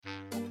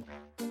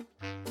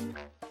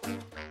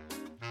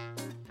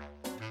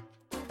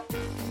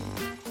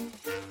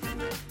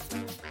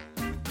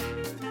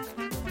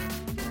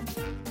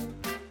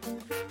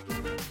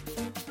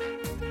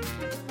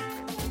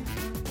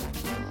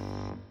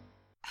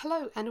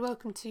Hello and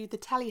welcome to The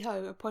Tally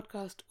Ho, a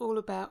podcast all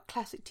about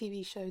classic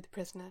TV show The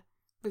Prisoner.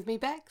 With me,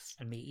 Bex.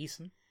 And me,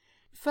 Eason.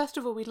 First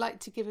of all, we'd like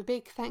to give a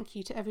big thank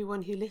you to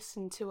everyone who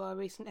listened to our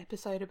recent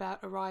episode about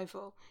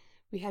Arrival.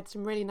 We had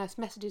some really nice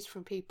messages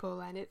from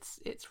people, and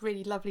it's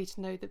really lovely to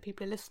know that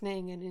people are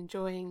listening and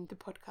enjoying the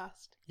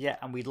podcast. Yeah,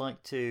 and we'd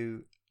like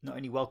to not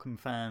only welcome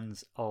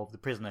fans of The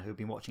Prisoner who've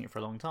been watching it for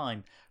a long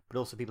time, but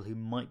also people who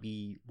might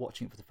be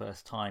watching it for the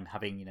first time,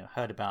 having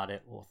heard about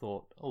it or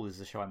thought, oh, this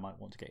is a show I might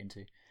want to get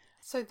into.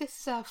 So this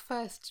is our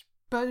first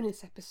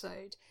bonus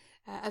episode.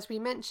 As we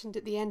mentioned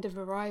at the end of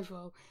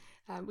Arrival,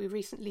 we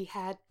recently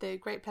had the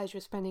great pleasure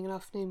of spending an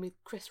afternoon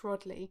with Chris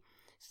Rodley,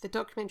 the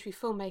documentary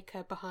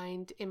filmmaker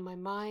behind In My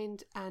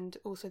Mind and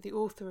also the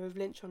author of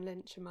Lynch on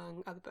Lynch,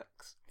 among other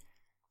books.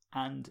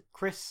 And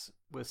Chris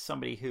was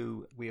somebody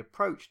who we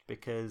approached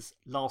because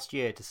last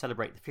year, to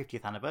celebrate the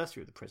 50th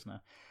anniversary of The Prisoner,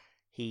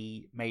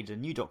 he made a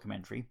new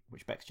documentary,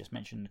 which Bex just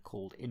mentioned,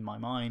 called In My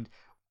Mind,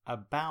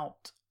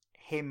 about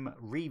him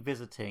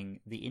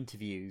revisiting the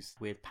interviews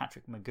with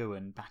Patrick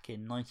McGoohan back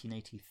in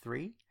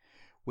 1983,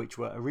 which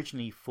were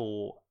originally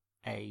for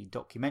a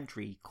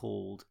documentary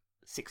called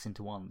 6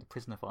 into 1, The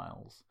Prisoner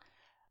Files.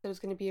 There was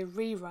going to be a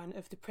rerun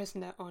of The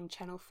Prisoner on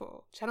Channel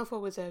 4. Channel 4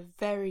 was a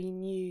very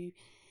new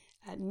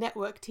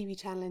network TV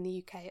channel in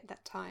the UK at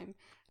that time.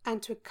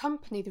 And to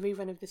accompany the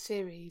rerun of the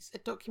series, a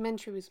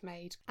documentary was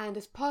made. And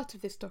as part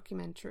of this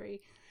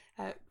documentary,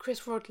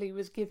 Chris Rodley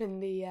was given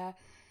the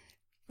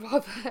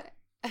rather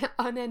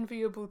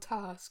unenviable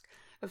task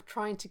of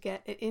trying to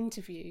get an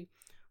interview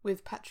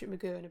with Patrick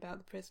McGoohan about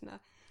The Prisoner.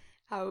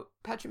 How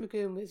Patrick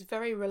McGoohan was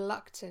very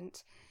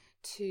reluctant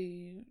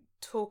to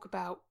talk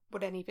about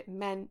what any of it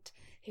meant.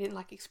 He didn't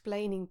like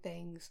explaining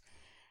things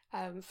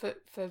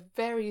for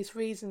various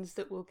reasons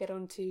that we'll get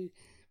onto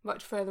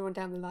much further on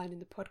down the line in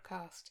the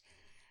podcast.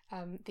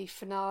 The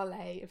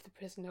finale of The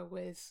Prisoner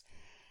was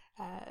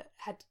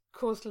had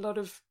caused a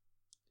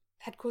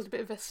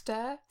bit of a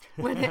stir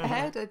when it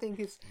aired, I think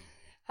is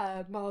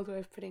a mild way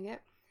of putting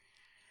it.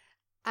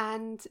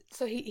 And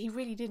so he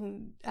really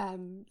didn't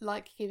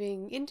like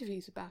giving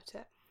interviews about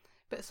it,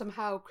 but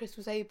somehow Chris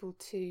was able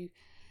to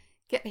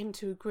get him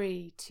to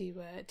agree to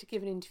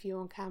give an interview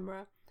on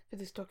camera for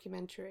this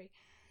documentary.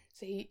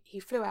 So he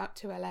flew out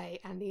to LA,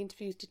 and the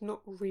interviews did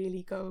not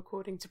really go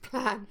according to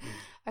plan,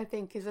 I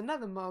think is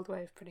another mild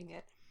way of putting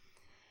it.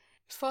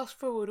 Fast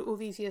forward all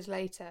these years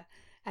later,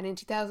 and in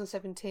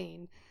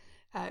 2017,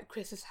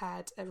 Chris has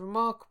had a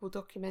remarkable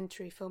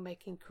documentary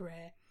filmmaking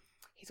career.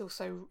 He's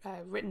also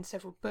written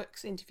several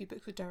books, interview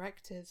books with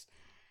directors.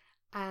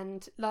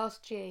 And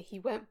last year he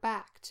went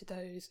back to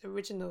those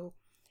original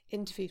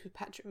interviews with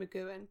Patrick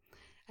McGoohan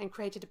and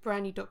created a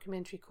brand new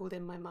documentary called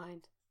In My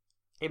Mind.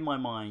 In My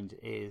Mind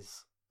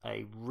is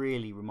a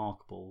really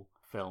remarkable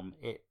film.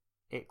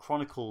 It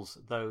chronicles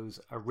those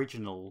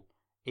original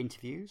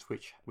interviews,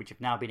 which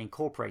have now been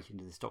incorporated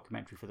into this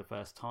documentary for the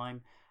first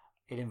time.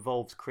 It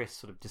involves Chris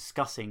sort of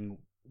discussing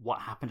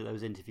what happened at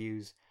those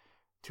interviews,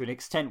 to an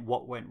extent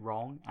what went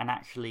wrong, and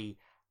actually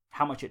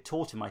how much it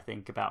taught him, I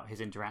think, about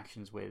his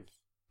interactions with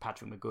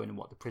Patrick McGoohan and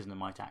what The Prisoner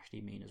might actually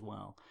mean as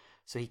well.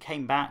 So he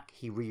came back,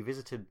 he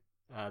revisited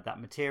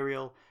that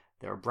material.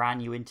 There are brand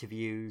new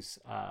interviews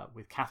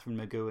with Catherine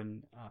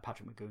McGoohan,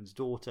 Patrick McGoohan's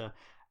daughter,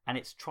 and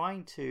it's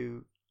trying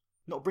to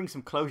not bring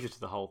some closure to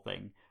the whole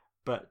thing,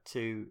 but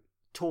to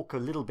talk a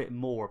little bit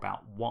more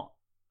about what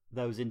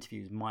those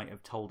interviews might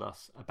have told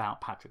us about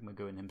Patrick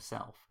McGoohan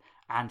himself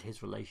and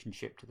his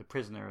relationship to The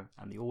Prisoner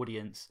and the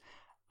audience,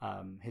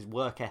 his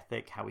work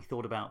ethic, how he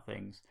thought about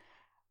things.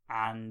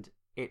 And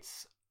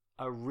it's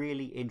a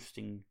really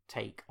interesting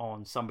take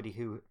on somebody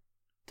who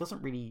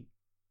doesn't really...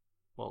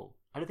 Well,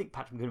 I don't think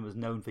Patrick McGoohan was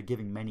known for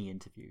giving many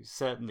interviews.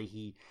 Certainly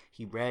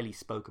he rarely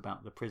spoke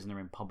about The Prisoner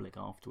in public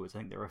afterwards. I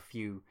think there are a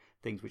few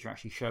things which are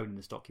actually shown in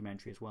this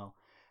documentary as well.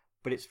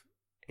 But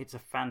it's a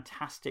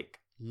fantastic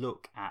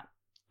look at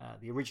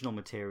the original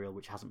material,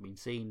 which hasn't been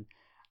seen,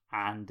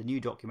 and the new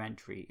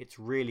documentary. It's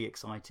really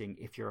exciting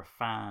if you're a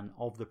fan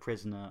of The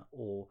Prisoner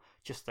or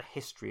just the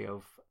history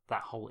of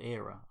that whole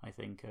era, I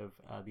think,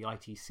 of the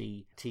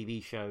ITC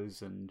TV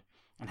shows and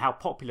how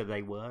popular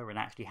they were, and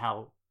actually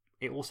how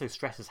it also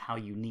stresses how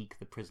unique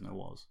The Prisoner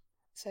was.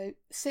 So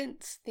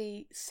since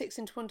the 6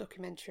 into 1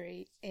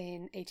 documentary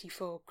in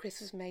 1984, Chris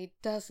has made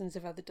dozens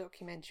of other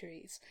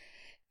documentaries,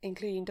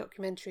 including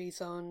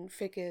documentaries on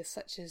figures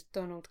such as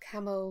Donald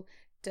Cammell,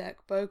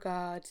 Dirk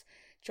Bogarde,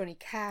 Johnny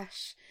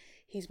Cash.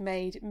 He's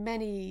made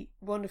many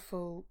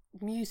wonderful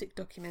music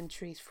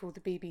documentaries for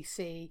the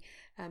BBC,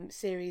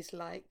 series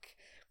like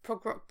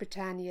Prog Rock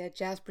Britannia,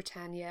 Jazz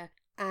Britannia,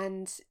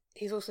 and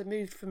he's also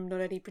moved from not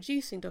only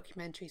producing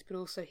documentaries, but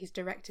also he's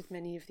directed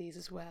many of these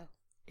as well.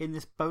 In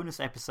this bonus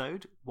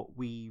episode, what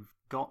we've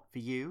got for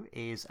you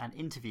is an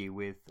interview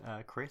with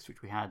Chris,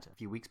 which we had a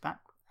few weeks back,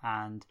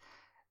 and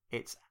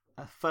it's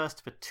a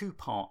first of a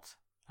two-part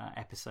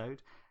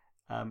episode.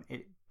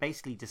 It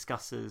basically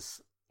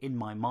discusses In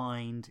My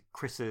Mind,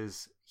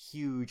 Chris's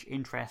huge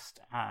interest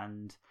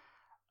and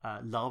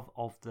love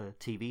of the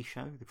TV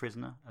show The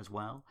Prisoner as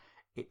well.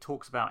 It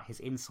talks about his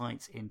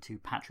insights into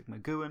Patrick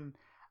McGoohan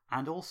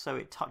And also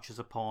it touches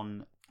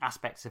upon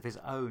aspects of his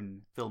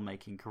own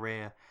filmmaking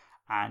career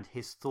and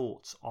his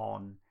thoughts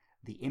on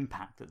the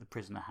impact that The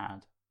Prisoner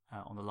had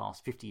on the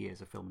last 50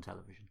 years of film and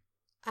television.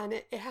 And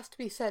it has to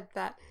be said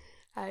that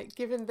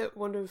given that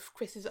one of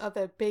Chris's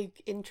other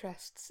big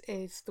interests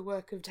is the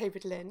work of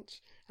David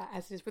Lynch,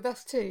 as it is with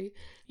us too,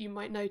 you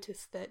might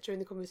notice that during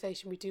the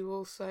conversation we do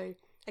also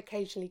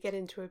occasionally get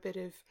into a bit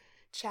of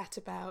chat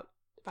about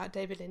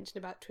David Lynch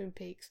and about Twin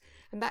Peaks.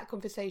 And that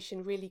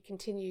conversation really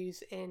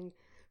continues in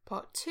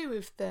part 2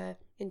 of the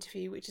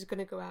interview, which is going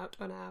to go out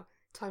on our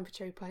Time for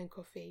Cherry Pie and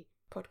Coffee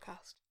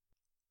podcast.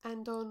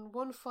 And on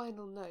one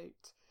final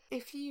note,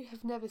 if you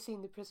have never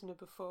seen The Prisoner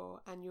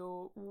before and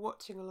you're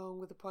watching along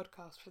with the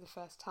podcast for the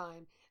first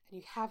time and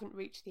you haven't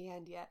reached the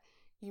end yet,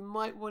 you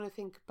might want to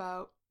think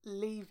about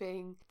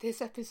leaving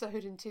this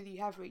episode until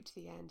you have reached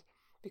the end,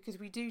 because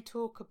we do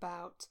talk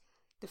about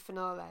the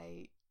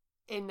finale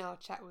in our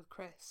chat with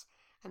Chris,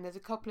 and there's a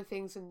couple of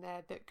things in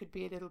there that could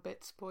be a little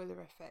bit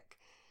spoilerific.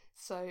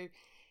 So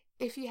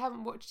if you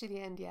haven't watched to the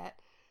end yet,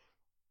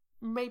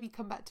 maybe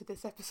come back to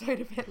this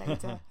episode a bit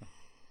later.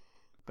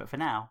 But for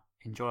now,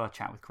 enjoy our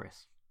chat with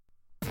Chris.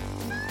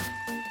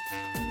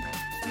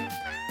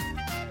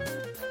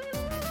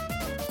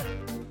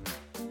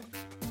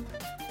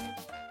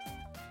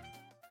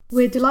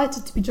 We're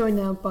delighted to be joined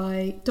now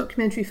by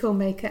documentary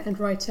filmmaker and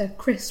writer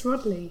Chris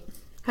Rodley.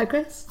 Hi,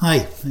 Chris. Hi,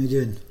 how are you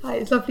doing? Hi,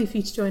 it's lovely for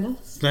you to join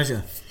us.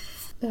 Pleasure.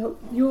 Now,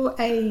 you're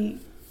a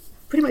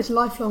pretty much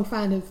lifelong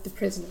fan of The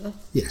Prisoner.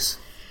 Yes.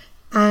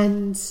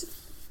 And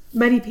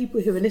many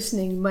people who are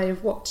listening may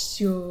have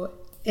watched your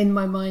In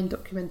My Mind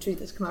documentary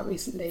that's come out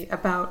recently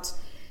about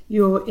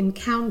your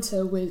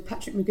encounter with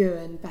Patrick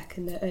McGoohan back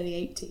in the early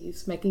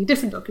 80s, making a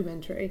different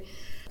documentary,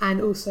 and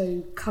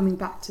also coming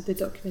back to the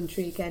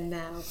documentary again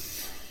now.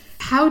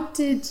 How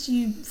did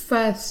you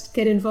first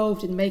get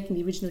involved in making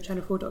the original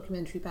Channel 4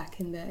 documentary back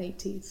in the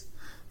 80s?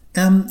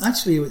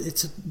 Actually,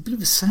 it's a bit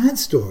of a sad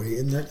story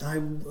in that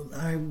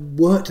I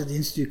worked at the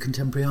Institute of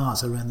Contemporary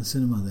Arts. I ran the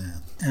cinema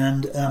there.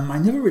 And I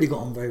never really got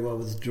on very well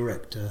with the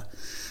director.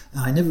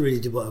 I never really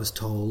did what I was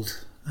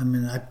told. I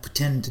mean, I'd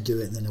pretend to do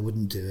it and then I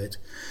wouldn't do it.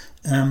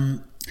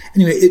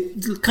 Anyway,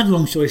 cut a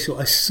long story short,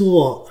 I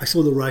saw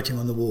the writing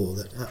on the wall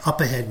that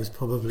up ahead was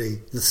probably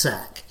the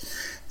sack.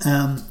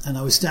 And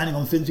I was standing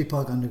on Finsbury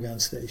Park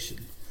Underground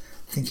Station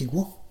thinking,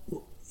 what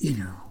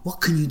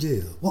can you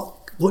do?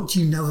 What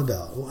do you know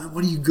about?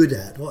 What are you good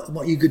at? What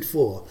are you good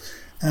for?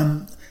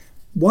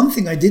 One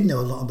thing I did know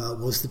a lot about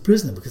was The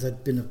Prisoner, because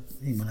I'd been,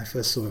 when I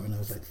first saw it when I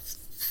was like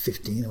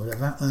 15 or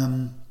whatever,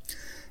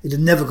 it had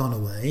never gone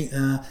away.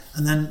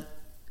 And then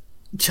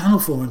Channel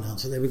 4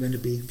 announced that they were going to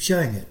be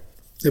showing it.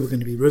 They were going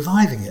to be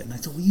reviving it. And I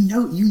thought, well,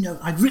 you know,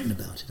 I'd written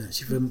about it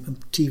actually for a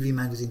TV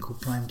magazine called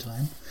Prime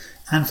Time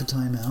and for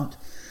Time Out.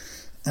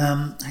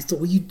 I thought,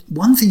 well,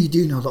 one thing you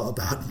do know a lot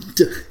about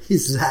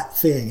is that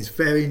thing. It's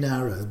very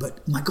narrow,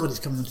 but my God, it's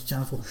coming onto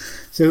Channel 4.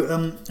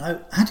 So I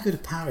had to go to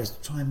Paris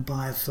to try and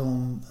buy a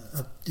film,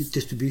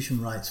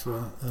 distribution rights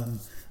for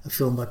a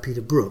film by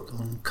Peter Brook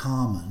on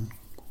Carmen.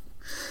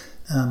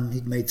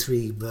 He'd made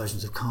 3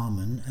 versions of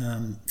Carmen,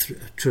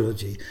 a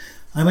trilogy.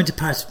 I went to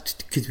Paris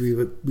because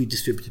we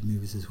distributed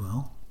movies as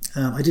well.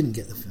 I didn't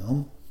get the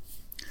film.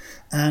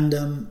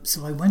 And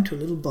so I went to a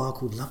little bar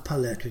called La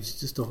Palette, which is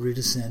just off Rue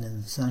de Seine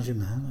in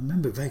Saint-Germain. I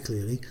remember it very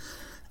clearly.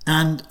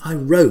 And I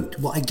wrote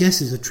what I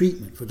guess is a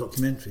treatment for a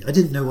documentary. I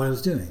didn't know what I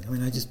was doing. I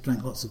mean, I just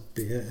drank lots of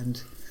beer.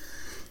 And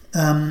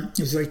it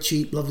was a very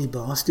cheap, lovely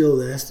bar, still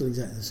there, still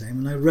exactly the same.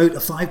 And I wrote a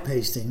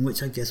 5-page thing,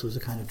 which I guess was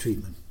a kind of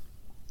treatment,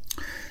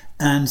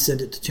 and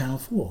sent it to Channel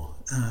 4.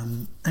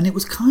 And it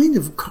was kind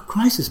of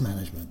crisis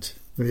management,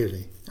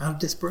 really, out of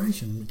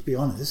desperation, to be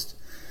honest.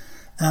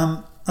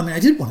 I mean, I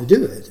did want to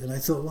do it, and I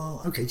thought,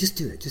 well, okay, just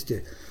do it.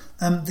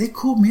 They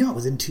called me up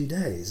within 2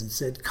 days and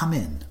said, come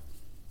in.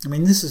 I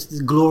mean, this is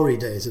the glory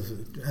days of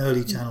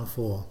early Channel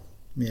 4.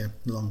 Yeah,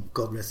 long,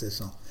 God rest their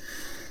soul.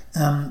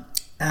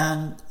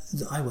 And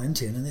I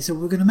went in, and they said,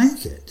 we're going to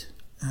make it.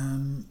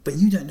 But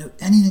you don't know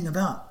anything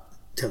about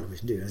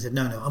television, do you? I said,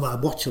 no, well, I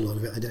watch a lot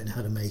of it, I don't know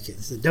how to make it.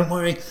 They said, don't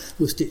worry,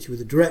 we'll stitch you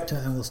with a director,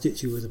 and we'll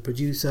stitch you with a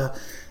producer,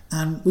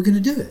 and we're going to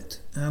do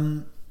it.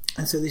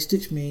 And so they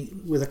stitched me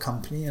with a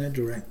company and a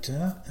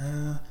director.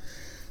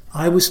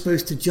 I was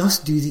supposed to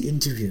just do the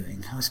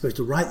interviewing. I was supposed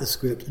to write the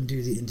script and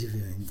do the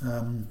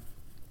interviewing.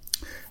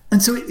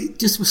 And so it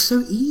just was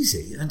so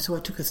easy. And so I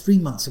took a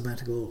 3-month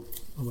sabbatical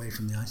away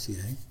from the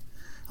ICA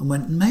and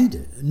went and made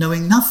it,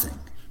 knowing nothing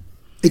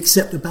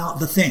except about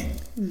the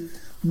thing,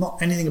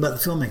 not anything about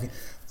the filmmaking.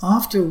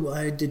 After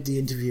I did the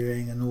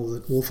interviewing and all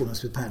the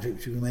awfulness with Patrick,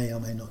 which we may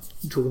or may not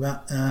talk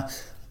about,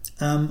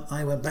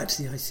 I went back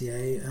to the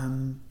ICA.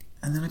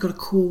 And then I got a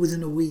call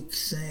within a week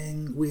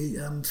saying,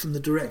 from the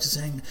director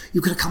saying,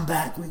 you've got to come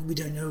back, we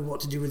don't know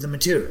what to do with the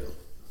material.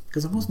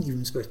 Because I wasn't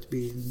even supposed to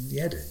be in the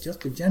edit,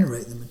 just to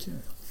generate the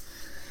material.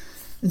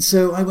 And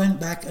so I went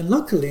back, and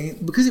luckily,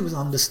 because it was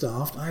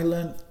understaffed, I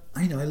learned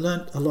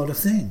a lot of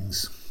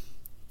things.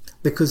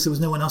 Because there was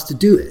no one else to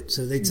do it.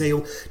 So they'd say,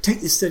 oh,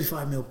 take this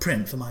 35mm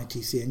print from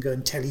ITC and go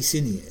and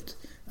telecine it.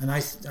 And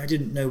I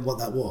didn't know what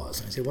that was.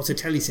 And I said, what's a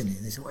telecine?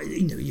 And they said, well,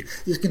 you're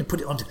just going to put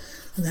it onto...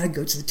 And then I'd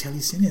go to the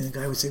telecine and the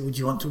guy would say, would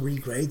you want to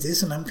regrade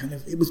this? And I'm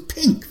it was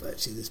pink,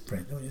 virtually, this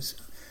print. It was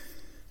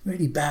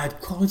really bad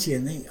quality.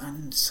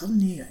 And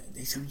suddenly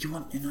they said, do you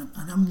want... and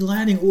I'm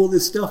learning all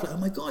this stuff. Like, oh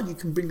my God, you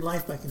can bring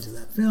life back into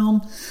that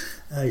film.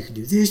 You can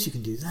do this, you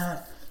can do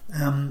that.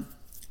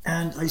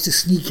 And I used to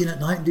sneak in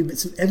at night and do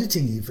bits of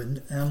editing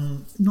even.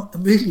 Not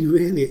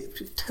really,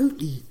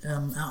 totally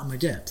out of my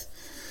depth.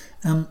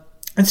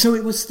 And so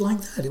it was like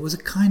that. It was a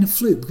kind of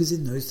fluke, because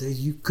in those days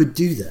you could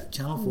do that.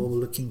 Channel 4 were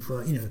looking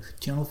for,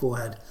 Channel 4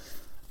 had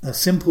a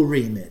simple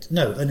remit.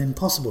 No, an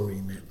impossible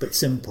remit, but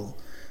simple.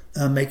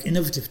 Make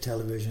innovative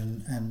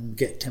television and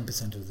get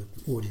 10% of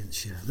the audience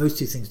share. Those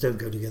two things don't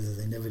go together.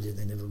 They never did,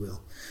 they never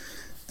will.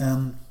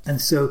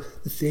 And so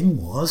the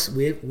thing was,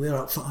 we're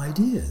up for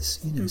ideas,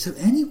 So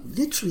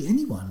literally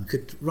anyone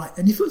could write.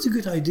 And if it was a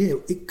good idea,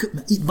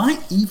 it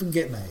might even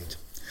get made.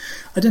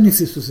 I don't know if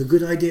this was a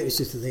good idea. It's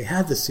just that they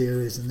had the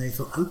series and they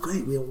thought, oh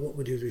great, what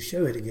we'll do is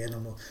show it again,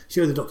 and we'll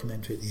show the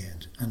documentary at the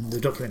end, and the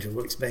documentary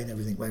will explain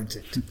everything, won't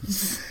it?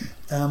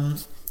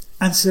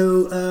 And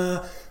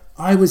so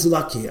I was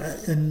lucky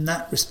in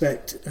that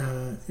respect.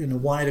 In a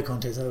wider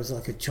context, I was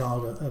like a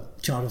child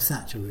of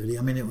Thatcher, really.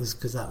 I mean, it was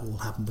because that all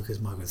happened because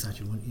Margaret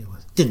Thatcher,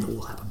 didn't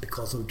all happen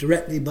because of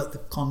directly, but the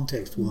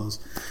context was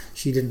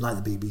she didn't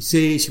like the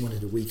BBC. She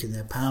wanted to weaken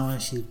their power.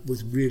 She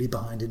was really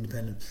behind a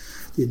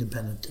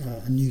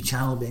new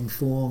channel being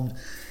formed,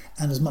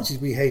 and as much as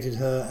we hated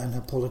her and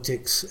her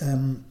politics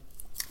and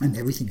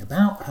everything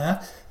about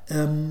her,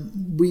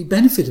 we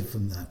benefited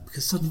from that,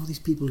 because suddenly all these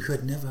people who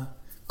had never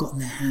gotten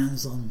their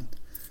hands on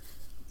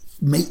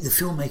the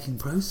filmmaking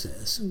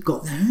process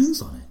got their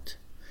hands on it.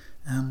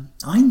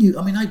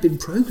 I'd been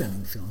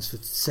programming films for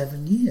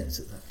 7 years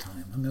at that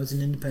time. I was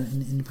in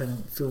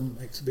independent film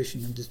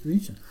exhibition and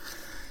distribution.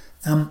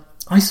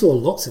 I saw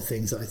lots of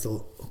things that I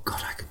thought, oh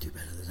God, I could do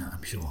better than that,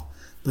 I'm sure.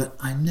 But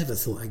I never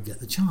thought I'd get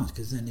the chance,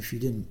 because then if you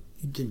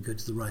didn't go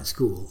to the right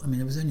school,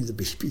 it was only the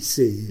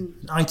BBC.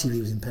 ITV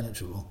was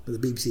impenetrable, but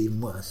the BBC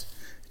even worse.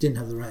 You didn't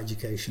have the right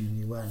education and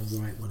you weren't of the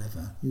right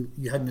whatever.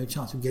 You had no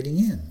chance of getting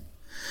in.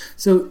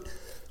 So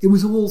it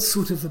was all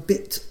sort of a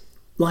bit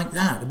like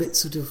that, a bit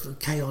sort of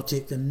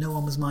chaotic, and no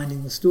one was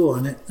minding the store.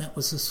 And that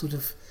was a sort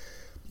of,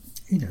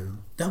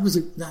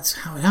 that's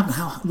how it happened.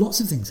 How lots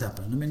of things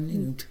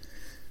happened.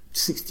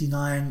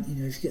 69,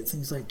 if you get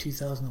things like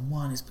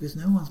 2001, it's because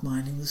no one's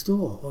minding the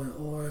store.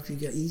 Or if you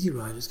get Easy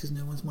Riders, because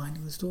no one's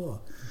minding the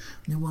store.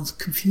 No one's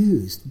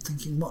confused and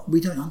thinking,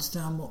 we don't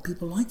understand what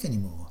people like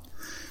anymore.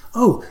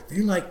 Oh,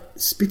 they like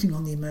spitting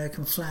on the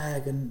American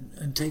flag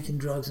and taking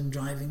drugs and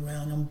driving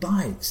around on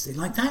bikes. They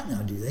like that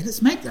now, do they? Let's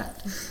make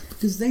that.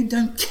 Because they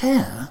don't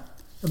care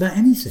about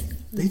anything.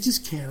 They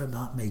just care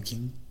about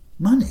making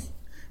money.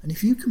 And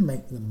if you can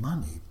make them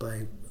money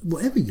by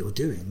whatever you're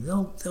doing,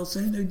 they'll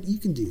say, no, you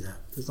can do that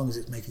as long as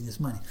it's making us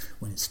money.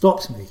 When it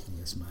stops making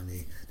us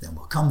money, then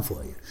we'll come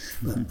for you.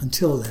 But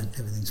until then,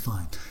 everything's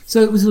fine.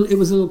 So it was a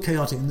little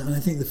chaotic, and I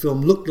think the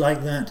film looked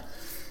like that.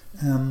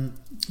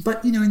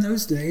 But in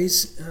those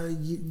days,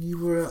 you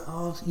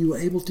were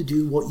able to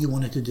do what you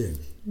wanted to do,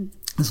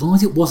 as long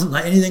as it wasn't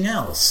like anything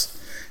else.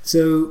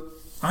 So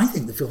I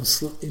think the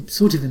film's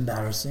sort of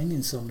embarrassing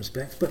in some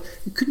respects, but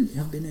it couldn't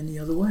have been any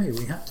other way.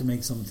 We had to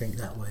make something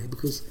that way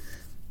because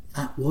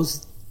that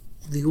was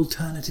the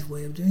alternative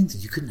way of doing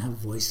things. You couldn't have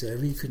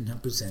voiceover, you couldn't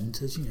have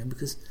presenters,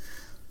 because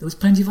there was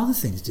plenty of other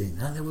things doing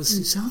that. There was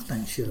the South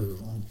Bank show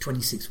on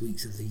 26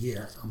 weeks of the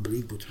year. It's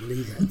unbelievable to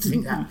believe that. I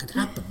think that could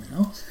happen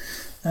now.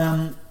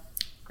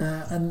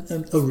 And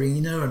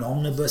Arena and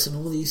Omnibus and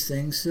all these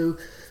things. So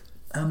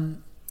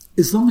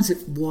as long as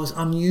it was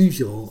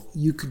unusual,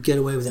 you could get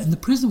away with it. And The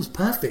Prisoner was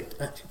perfect,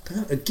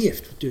 actually, a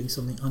gift for doing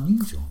something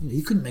unusual.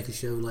 You couldn't make a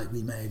show like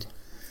we made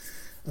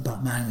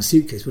about Man in a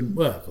Suitcase. Wouldn't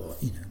work, or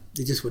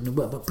it just wouldn't have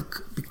worked.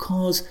 But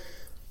because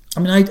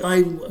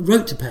I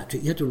wrote to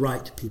Patrick. You had to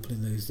write to people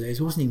in those days.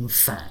 It wasn't even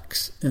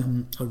fax.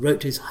 I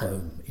wrote to his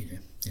home,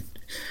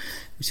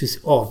 which is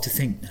odd to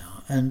think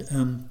now.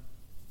 And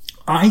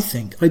I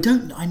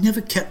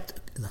never kept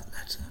that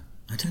letter.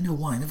 I don't know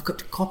why. I never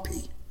got a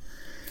copy.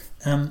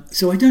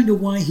 So I don't know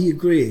why he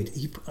agreed.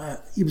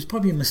 It was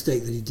probably a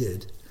mistake that he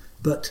did.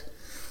 But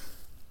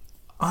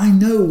I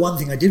know one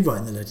thing I did write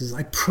in the letters.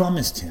 I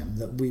promised him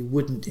that we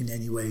wouldn't in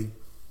any way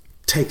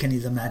take any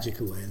of the magic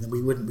away, and that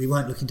we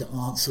weren't looking to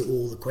answer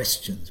all the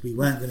questions. We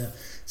weren't going to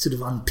sort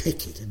of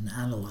unpick it and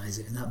analyse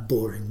it in that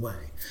boring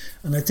way.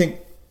 And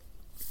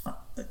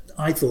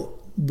I thought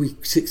we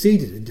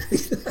succeeded in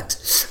doing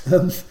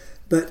that.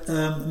 But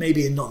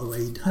maybe not the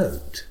way he'd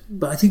hoped.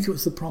 But I think it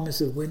was the promise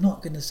of, we're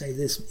not going to say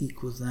this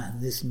equals that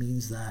and this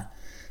means that,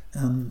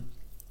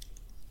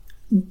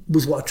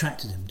 was what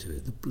attracted him to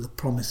it, the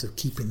promise of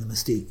keeping the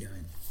mystique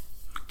going.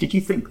 Did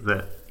you think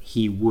that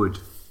he would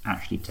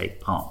actually take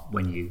part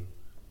when you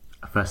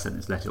first sent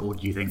this letter, or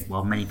do you think,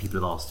 well, many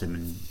people have asked him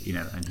and he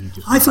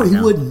just... I thought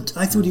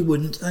he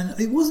wouldn't. And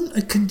it wasn't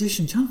a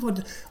condition.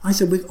 I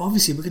said, we're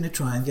going to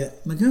try and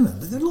get McGowan,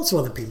 but there are lots of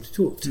other people to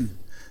talk to.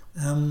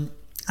 And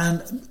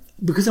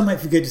because I might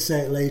forget to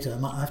say it later, I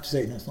might have to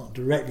say it, and it's not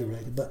directly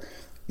related, but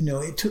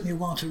it took me a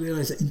while to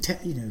realise that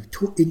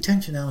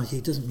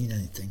intentionality doesn't mean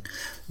anything.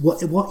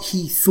 What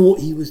he thought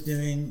he was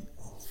doing,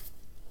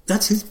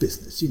 that's his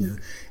business,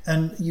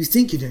 and you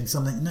think you're doing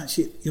something, and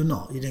actually you're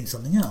not. You're doing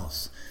something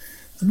else.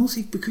 And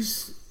also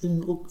because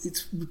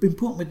it's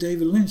important with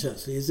David Lynch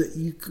actually is that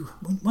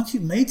once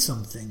you've made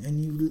something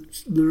and you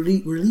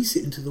release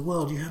it into the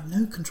world, you have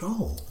no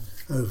control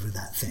over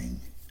that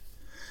thing.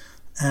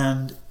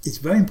 And it's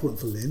very important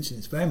for Lynch, and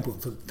it's very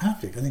important for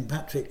Patrick. I think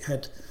Patrick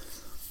had,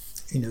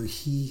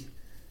 he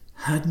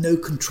had no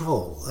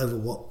control over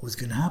what was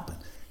going to happen.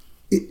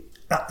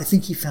 I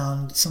think he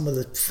found some of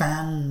the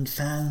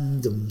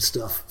fandom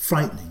stuff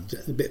frightening,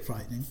 a bit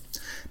frightening.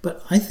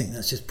 But I think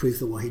that's just proof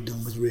that what he'd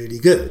done was really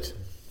good.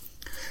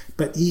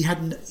 But he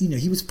hadn't,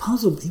 he was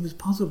puzzled. He was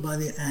puzzled by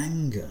the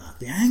anger,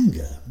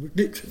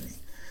 literally,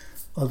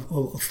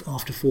 of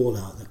after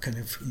Fallout, the kind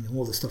of,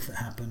 all the stuff that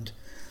happened.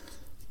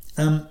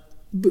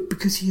 But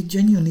because he had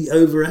genuinely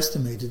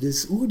overestimated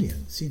his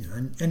audience,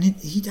 and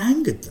he'd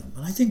angered them.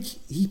 And I think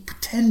he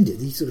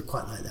pretended he sort of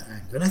quite liked that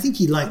anger. And I think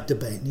he liked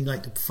debate and he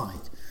liked to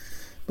fight.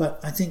 But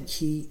I think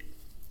he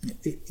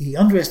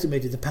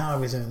underestimated the power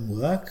of his own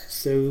work,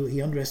 so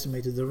he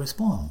underestimated the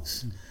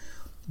response.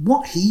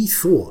 What he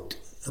thought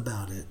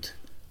about it,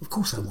 of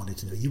course I wanted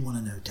to know. You want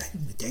to know,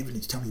 David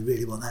Lynch, tell me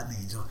really what that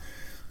means, or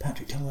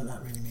Patrick, tell me what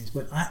that really means.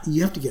 But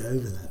you have to get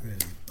over that, really.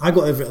 I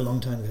got over it a long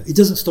time ago. It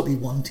doesn't stop you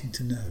wanting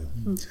to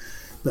know.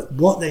 But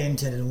what they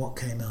intended and what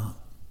came out,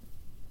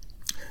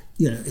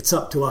 it's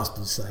up to us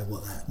to decide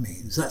what that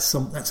means. That's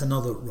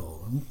another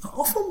role. And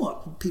often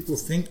what people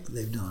think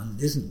they've done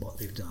isn't what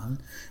they've done.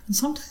 And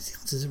sometimes the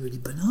answers are really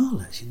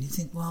banal, actually. And you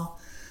think, well,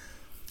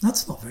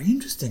 that's not very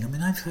interesting. I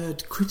mean, I've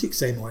heard critics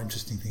say more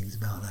interesting things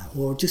about that.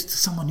 Or just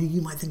someone who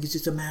you might think is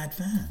just a mad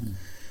fan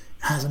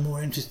has a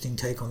more interesting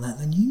take on that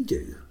than you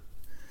do.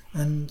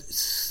 And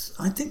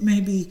I think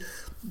maybe,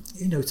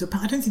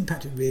 I don't think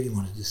Patrick really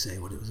wanted to say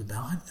what it was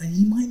about. And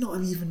he might not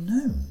have even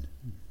known.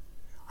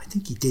 I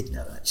think he did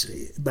know,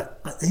 actually.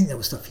 But I think there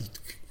was stuff he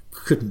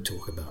couldn't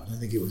talk about. And I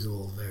think it was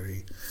all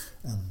very...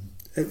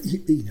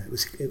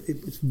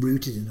 it was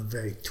rooted in a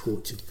very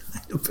tortured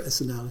kind of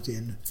personality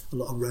and a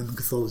lot of Roman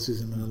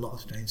Catholicism and a lot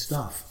of strange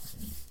stuff,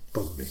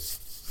 probably.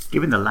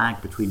 Given the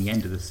lag between the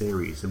end of the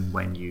series and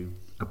when you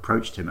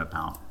approached him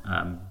about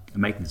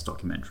making this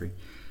documentary,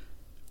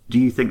 do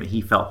you think that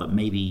he felt that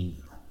maybe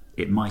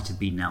it might have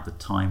been now the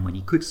time when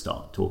he could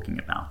start talking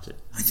about it?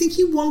 I think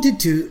he wanted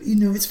to.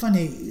 It's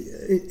funny,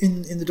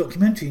 in the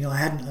documentary,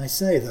 I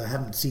say that I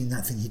haven't seen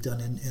that thing he'd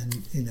done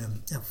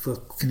for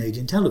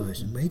Canadian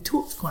television, where he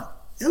talks quite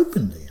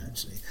openly,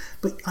 actually.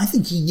 But I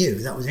think he knew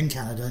that was in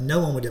Canada and no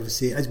one would ever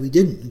see it, as we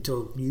didn't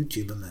until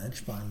YouTube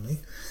emerged finally.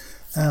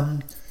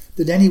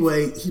 That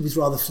anyway, he was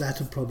rather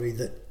flattered probably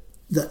that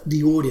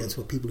the audience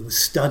were people who were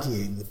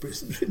studying the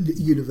Bristol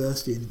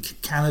University in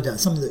Canada,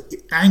 something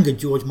that angered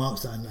George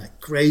Markstein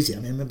like crazy. I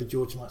mean, I remember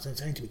George Markstein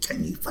saying to me,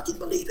 "Can you fucking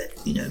believe it?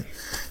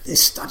 They're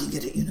studying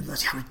it at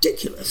university. How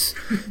ridiculous!"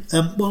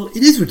 Well,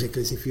 it is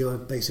ridiculous if you're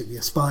basically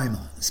a spy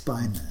man.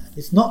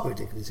 It's not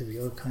ridiculous if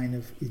you're kind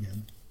of,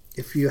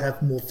 if you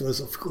have more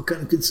philosophical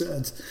kind of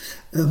concerns.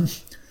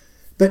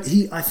 But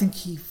I think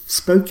he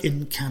spoke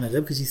in Canada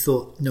because he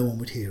thought no one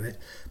would hear it.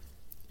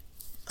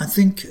 I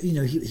think,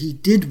 he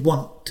did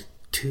want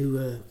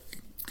to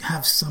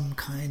have some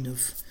kind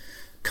of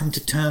come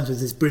to terms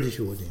with his British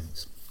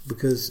audience,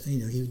 because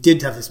he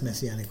did have this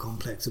messianic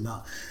complex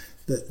about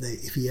that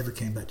if he ever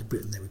came back to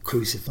Britain they would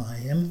crucify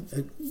him,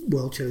 a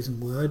well chosen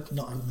word,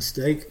 not a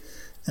mistake.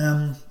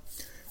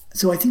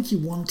 So I think he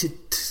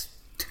wanted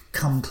to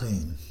come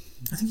clean.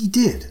 I think he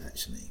did,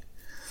 actually.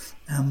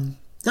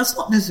 That's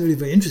not necessarily a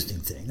very interesting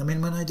thing. I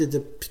mean, when I did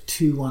the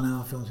 2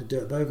 1-hour films with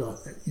Dirk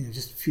Bogarde,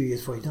 just a few years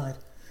before he died,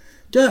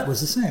 Dirk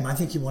was the same. I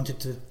think he wanted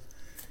to...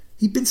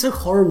 He'd been so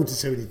horrible to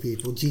so many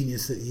people,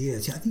 genius that he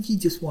is. I think he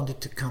just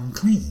wanted to come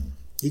clean.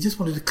 He just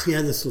wanted to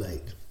clear the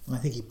slate. And I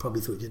think he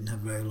probably thought he didn't have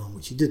very long,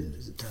 which he didn't,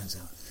 as it turns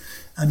out.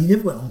 And he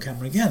never went on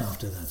camera again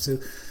after that. So,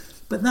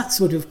 but that's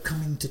sort of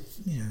coming to,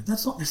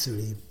 that's not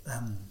necessarily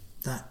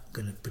that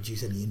going to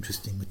produce any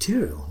interesting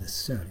material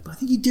necessarily. But I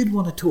think he did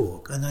want to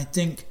talk. And I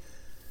think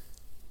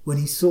when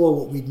he saw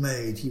what we'd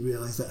made, he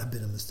realised that had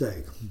been a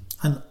mistake.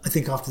 And I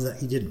think after that,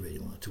 he didn't really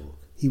want to talk.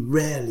 He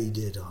rarely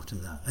did after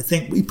that. I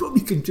think we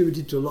probably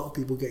contributed to a lot of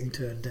people getting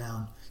turned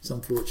down. It's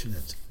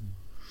unfortunate.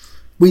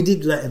 We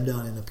did let him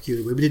down in a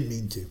peculiar way. We didn't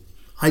mean to.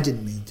 I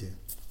didn't mean to.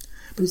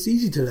 But it's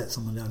easy to let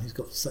someone down who's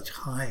got such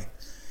high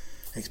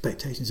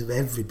expectations of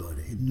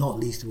everybody, not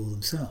least of all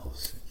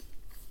themselves.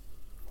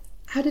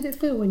 How did it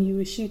feel when you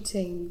were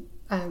shooting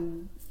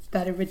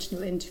that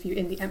original interview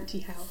in the empty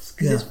house?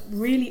 Because it's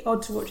really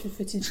odd to watch the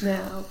footage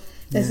now.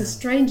 There's a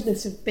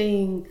strangeness of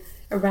being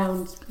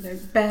around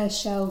bare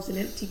shelves and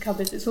empty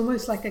cupboards. It's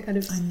almost like a kind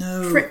of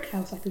trick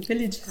house, like a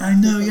village house. I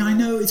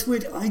know. It's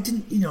weird. I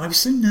didn't, I was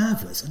so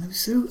nervous and I was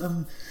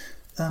so,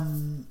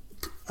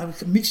 I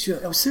was a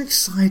mixture. I was so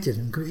excited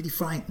and really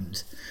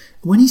frightened.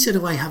 When he said,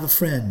 "Oh, I have a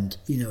friend,"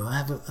 I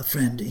have a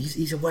friend.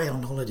 He's away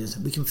on holidays,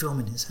 and we can film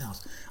in his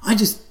house. I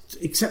just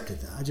accepted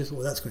that. I just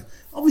thought, that's great.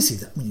 Obviously,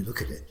 that when you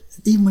look at it,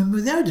 even when we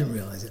were there, I didn't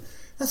realise it.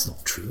 That's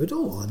not true at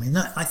all. I mean,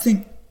 I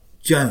think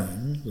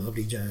Joan,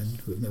 lovely Joan,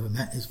 who I've never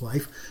met, his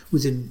wife,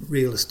 was in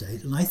real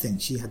estate, and I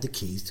think she had the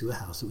keys to a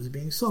house that was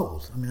being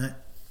sold. I mean,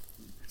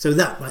 so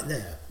that right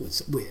there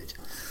was weird,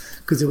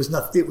 because there was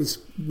nothing. It was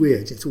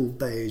weird. It's all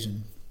beige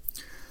and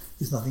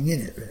there's nothing in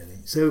it really.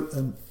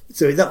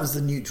 So that was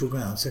the neutral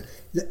ground. So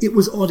it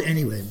was odd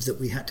anyway that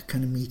we had to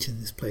kind of meet in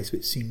this place,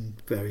 which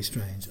seemed very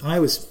strange. I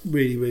was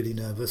really, really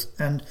nervous,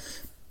 and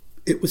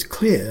it was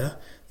clear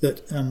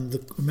that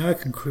the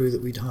American crew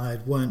that we'd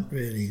hired weren't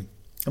really.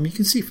 I mean, you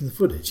can see from the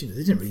footage, they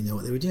didn't really know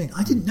what they were doing.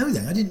 I didn't know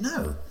that. I didn't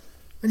know.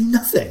 I knew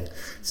nothing.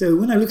 So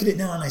when I look at it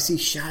now and I see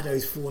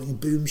shadows falling,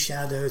 boom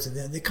shadows, and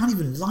they can't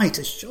even light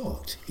a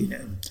shot,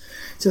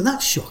 So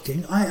that's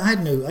shocking. I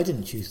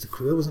didn't choose the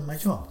crew. It wasn't my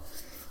job.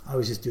 I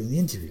was just doing the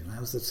interview. I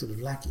was the sort of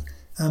lackey.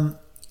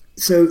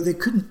 So they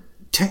couldn't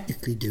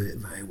technically do it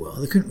very well.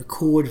 They couldn't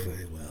record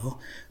very well.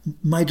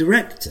 My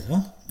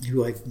director,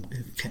 who I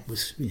kept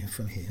was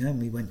from here, and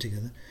we went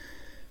together,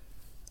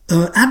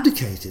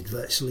 abdicated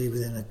virtually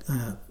within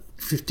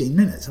 15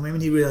 minutes. I mean,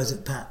 when he realised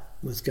that Pat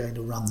was going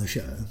to run the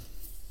show,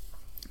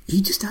 he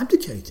just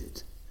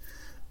abdicated.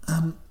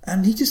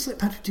 And he just let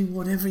Patrick do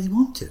whatever he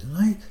wanted.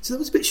 So that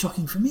was a bit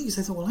shocking for me, because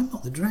I thought, well, I'm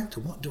not the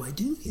director. What do I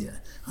do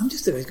here? I'm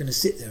just always going to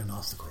sit there and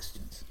ask the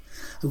questions.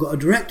 I've got a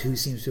director who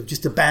seems to have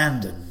just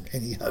abandoned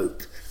any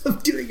hope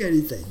of doing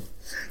anything.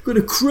 I've got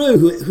a crew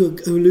who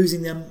are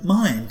losing their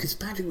mind, because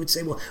Patrick would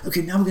say, well,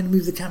 okay, now we're going to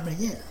move the camera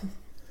here.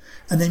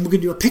 And then we're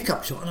going to do a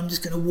pickup shot, and I'm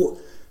just going to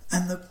walk.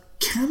 And the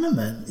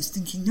cameraman is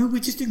thinking, no, we're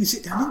just doing a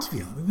sit-down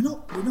interview. I mean,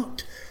 we're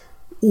not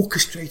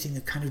orchestrating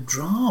a kind of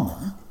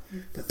drama.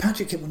 But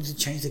Patrick kept wanting to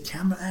change the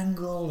camera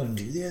angle and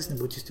do this, and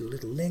we'll just do a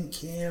little link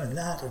here and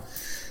that.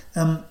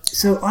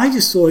 So I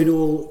just saw it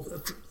all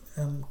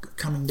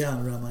coming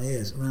down around my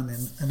ears, around me.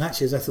 And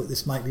actually, as I thought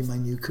this might be my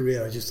new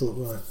career, I just thought,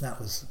 well,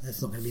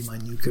 that's not going to be my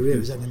new career.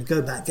 I'm going to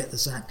go back, get the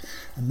sack,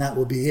 and that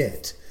will be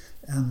it.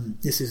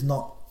 This is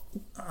not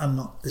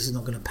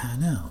going to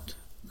pan out,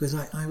 because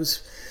I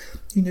was,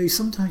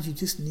 sometimes you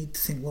just need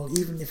to think, well,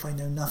 even if I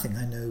know nothing,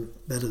 I know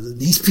better than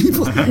these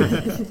people.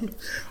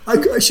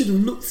 I should have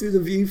looked through the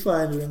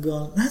viewfinder and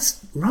gone,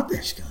 that's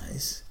rubbish,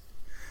 guys.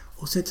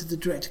 Or said to the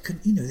director,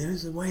 there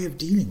is a way of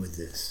dealing with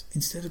this.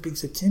 Instead of being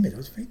so timid, I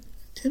was very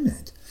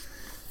timid.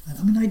 And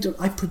I mean,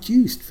 I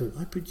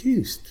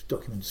produced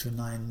documents for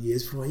 9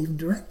 years before I even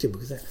directed,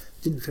 because I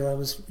didn't feel I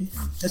was.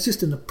 That's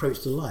just an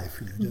approach to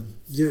life.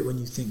 Do it when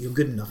you think you're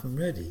good enough and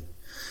ready.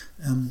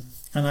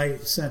 And I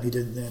certainly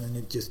didn't then, and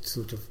it just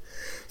sort of.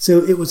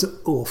 So it was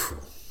awful.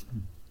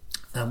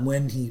 And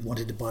when he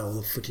wanted to buy all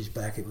the footage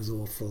back, it was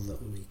awful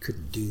that we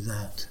couldn't do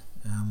that.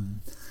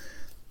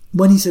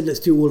 When he said, let's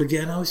do it all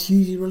again, I was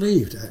hugely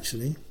relieved,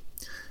 actually.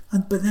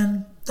 But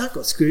then that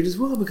got screwed as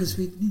well, because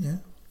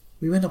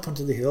we went up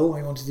onto the hill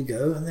where he wanted to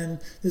go, and then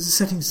there's a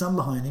setting sun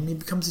behind him, and he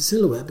becomes a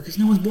silhouette because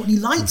no one's bought any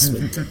lights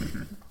with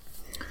him.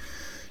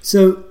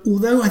 So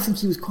although I think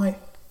he was quite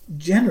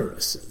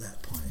generous at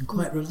that point and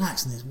quite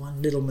relaxed, and there's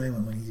one little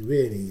moment when he's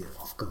really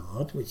off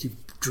guard, which you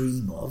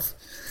dream of,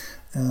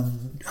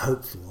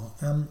 hope for,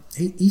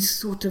 he's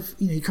sort of,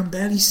 you can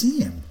barely see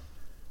him.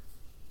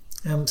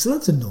 So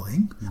that's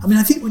annoying. I mean,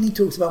 I think when he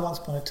talks about Once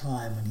Upon a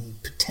Time and he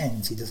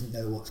pretends he doesn't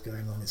know what's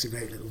going on, it's a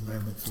great little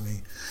moment for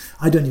me.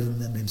 I don't even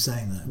remember him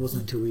saying that. It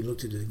wasn't until we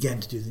looked at it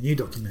again to do the new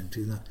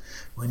documentary that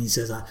when he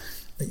says,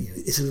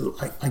 it's a little,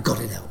 I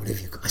got it out, whatever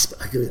you got.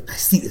 I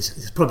think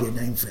there's probably a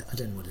name for it. I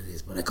don't know what it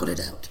is, but I got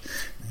it out.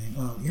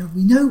 Well,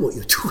 we know what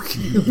you're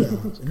talking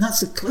about. And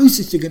that's the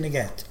closest you're going to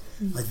get,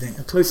 I think,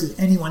 the closest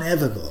anyone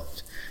ever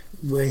got,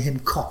 were him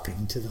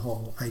copying to the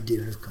whole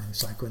idea of kind of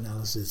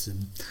psychoanalysis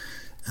and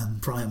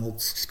primal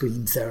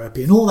screen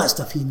therapy and all that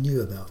stuff he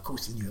knew about. Of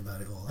course he knew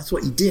about it all. That's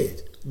what he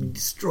did. I mean, he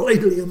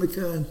destroyed Leo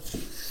McKern,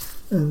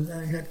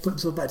 and he had to put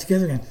himself back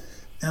together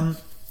again.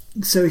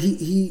 So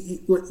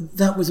he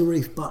that was a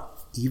relief. But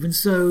even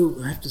so,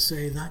 I have to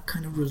say that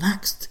kind of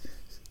relaxed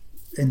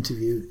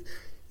interview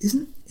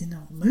isn't,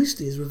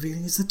 mostly as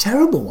revealing as the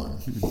terrible one.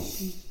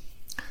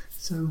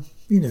 So,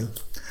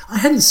 I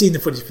hadn't seen the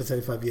footage for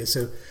 35 years.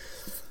 So,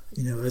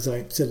 as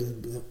I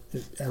said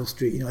at L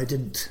Street, I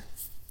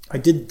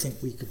didn't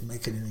think we could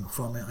make anything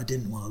from it. I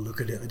didn't want to look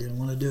at it. I didn't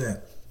want to do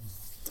it.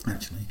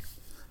 Actually,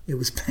 it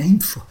was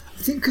painful.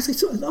 I think because I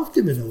sort of loved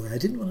him in a way. I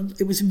didn't want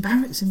to. It's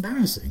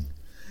embarrassing.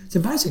 It's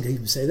embarrassing to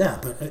even say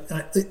that,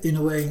 but in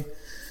a way,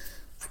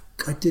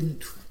 I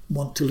didn't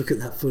want to look at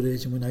that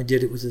footage. And when I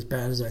did, it was as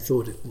bad as I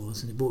thought it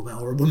was, and it brought back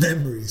horrible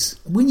memories.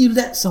 And when you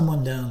let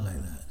someone down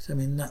like that, I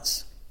mean,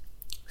 that's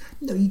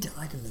I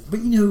don't know. But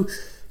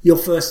your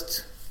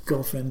first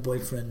girlfriend,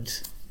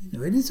 boyfriend.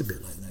 It is a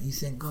bit like that. You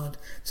think, God,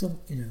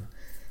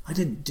 I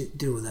didn't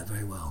deal with that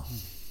very well,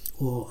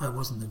 or I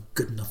wasn't a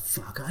good enough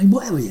fuck.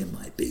 Whatever it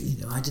might be,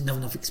 I didn't have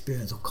enough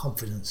experience or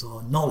confidence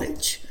or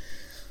knowledge.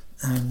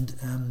 And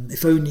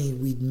if only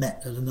we'd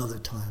met at another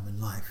time in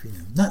life,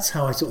 That's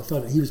how I sort of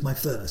felt. He was my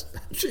first,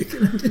 Patrick.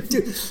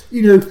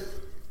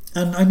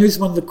 And I noticed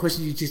one of the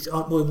questions you just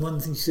asked, well, one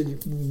thing you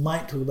said we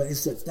might talk about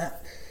is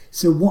that.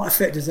 So what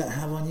effect does that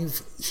have on you?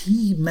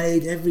 He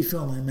made every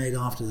film I made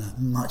after that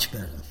much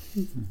better.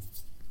 Mm-hmm.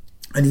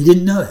 And he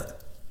didn't know it.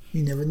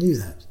 He never knew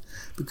that.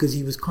 Because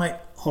he was quite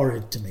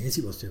horrid to me, as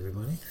he was to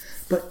everybody.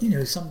 But,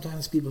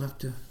 sometimes people have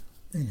to,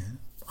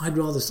 I'd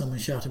rather someone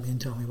shout at me and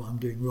tell me what I'm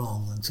doing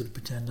wrong than sort of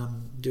pretend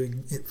I'm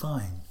doing it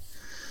fine.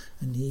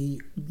 And he,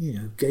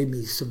 gave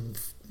me some,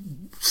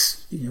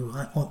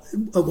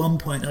 at one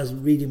point I was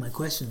reading my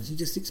questions, he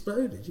just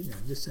exploded,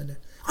 just said,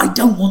 I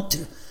don't want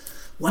to,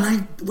 when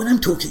I'm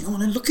talking, I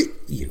want to look at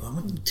you. I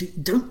want to,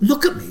 don't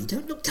look at me,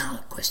 don't look down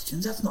at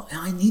questions, that's not,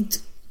 I need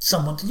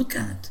someone to look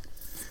at.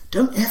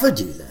 Don't ever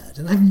do that.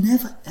 And I've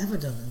never, ever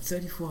done that.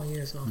 34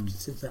 years after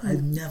since that,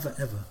 I've never,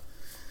 ever.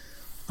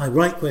 I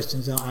write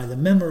questions out, I either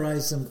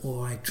memorise them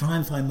or I try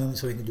and find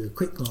moments where I can do a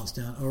quick glance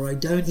down, or I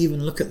don't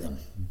even look at them.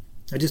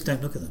 I just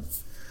don't look at them.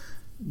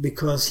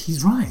 Because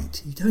he's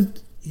right. You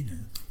don't,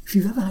 if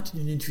you've ever had to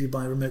do an interview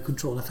by remote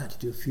control, I've had to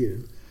do a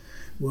few,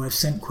 where I've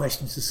sent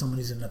questions to someone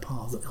who's in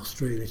Nepal,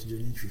 Australia, to do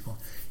an interview for.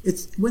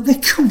 It's when they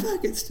come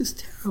back, it's just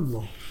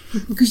terrible.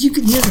 Because you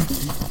can hear them,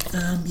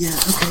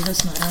 okay,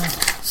 that's not,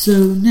 so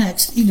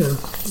next, and you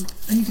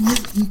can hear,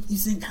 you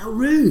think, how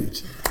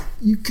rude.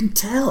 You can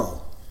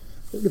tell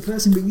that the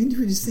person being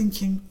interviewed is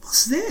thinking,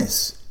 what's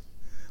this?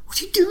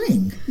 What are you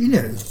doing?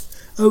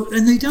 Oh,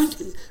 and they don't,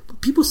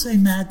 people say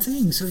mad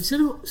things, so instead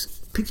of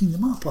picking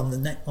them up on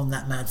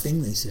that mad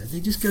thing they said,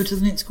 they just go to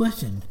the next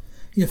question.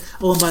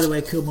 Oh, and by the way,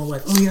 I killed my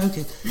wife. Oh, yeah,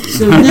 okay.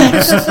 So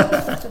next,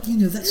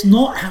 that's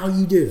not how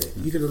you do it.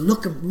 You've got to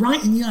look them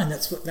right in the eye.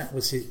 That's what that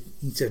was. He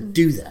said,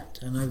 do that.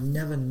 And I've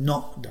never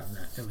not done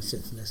that ever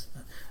since.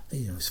 I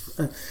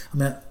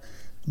remember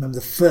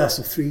the first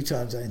of 3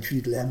 times I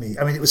interviewed Lemmy.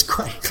 I mean, it was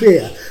quite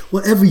clear.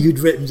 Whatever you'd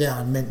written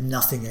down meant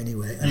nothing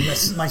anyway. And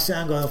my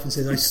sound guy often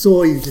says, I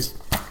saw you just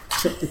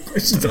chuck the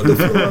questions on the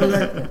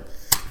floor.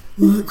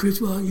 Well, Chris,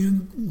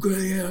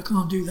 grey hair, I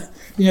can't do that.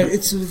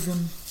 It's sort of...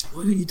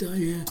 why don't you die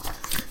here?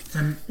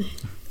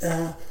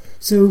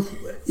 So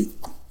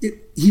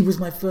he was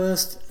my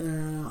first.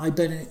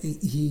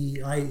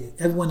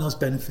 Everyone else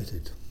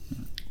benefited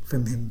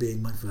from him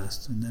being my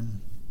first, and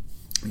then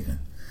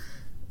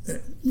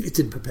it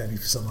didn't prepare me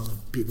for some other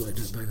people I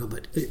don't back up.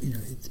 But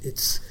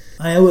it's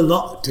I owe a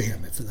lot to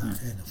him for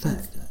that. In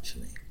effect,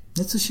 actually,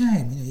 it's a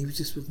shame. He was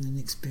just an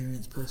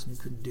inexperienced person who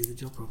couldn't do the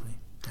job properly.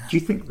 Do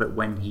you think that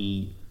when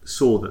he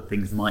saw that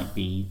things might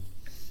be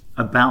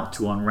about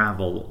to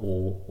unravel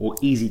or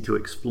easy to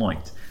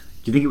exploit,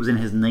 do you think it was in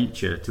his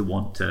nature to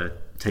want to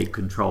take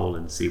control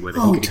and see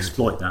whether he could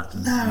exploit that?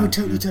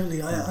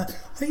 Totally.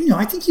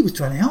 I think he was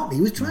trying to help me.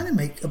 He was trying to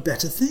make a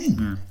better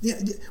thing.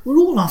 We're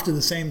all after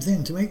the same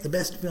thing, to make the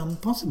best film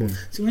possible.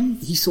 So when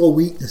he saw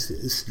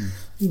weaknesses,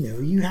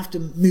 you have to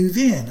move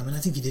in. I mean, I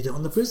think he did it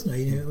on The Prisoner.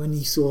 When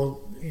he saw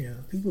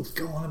people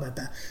go on about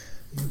that.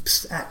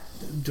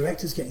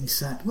 Directors getting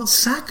sacked. Well,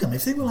 sack them.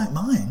 If they were like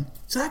mine,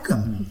 sack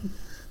them.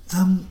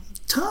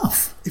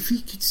 Tough. If he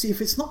could see if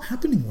it's not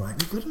happening right,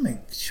 we've got to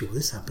make sure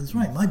this happens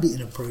right. It might be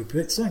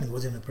inappropriate. It certainly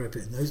was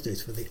inappropriate in those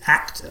days for the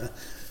actor.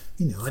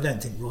 I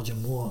don't think Roger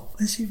Moore.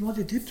 Actually,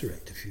 Roger did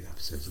direct a few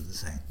episodes of The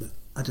Saint, but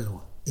I don't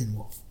know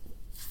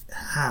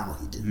how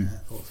he did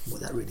that or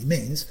what that really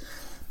means.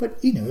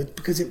 But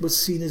because it was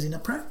seen as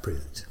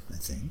inappropriate, I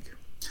think.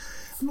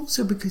 And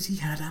also because he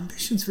had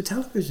ambitions for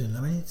television.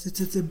 I mean, it's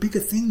the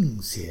bigger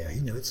things here.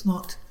 It's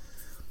not...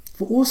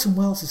 For Orson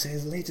Welles to say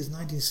as late as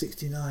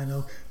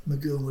 1969,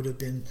 McGowan would have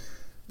been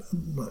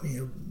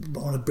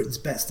one of Britain's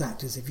best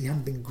actors if he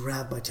hadn't been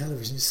grabbed by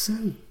television is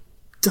so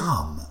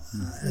dumb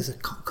as a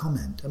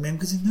comment. I mean,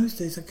 because in those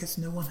days, I guess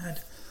no one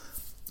had...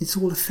 It's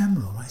all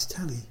ephemeral, right? It's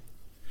telly.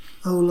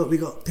 Oh, look, we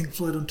got Pink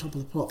Floyd on top of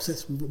the pops.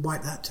 Let's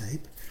wipe that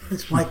tape.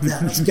 Let's wipe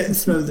that.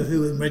 Let's throw the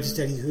Who and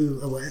Registered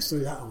Who away. Let's throw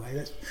that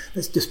away.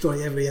 Let's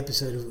destroy every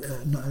episode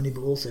of not only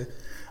but also.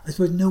 I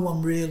suppose no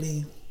one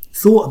really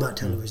thought about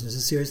television as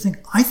a serious thing.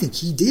 I think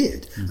he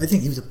did. I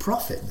think he was a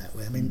prophet in that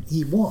way. I mean,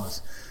 he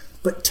was.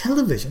 But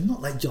television,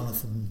 not like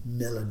Jonathan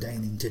Miller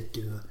deigning to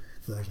do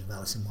a version of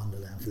Alice in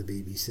Wonderland for the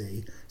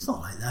BBC. It's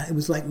not like that. It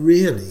was like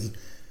really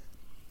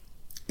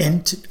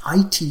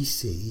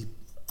ITC,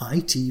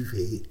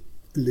 ITV,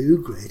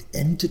 blue grade,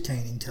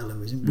 entertaining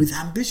television with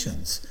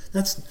ambitions.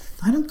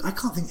 I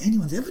can't think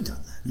anyone's ever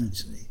done that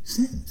actually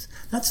since.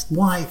 That's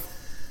why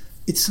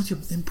it's such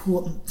an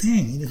important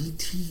thing.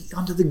 He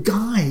under the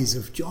guise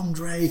of John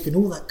Drake and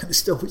all that kind of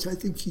stuff, which I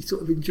think he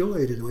sort of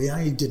enjoyed in a way.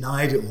 He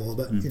denied it all,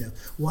 but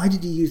why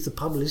did he use the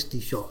publicity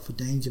shot for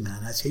Danger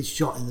Man as his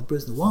shot in The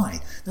Prisoner? Why?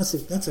 That's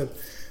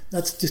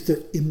just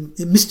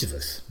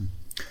mischievous.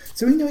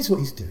 So he knows what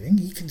he's doing.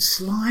 He can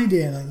slide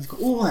in, and he's got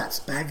all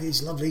that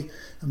baggage, lovely,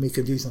 and we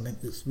can do something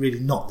that's really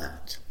not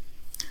that.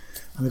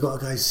 And we've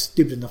got a guy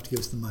stupid enough to give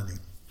us the money,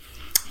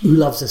 who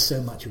loves us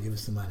so much, who'll give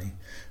us the money.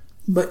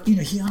 But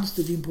he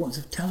understood the importance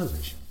of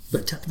television.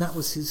 But that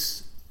was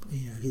his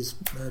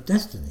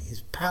destiny,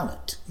 his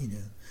palette.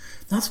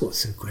 That's what's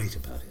so great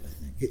about it, I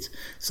think. It's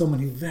someone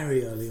who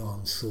very early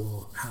on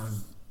saw how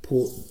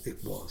important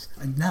it was.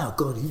 And now,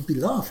 God, he'd be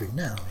laughing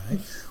now, right?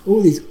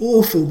 All these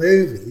awful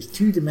movies,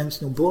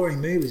 two-dimensional, boring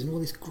movies, and all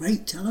this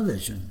great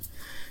television,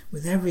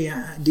 with every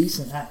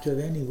decent actor of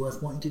any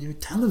worth wanting to do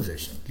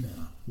television.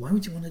 Why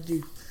would you want to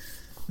do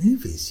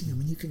movies?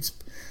 When you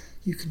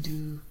can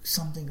do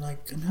something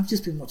like... I've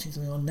just been watching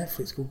something on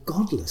Netflix called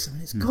Godless.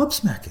 It's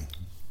gobsmacking.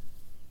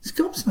 It's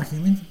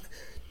gobsmacking.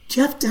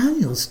 Jeff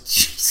Daniels,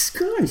 Jesus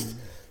Christ,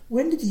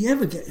 when did he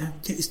ever get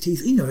his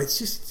teeth? It's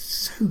just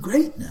so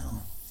great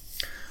now.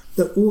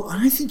 And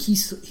I think he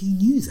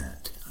knew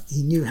that.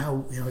 He knew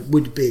how it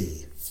would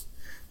be.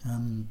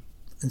 And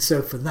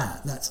so for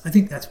that, I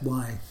think that's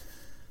why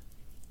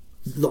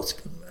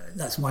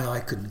I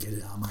couldn't get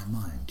it out of my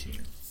mind.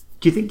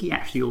 Do you think he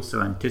actually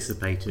also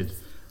anticipated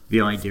the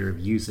idea of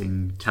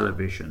using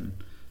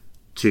television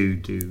to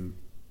do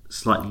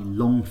slightly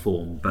long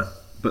form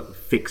but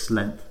fixed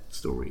length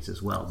stories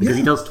as well? Because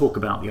he does talk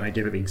about the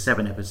idea of it being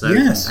 7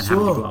 episodes and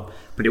having to go up,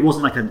 but it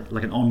wasn't like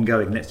an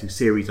ongoing, let's do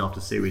series after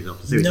series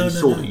after series. You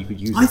saw that you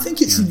could use I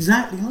think it's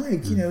exactly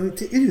like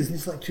it is.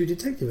 It's like True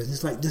Detective.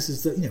 It's like this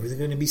is they're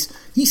going to be.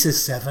 He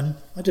says 7.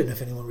 I don't know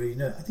if anyone really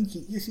knows. I think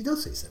he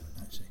does say 7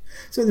 actually.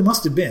 So there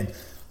must have been.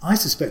 I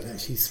suspect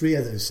actually 3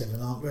 of those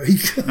 7 aren't very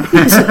good.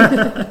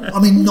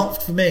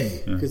 Not for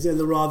me, because they're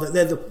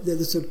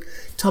the sort of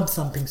tub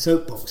thumping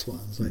soapbox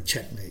ones like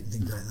Checkmate and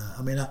things like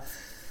that.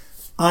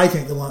 I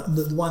think the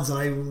ones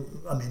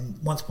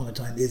Once Upon a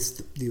Time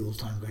is the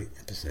all-time great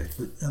episode,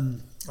 but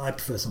I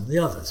prefer some of the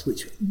others,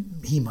 which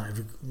he might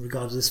have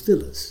regarded as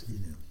fillers,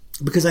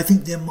 because I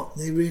think they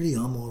really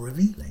are more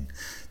revealing.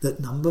 That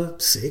number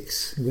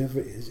 6, whoever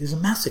it is a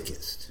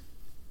masochist.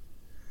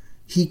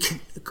 He can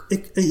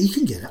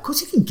get out. Of course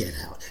he can get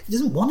out. He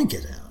doesn't want to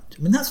get out.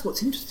 That's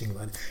what's interesting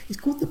about it. He's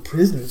called The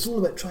Prisoner. It's all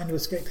about trying to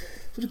escape.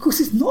 But of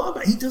course it's not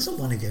about... He doesn't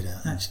want to get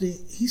out. Actually,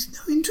 he's no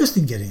interest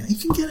in getting out. He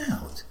can get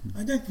out.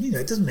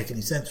 It doesn't make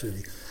any sense,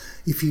 really.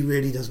 If he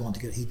really does want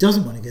to get out. He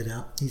doesn't want to get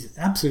out. He's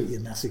absolutely a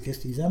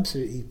masochist. He's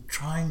absolutely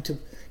trying to...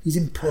 He's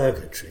in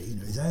purgatory,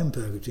 his own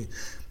purgatory.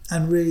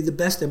 And really the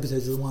best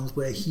episodes are the ones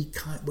where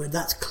where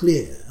that's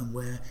clear and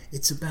where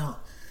it's about...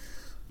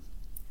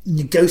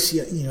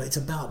 negotiate, it's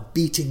about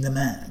beating the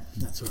man.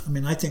 That's what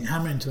I think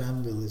Hammer into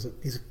Anvil is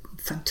a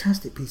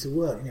fantastic piece of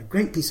work,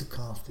 great piece of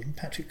casting.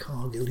 Patrick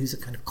Cargill, who's a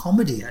kind of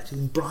comedy actor,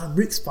 and Brian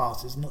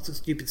Ritzfarth and lots of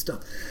stupid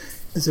stuff,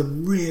 as a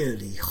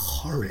really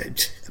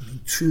horrid,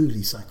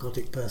 truly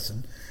psychotic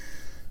person,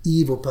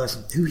 evil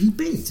person who he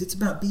beats. It's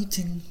about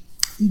beating,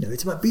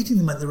 it's about beating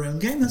them at their own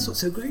game. That's what's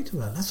so great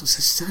about it. That's what's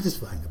so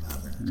satisfying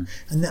about that.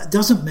 And that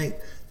doesn't make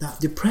that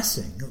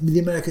depressing. the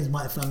Americans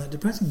might have found that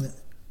depressing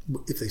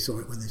if they saw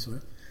it when they saw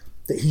it.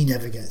 That he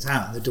never gets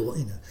out the door,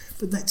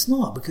 but that's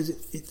not, because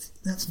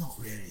that's not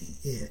really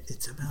it.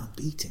 It's about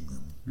beating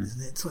them.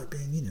 It's like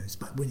being, it's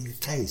about winning a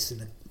case in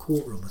a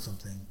courtroom or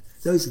something.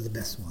 Those are the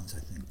best ones,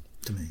 I think,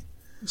 to me.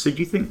 So do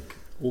you think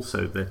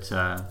also that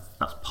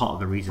that's part of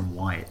the reason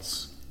why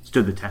it's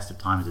stood the test of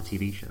time as a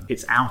TV show?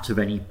 It's out of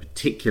any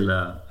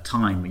particular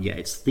time, and yet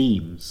its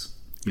themes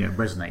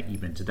resonate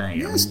even today.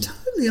 Yes,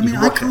 totally.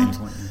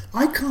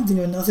 I can't think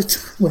of another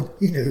time when,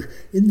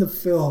 in the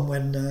film,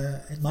 when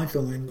in my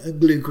film, when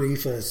Blue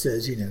Griefer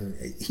says,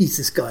 he's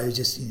this guy who's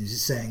just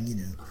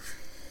saying,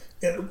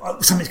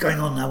 something's going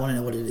on and I want to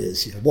know what it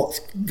is. What's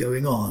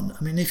going on?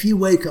 If you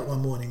wake up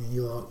one morning and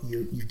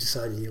you've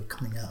decided you're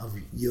coming out of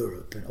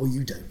Europe, or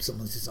you don't,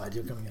 someone's decided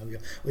you're coming out of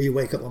Europe, or you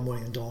wake up one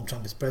morning and Donald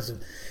Trump is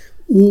president.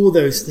 All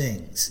those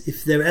things,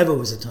 if there ever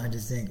was a time to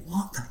think,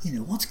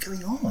 what's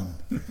going on?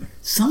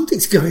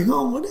 Something's going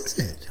on. What is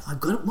it?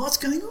 What's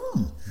going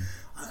on?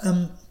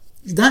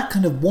 That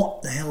kind of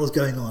what the hell is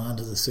going on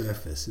under the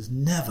surface is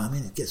never,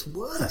 it gets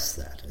worse,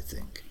 that, I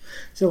think.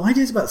 So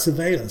ideas about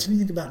surveillance, when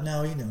you think about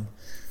now,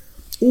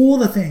 all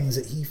the things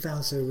that he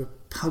found so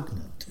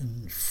repugnant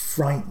and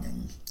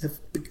frightening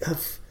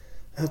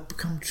have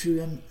become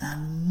true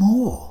and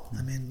more.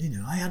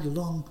 I had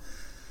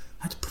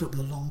to put up with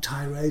a long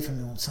tirade from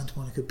him on Santa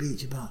Monica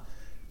Beach about,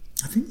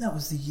 I think that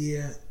was the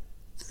year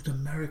that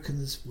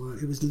Americans were,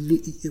 it was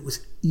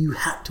you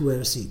had to wear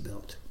a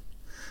seatbelt,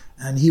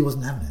 and he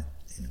wasn't having it.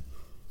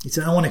 He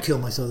said, I want to kill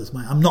myself,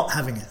 I'm not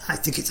having it. I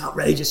think it's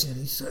outrageous.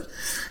 He said,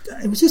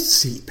 it was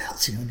just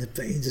seatbelts, and the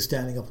veins are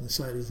standing up on the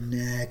side of his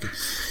neck.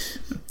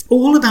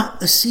 All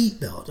about a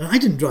seatbelt. And I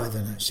didn't drive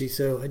then, actually,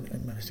 so I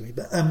managed to be,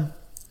 but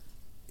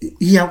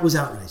he was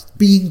outraged.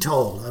 Being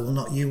told,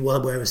 you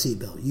will wear a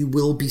seatbelt, you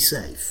will be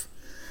safe.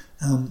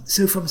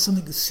 So from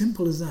something as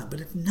simple as that,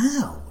 but if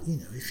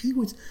he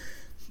was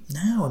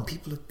now, and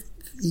people are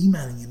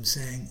emailing him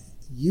saying,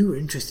 you were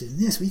interested in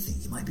this, we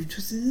think you might be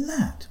interested in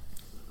that.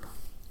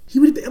 He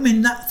would have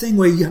been, that thing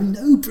where you have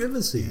no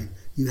privacy,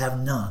 you have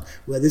none,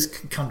 where this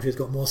country has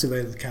got more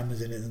surveillance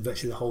cameras in it than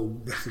virtually the whole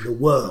rest of the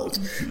world,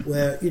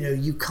 where,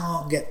 you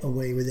can't get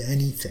away with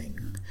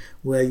anything,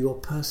 where your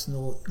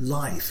personal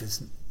life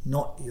is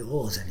not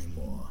yours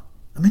anymore.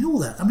 All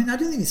that. I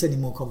don't think it's any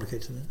more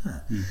complicated than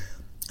that.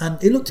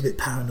 And it looked a bit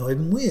paranoid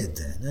and weird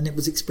then, and it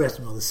was expressed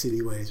in rather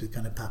silly ways with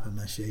kind of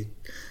papier-mâché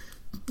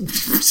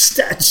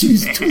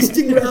statues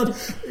twisting around.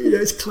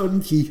 It's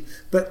clunky,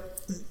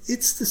 but it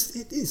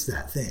is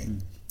that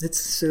thing. It's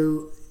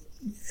so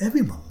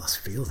everyone must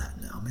feel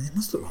that now. I mean, it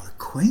must look rather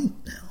quaint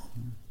now.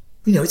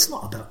 It's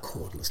not about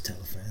cordless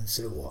telephones.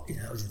 So what? It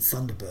was in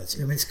Thunderbirds.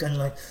 I mean, it's kind of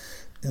like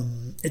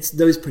it's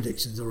those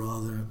predictions are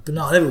rather, but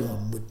not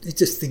everyone would. It's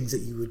just things that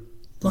you would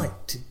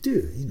like to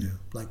do.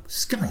 Like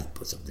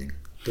Skype or something.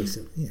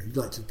 You'd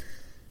like to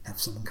have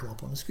someone come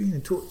up on the screen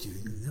and talk to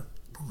you.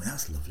 Oh,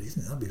 that's lovely,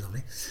 isn't it? That'd be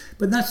lovely.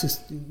 But that's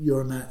just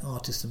your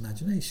artist's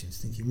imaginations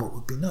thinking what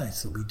would be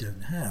nice that we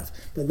don't have.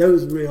 But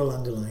those real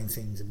underlying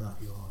things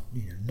about your,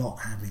 not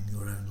having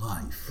your own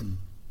life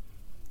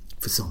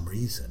for some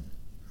reason.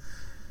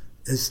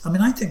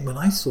 I think when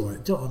I saw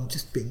it,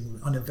 just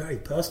being on a very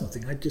personal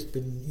thing, I'd just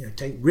been,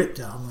 ripped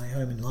out of my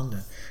home in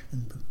London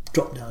and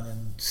dropped down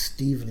in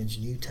Stevenage,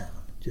 Newtown,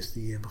 just the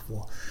year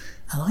before.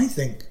 And I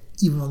think,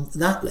 even on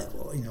that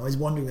level, I was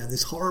wandering around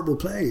this horrible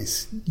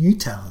place,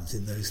 Newtowns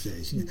in those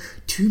days.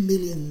 2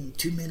 million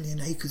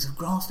acres of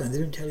grassland. They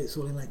don't tell you it's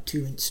all in like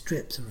 2-inch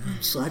strips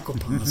around cycle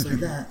paths like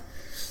that.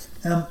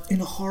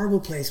 In a horrible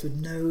place with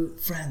no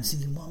friends,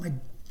 thinking, what am I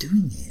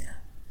doing here?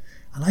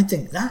 And I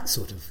think that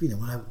sort of,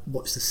 when I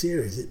watched the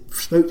series, it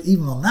spoke,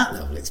 even on that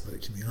level, it spoke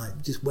to me,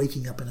 like just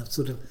waking up in a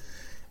sort of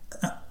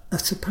a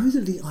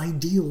supposedly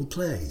ideal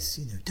place.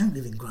 Don't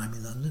live in grimy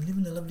London, live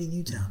in a lovely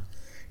Newtown.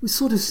 It was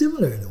sort of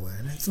similar in a way,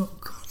 and I thought,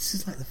 God, this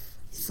is like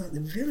the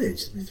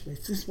village.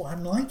 This is why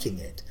I'm liking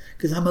it,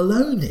 because I'm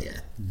alone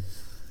here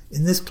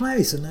in this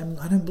place, and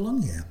I don't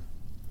belong here.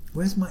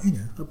 Where's my?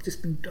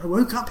 I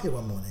woke up here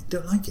one morning,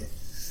 don't like it.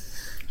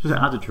 So it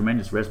had a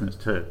tremendous resonance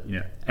too.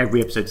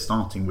 Every episode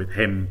starting with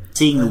him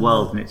seeing the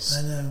world, and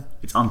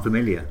it's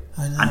unfamiliar.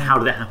 I know. And how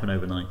did that happen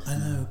overnight? I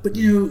know, but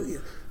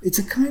it's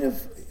a kind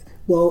of.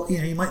 Well,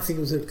 you might think it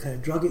was a kind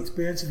of drug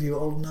experience if you were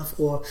old enough,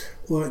 or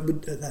it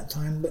would at that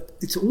time. But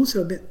it's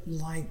also a bit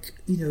like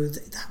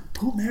that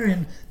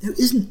Portmeirion. There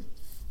isn't.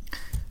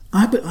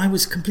 I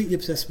was completely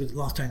obsessed with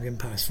Last Tango in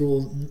Paris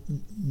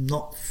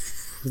not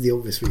for the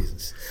obvious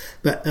reasons,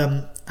 but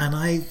and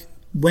I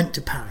went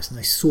to Paris and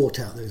I sought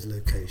out those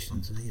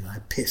locations, and I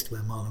pissed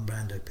where Marlon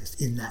Brando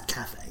pissed in that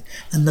cafe,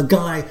 and the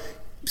guy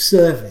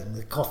serving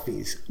the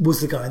coffees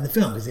was the guy in the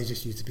film because they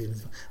just used to be in the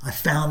film. I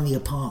found the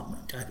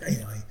apartment. I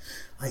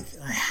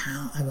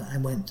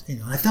went,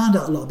 I found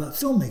out a lot about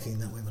filmmaking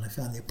that way. When I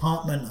found the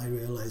apartment, I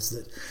realised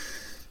that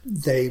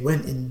they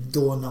went in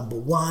door number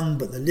 1,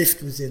 but the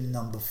lift was in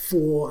number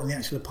 4, and the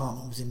actual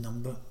apartment was in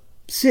number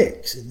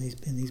 6 in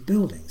these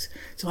buildings.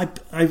 So I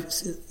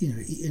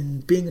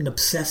in being an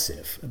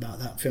obsessive about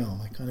that film,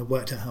 I kind of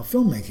worked out how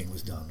filmmaking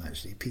was done,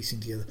 actually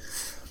piecing together.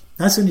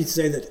 That's only to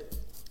say that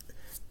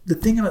the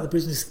thing about the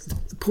prison is,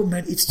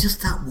 Portmeirion, it's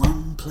just that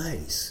one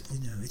place.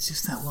 It's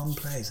just that one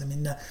place. I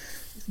mean.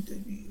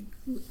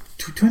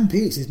 Twin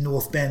Peaks is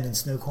North Bend and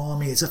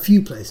Snoqualmie. It's a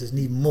few places and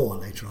even more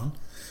later on,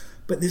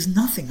 but there's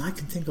nothing I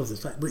can think of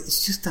that's like. But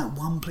it's just that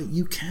one place.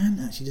 You can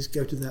actually just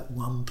go to that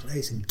one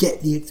place and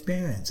get the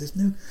experience. There's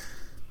no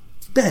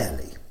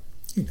barely,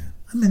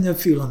 I mean, there are a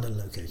few London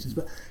locations,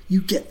 but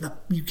you get the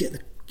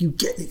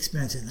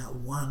experience in that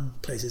one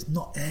place. It's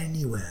not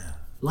anywhere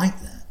like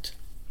that.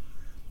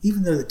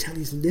 Even though the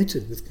telly's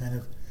littered with kind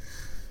of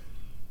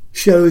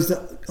shows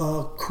that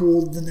are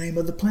called the name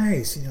of the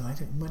place,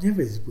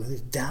 whatever it is, whether it's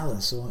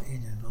Dallas or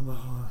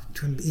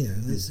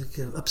there's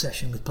an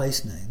obsession with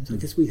place names. I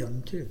guess we have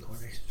them too.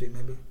 Coronation Street,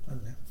 maybe, I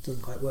don't know, it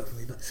doesn't quite work for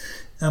me, but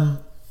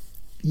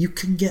you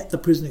can get the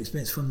prison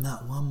experience from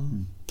that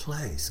one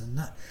place, and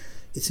that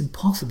it's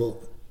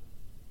impossible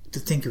to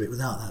think of it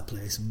without that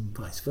place, and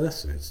vice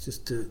versa. It's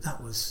just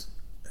that was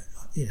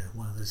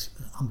one of those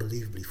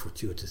unbelievably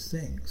fortuitous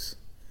things.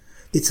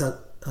 It's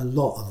a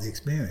lot of the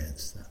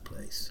experience, that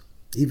place.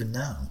 Even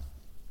now,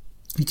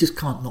 you just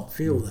can't not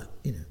feel that.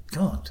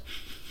 Can't.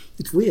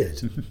 It's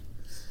weird,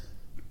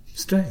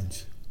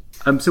 strange.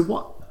 So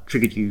what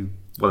triggered you?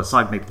 Well,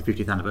 aside maybe the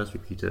 50th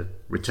anniversary, for you to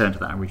return to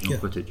that original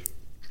footage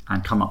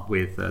and come up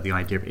with the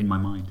idea of In My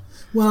Mind.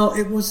 Well,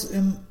 it was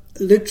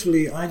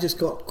literally. I just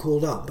got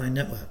called up by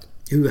Network,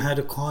 who had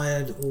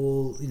acquired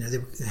all. They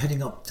were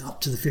heading up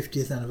to the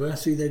 50th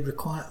anniversary.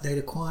 They'd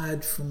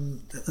acquired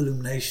from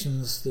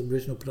Illuminations, the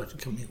original production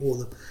company, all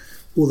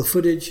the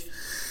footage.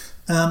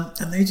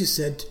 And they just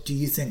said, "Do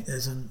you think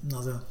there's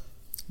another?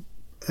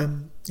 Could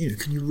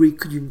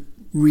you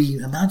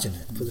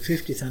reimagine it for the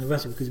 50th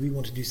anniversary? Because we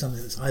want to do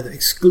something that's either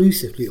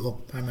exclusively or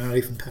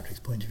primarily from Patrick's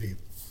point of view."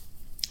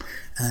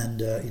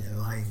 And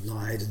I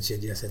lied and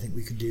said, "Yes, I think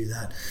we can do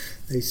that."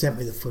 They sent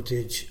me the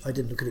footage. I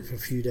didn't look at it for a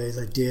few days.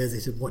 I did. They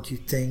said, "What do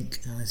you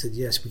think?" And I said,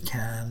 "Yes, we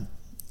can."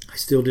 I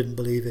still didn't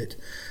believe it.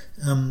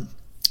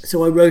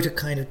 So I wrote a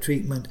kind of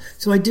treatment.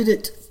 So I did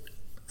it.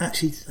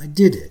 Actually, I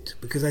did it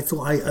because I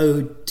thought I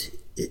owed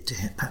it to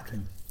Patrick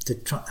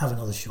to have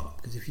another shot.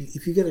 Because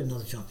if you get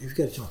another shot, if you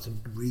get a chance to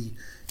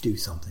redo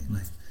something,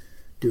 like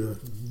do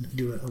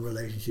a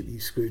relationship you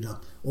screwed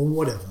up or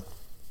whatever,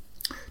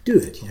 do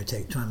it.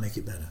 Try and make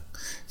it better.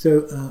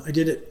 So I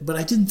did it, but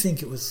I didn't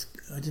think it was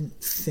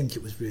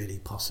really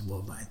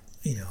possible. But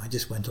I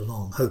just went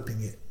along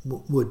hoping it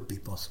would be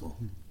possible.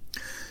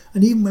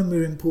 And even when we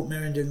were in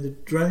Portmeirion doing the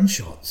drone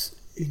shots,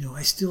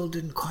 I still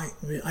didn't quite.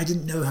 I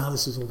didn't know how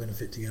this was all going to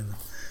fit together.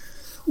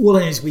 All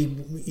I know is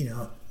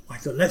I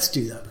thought, let's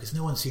do that because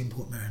no one's seen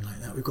Portmeirion like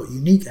that. We've got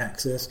unique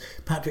access.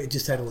 Patrick had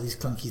just had all these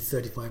clunky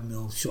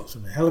 35mm shots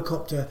from a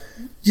helicopter.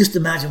 Just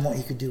imagine what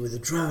he could do with a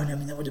drone. I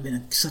mean, that would have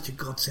been such a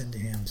godsend to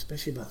him,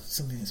 especially about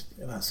something that's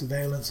about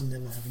surveillance and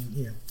never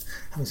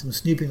having some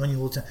snooping on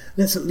you all the time.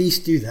 Let's at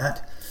least do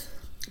that.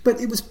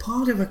 But it was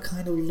part of a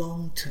kind of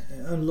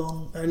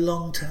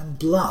long-term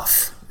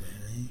bluff,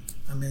 really.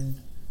 I mean,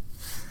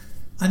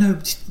 I know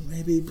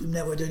maybe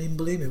Network don't even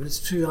believe me, but it's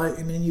true.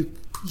 I mean, you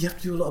have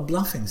to do a lot of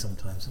bluffing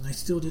sometimes, and I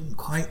still didn't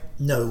quite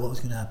know what was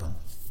going to happen.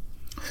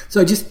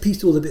 So I just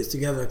pieced all the bits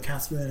together,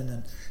 Catherine,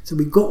 and so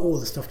we got all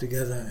the stuff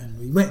together, and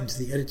we went into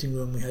the editing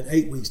room. We had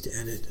 8 weeks to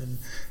edit, and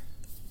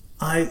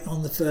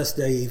on the first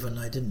day even,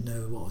 I didn't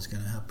know what was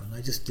going to happen.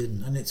 I just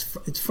didn't, and it's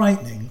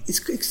frightening.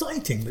 It's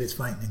exciting, but it's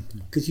frightening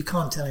because you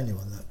can't tell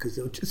anyone that because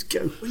they'll just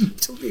go, "What are you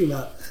talking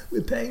about?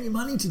 We're paying you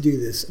money to do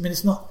this." I mean,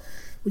 it's not.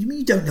 What do you mean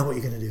you don't know what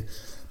you're going to do?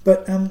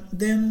 But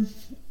then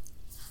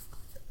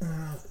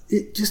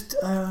it just.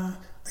 I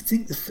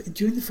think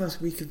during the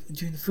first week of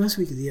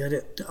the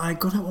edit, I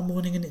got up one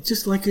morning and it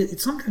just it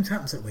sometimes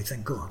happens that way.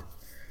 Thank God.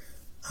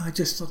 I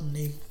just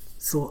suddenly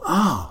thought,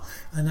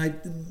 and I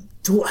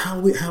thought how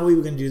we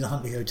were going to do the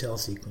Huntley Hotel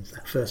sequence,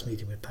 that first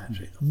meeting with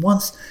Patrick. And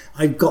once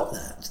I got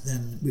that,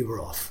 then we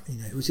were off.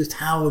 It was just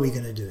how are we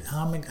going to do it?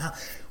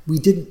 We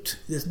didn't.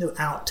 There's no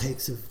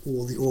outtakes of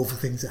all the awful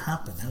things that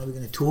happened. How are we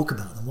going to talk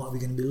about them? What are we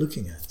going to be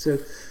looking at? So,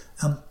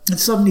 and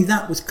suddenly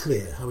that was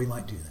clear how we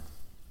might do that.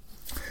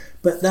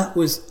 But that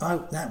was I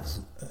don't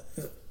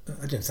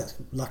know if that's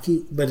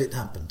lucky, but it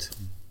happened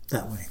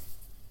that way.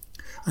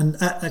 And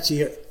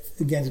actually,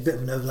 again, it's a bit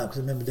of an overlap because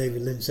I remember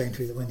David Lynch saying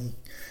to me that when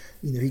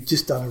he'd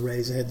just done a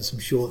Razorhead and some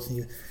shorts,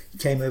 and he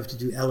came over to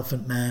do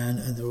Elephant Man,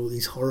 and there were all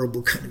these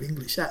horrible kind of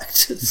English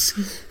actors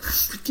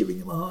giving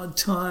him a hard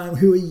time.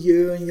 Who are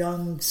you? A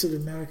young sort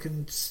of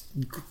American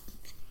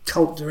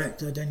cult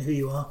director. I don't know who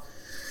you are.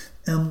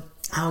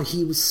 How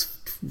he was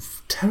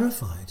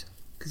terrified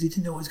because he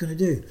didn't know what he was going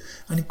to do.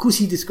 And of course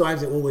he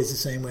describes it always the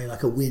same way,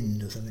 like a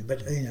wind or something,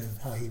 but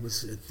how he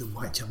was at the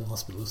Whitechapel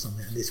Hospital or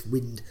something, and this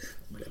wind,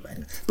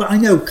 whatever. But I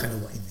know kind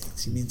of what he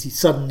means. He means he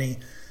suddenly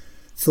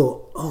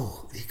thought,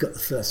 he got the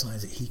first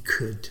signs that he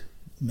could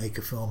make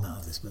a film out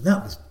of this. But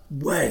that was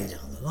way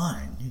down the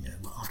line,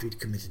 after he'd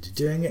committed to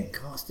doing it and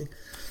casting.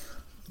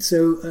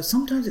 So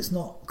sometimes it's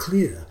not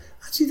clear.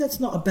 Actually, that's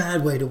not a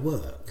bad way to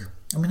work.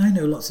 I mean, I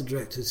know lots of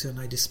directors and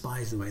I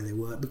despise the way they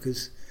work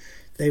because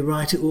they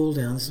write it all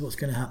down, this is what's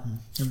going to happen.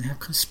 And they have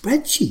kind of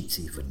spreadsheets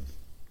even.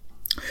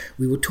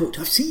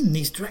 I've seen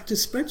these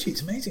directors'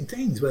 spreadsheets, amazing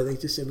things, where they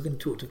just say, we're going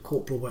to talk to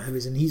Corporal whatever it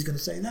is, and he's going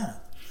to say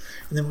that.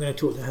 And then we're going to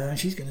talk to her, and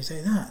she's going to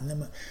say that.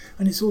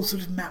 And it's all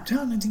sort of mapped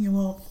out, and I'm thinking,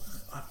 well,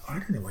 I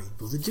don't know why you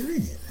bother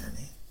doing it,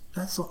 really.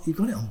 That's not, you've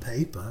got it on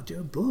paper, do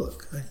a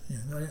book.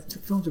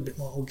 Film's a bit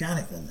more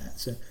organic than that.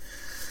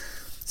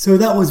 So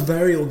that was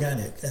very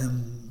organic,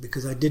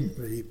 because I didn't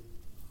really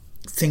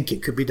think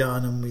it could be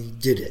done, and we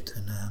did it.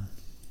 And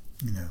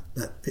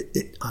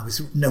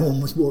no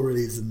one was more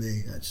relieved than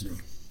me, actually.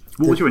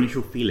 What was your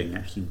initial feeling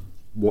actually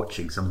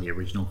watching some of the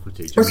original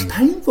footage? It was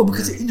painful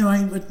because I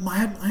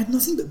had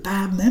nothing but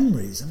bad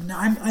memories. I mean,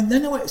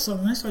 when I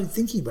started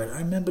thinking about it, I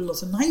remember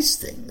lots of nice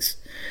things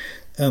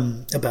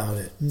about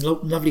it,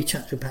 lovely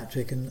chats with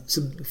Patrick and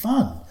some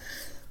fun.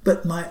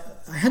 But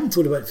I hadn't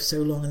thought about it for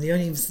so long,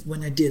 and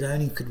when I did, I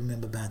only could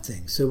remember bad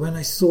things. So when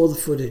I saw the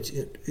footage,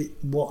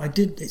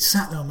 it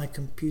sat there on my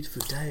computer for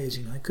days.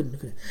 I couldn't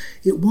look at it.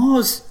 It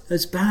was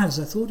as bad as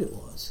I thought it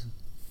was,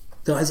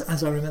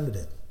 as I remembered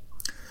it.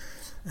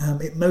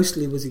 It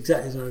mostly was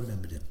exactly as I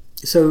remembered it.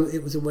 So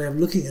it was a way of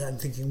looking at that and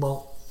thinking,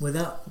 well,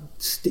 without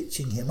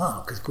stitching him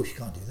up, because of course you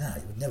can't do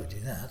that, you would never do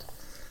that,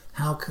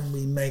 how can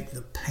we make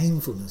the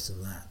painfulness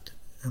of that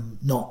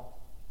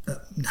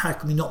how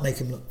can we not make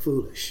him look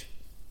foolish?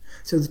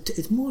 So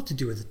it's more to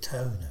do with the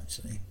tone,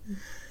 actually.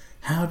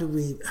 How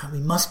we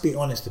must be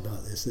honest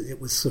about this, that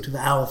it was sort of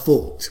our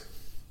fault.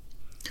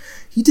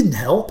 He didn't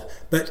help,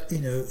 but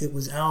it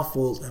was our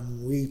fault,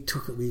 and we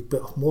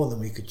bit off more than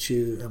we could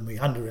chew, and we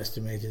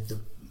underestimated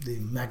the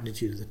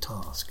magnitude of the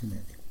task.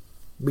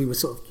 We were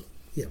sort of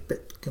a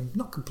bit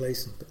not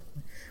complacent, but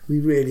we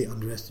really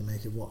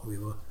underestimated what we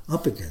were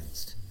up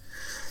against.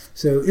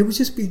 So it was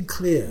just being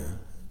clear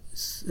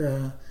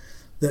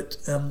that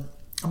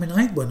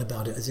I went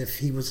about it as if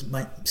he was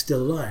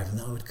still alive, and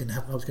I was going to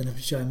have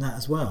to show him that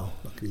as well.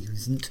 Luckily he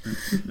isn't,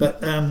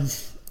 but.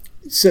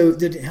 So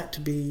that it had to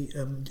be,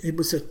 it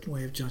was a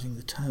way of judging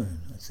the tone,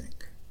 I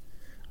think,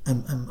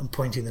 and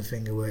pointing the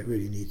finger where it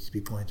really needs to be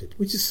pointed,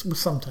 which was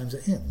sometimes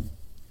at him,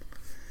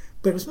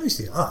 but it was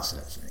mostly at us,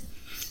 actually.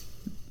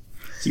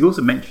 So you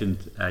also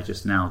mentioned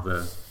just now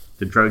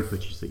the drone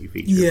footage that you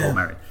featured at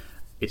Portmeirion.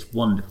 It's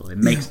wonderful. It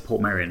makes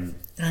Portmeirion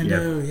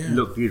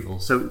look beautiful.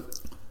 So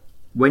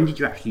when did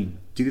you actually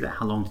do that?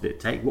 How long did it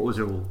take? What was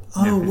it all?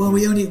 Oh well,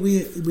 we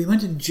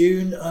went in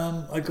June.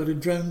 I got a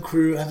drone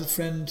crew. I have a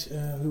friend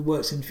who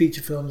works in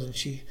feature films, and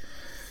she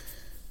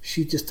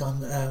just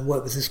done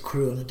worked with this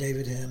crew on a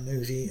David Hare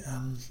movie,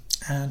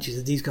 and she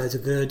said these guys are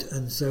good,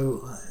 and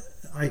so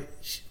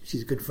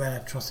she's a good friend. I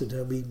trusted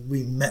her.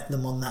 We met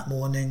them on that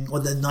morning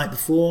or the night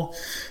before.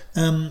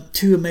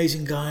 Two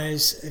amazing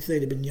guys. If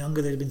they'd have been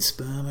younger, they'd have been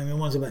sperm. I mean,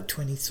 one's about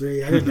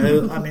 23. I don't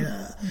know. I mean,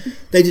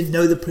 they didn't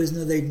know the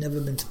prisoner. They'd never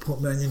been to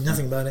Portmeirion. They knew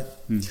nothing about it,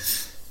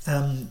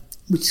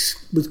 which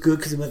was good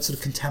because they weren't sort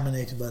of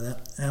contaminated by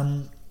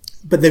that.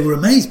 But they were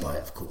amazed by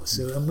it, of course.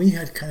 So, and we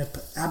had kind of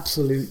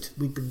absolute.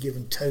 We'd been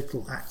given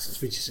total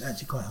access, which is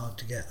actually quite hard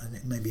to get, and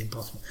it may be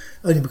impossible,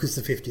 only because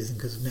of the 50th and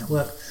because of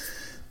network.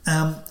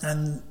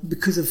 And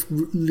because of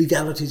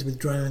legalities with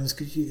drones,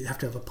 because you have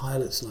to have a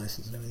pilot's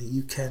license and everything,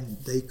 you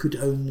can't be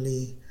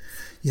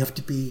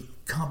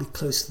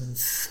closer than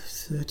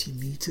 30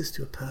 meters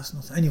to a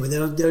person. Anyway,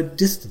 there are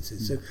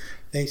distances. So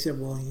they said,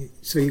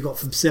 so you got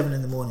from 7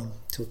 in the morning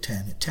till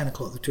 10. At 10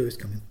 o'clock, the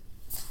tourists come in.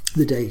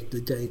 The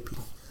day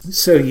people.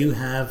 So you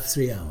have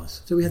 3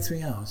 hours. So we had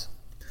 3 hours.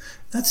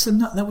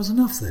 That was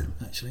enough, though.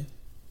 Actually,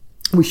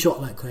 we shot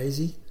like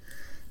crazy.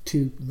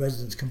 2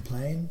 residents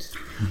complained.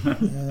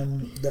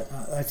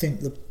 I think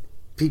the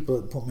people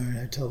at Portmeirion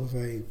Hotel were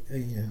very,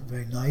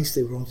 very nice.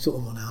 They were sort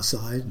of on our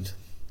side.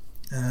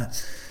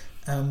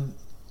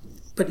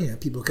 But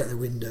people look at their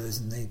windows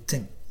and they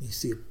think you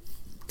see a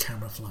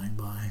camera flying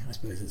by. I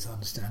suppose it's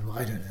understandable.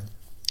 I don't know.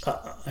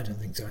 I don't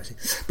think so actually.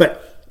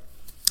 But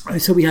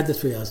so we had the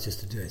 3 hours just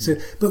to do it. So,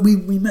 but we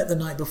met the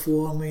night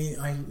before,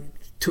 and I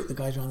took the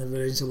guys around the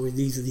village and said, well,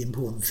 these are the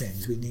important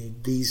things. We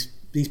need these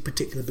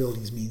particular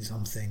buildings mean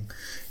something,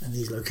 and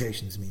these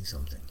locations mean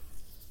something.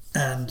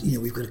 And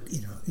we've got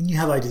and you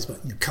have ideas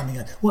about coming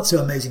out. What's so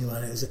amazing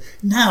about it is that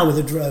now with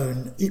a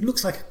drone, it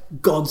looks like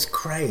God's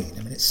crane.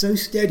 I mean, it's so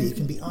steady. You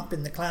can be up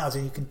in the clouds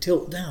and you can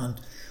tilt down.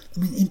 I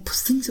mean,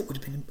 things that would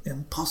have been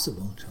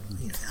impossible,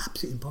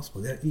 absolutely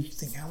impossible. You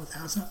think,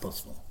 how's that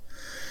possible?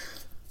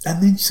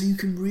 And then so you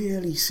can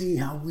really see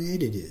how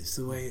weird it is,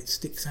 the way it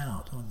sticks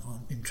out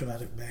in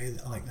Traumatic Bay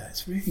like that.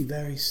 It's really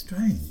very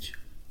strange.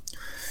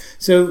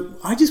 So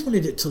I just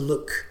wanted it to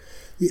look.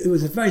 It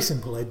was a very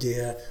simple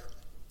idea.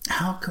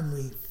 How can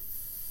we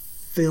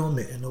film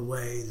it in a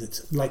way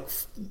that's like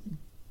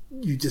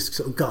you just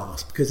sort of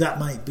gasp, because that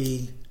might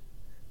be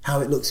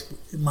how it looks.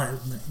 It might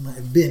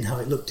have been how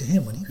it looked to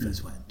him when he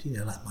first went.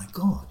 Like, my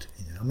God,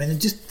 I mean,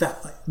 just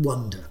that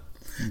wonder.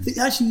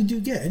 Actually, you do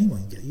get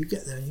anyone you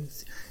get there and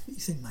you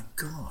think, my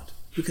God,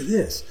 look at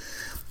this.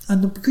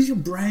 And because your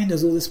brain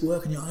does all this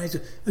work and your eyes,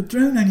 a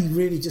drone only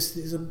really just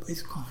is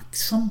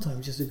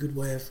sometimes just a good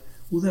way of,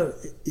 although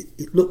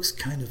it looks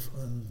kind of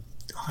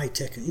high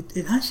tech,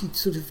 it actually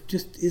sort of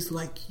just is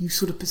like you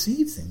sort of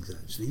perceive things.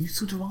 Actually, you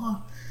sort of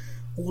are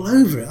all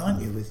over it,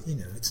 aren't you? With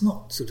it's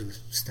not sort of a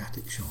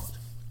static shot.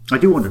 I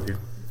do wonder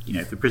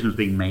if the Prisoner was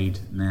being made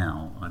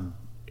now.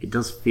 It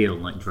does feel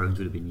like drones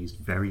would have been used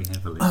very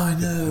heavily. Oh, I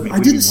know. I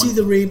didn't see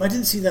I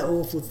didn't see that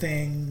awful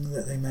thing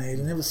that they made.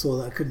 I never saw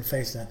that. I couldn't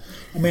face that.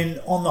 I mean,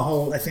 on the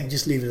whole, I think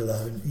just leave it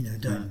alone.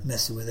 Don't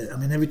mess with it. I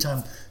mean, every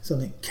time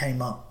something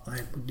came up, I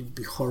would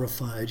be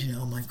horrified.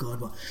 Oh my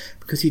God, what?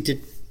 Because he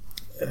did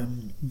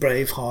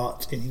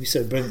Braveheart, and he was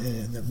so brilliant in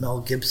it that Mel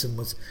Gibson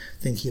was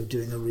thinking of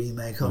doing a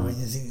remake of it,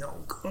 and you think,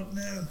 oh God,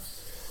 no.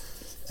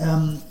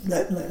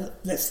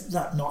 Let's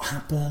that not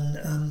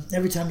happen.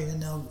 Every time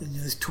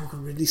there's talk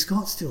of Ridley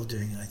Scott still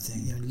doing it. I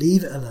think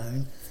leave it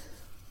alone.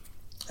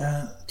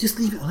 Just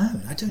leave it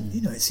alone. I don't.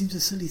 It seems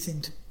a silly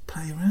thing to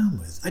play around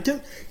with. I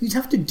don't. You'd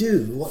have to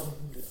do what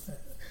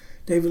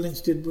David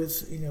Lynch did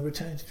with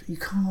Return to. You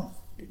can't.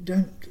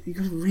 You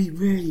got to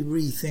really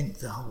rethink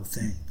the whole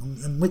thing.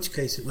 In which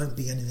case, it won't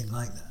be anything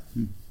like that.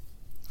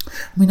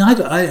 I mean, I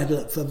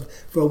had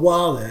for a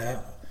while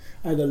there.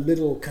 I had a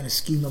little kind of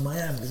scheme of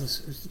my own,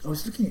 because I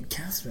was looking at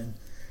Catherine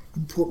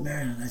in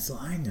Portmeirion, and I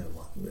thought, I know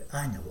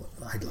what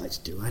I'd like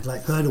to do. I'd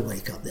like her to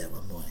wake up there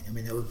one morning. I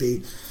mean, it would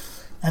be,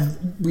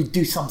 and we'd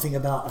do something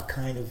about a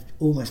kind of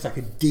almost like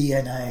a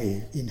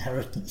DNA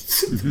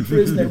inheritance of the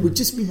prisoner. It would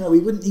just be we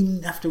wouldn't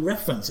even have to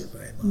reference it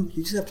very much.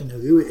 You just have to know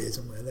who it is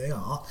and where they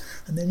are,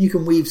 and then you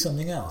can weave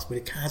something else. But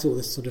it has all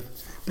this sort of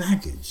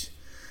baggage.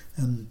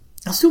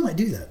 I still might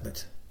do that,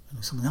 but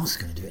someone else is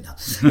going to do it now.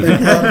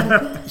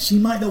 But, she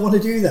might not want to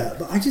do that.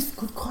 But I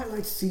just would quite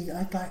like to see.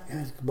 I'd like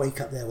to wake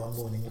up there one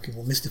morning looking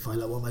all mystified,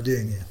 like, what am I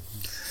doing here?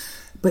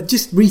 But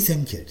just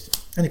rethink it.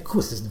 And of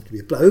course, it doesn't have to be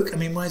a bloke. I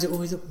mean, why is it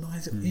always?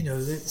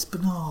 It's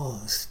banal.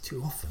 It's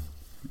too often.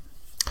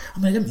 I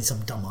mean, I don't mean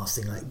some dumbass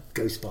thing like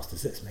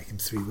Ghostbusters. Let's make him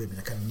 3 women,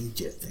 a kind of New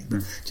Jet thing.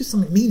 But just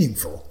something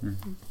meaningful,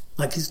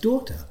 like his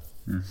daughter.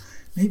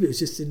 Maybe it was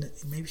just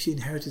maybe she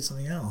inherited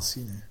something else.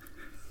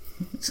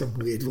 Some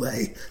weird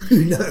way.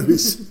 Who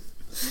knows?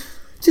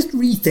 Just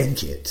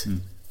rethink it.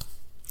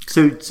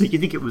 So do you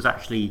think it was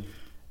actually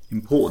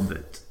important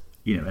that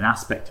an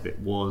aspect of it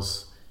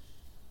was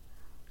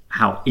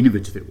how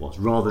innovative it was,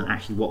 rather than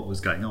actually what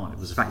was going on? It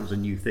was the fact it was a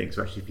new thing.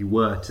 So actually, if you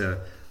were to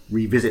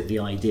revisit the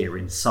idea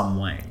in some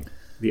way,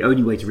 the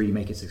only way to really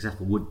make it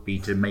successful would be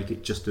to make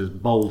it just as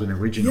bold and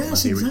original. Yes,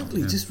 as the original.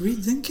 exactly. Yeah. Just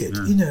rethink it,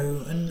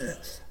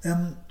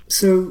 and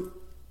so.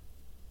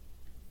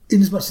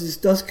 In as much as this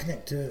does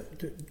connect to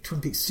Twin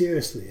Peaks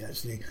seriously,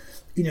 actually,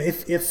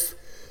 if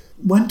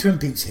when Twin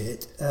Peaks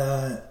hit,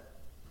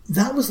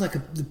 that was like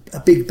a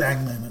big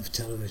bang moment for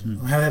television,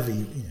 or however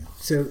you know.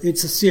 So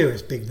it's a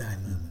serious big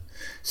bang moment.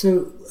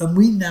 So, and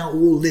we now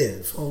all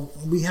live, or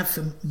we have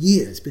for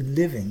years been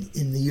living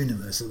in the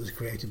universe that was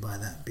created by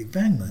that big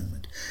bang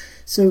moment.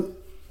 So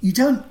you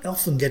don't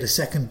often get a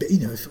second.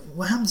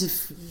 What happens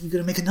if you're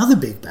going to make another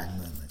big bang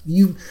moment?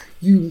 You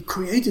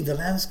created the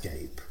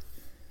landscape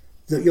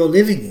that you're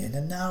living in,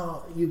 and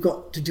now you've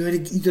got to do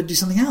it. You've got to do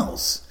something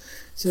else.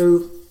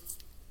 So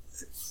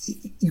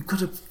you've got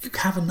to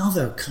have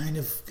another kind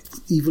of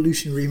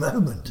evolutionary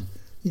moment.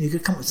 You've got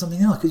to come up with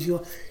something else because you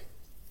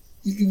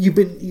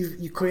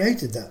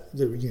created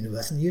the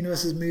universe, and the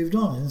universe has moved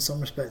on. And in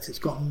some respects, it's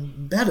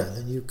gotten better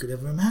than you could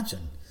ever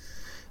imagine.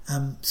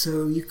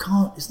 So you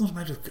can't. It's not a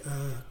matter of.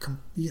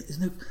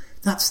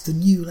 That's the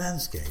new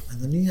landscape, and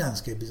the new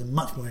landscape is a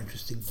much more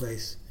interesting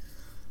place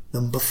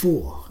than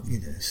before,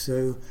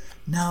 So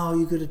now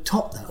you've got to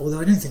top that. Although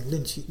I don't think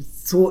Lynch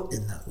thought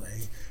in that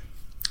way.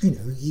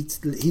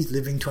 He's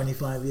living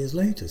 25 years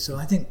later. So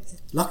I think,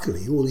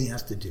 luckily, all he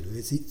has to do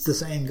is he's the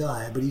same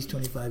guy, but he's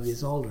 25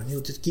 years older, and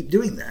he'll just keep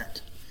doing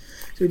that.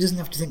 So he doesn't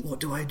have to think, what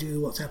do I do?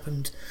 What's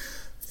happened?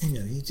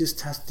 He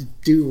just has to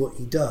do what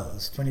he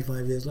does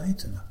 25 years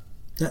later.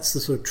 That's the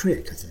sort of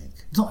trick, I think.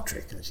 It's not a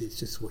trick, actually. It's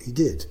just what he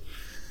did.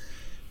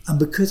 And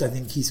because I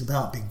think he's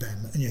about Big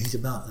Bang, he's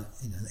about that,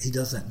 he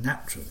does that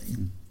naturally.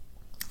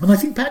 And I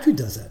think Patrick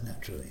does that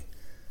naturally.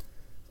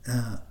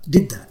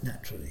 Did that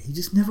naturally. He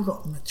just never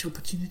got much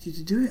opportunity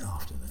to do it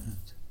after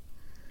that.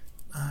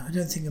 I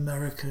don't think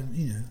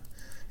American,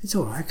 it's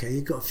all right. Okay,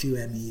 he got a few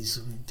Emmys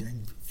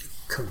doing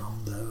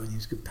Columbo, and he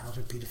was a good pal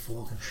to Peter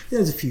Falk.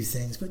 There's a few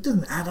things, but it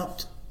doesn't add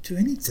up to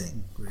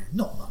anything, really.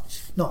 Not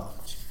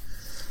much.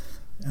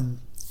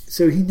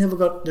 So he never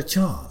got the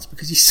chance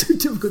because he's so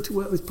difficult to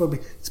work with. Probably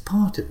it's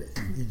part of it,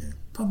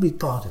 Probably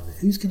part of it.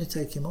 Who's going to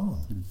take him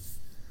on?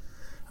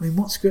 I mean,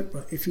 what script?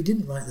 If he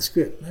didn't write the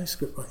script, no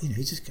script.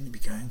 He's just going to be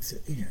going through.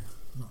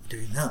 Not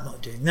doing that,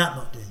 not doing that,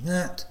 not doing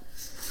that.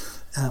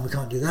 We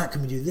can't do that.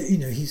 Can we do that?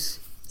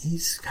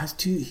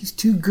 He's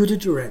too good a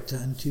director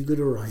and too good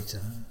a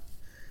writer.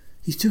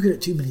 He's too good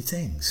at too many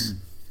things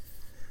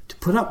to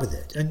put up with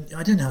it. And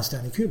I don't know how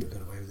Stanley Kubrick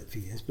got away with it for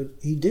years, but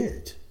he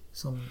did.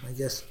 I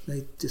guess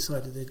they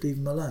decided they'd leave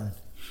him alone.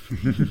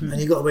 And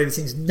he got away with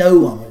things no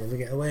one would ever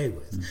get away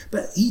with.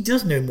 But he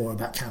does know more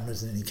about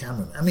cameras than any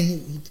cameraman. I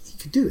mean, he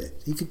could do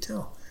it. He could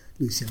tell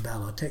Lucien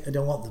Ballard, I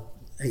don't want the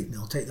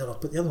 8mm, take that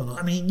off, put the other one on.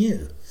 I mean, he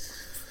knew.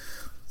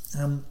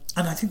 And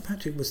I think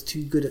Patrick was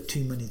too good at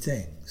too many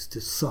things to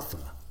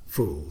suffer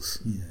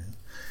fools,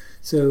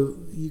 So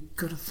you've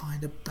got to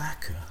find a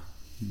backer.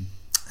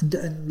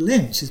 And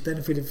Lynch has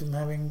benefited from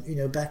having,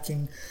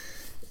 backing,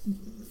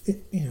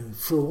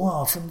 for a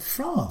while from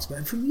France,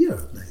 but from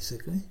Europe,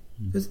 basically.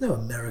 There's no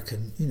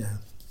American,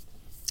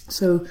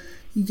 So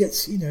he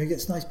gets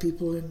nice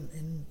people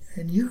in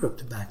Europe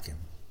to back him.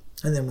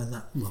 And then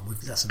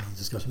that's another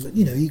discussion. But,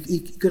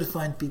 you've got to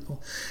find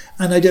people.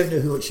 And I don't know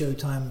who at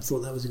Showtime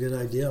thought that was a good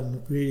idea.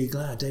 I'm really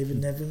glad. David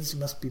Nevins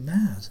must be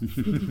mad.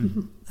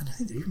 And I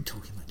think they're even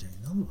talking about doing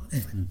another one.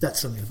 Anyway, that's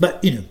something.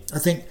 But, I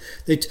think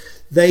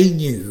they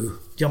knew,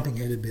 jumping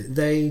ahead a bit,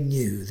 they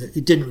knew that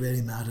it didn't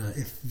really matter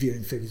if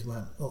viewing figures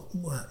weren't,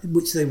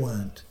 which they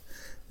weren't.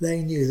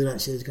 They knew that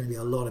actually there's going to be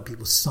a lot of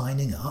people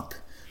signing up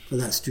for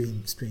that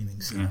streaming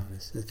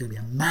service. There's going to be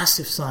a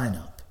massive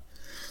sign-up.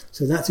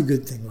 So that's a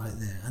good thing right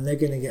there. And they're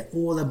going to get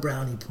all the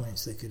brownie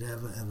points they could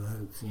ever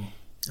hope for.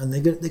 And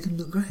they can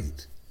look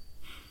great.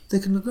 They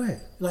can look great.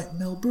 Like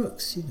Mel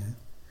Brooks,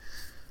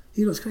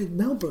 He looks great.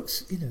 Mel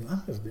Brooks, I've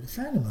never been a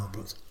fan of Mel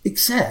Brooks.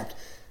 Except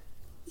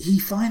he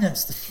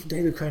financed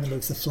David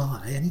Cronenberg's The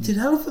Fly, and he did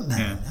Elephant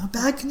Man. Yeah. How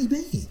bad can he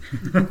be?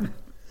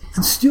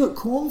 And Stuart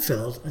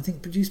Cornfield, I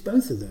think, produced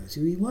both of those,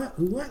 who worked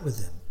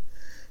with him.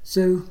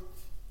 So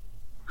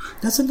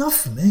that's enough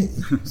for me.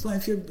 It's like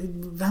if you're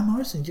Van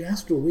Morrison, do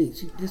Astral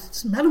Weeks. It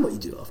doesn't matter what you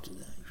do after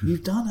that.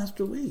 You've done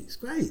Astral Weeks.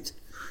 Great.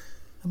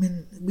 I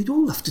mean, we'd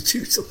all love to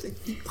do something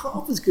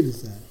half as good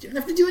as that. You don't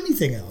have to do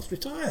anything else.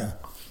 Retire.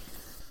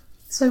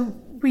 So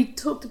we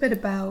talked a bit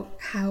about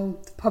how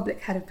the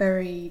public had a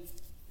very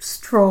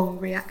strong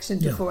reaction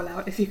to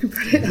Fallout, if you can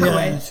put it that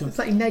way. Yeah, sure. A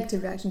slightly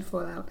negative reaction to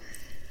Fallout.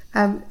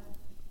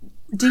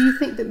 Do you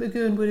think that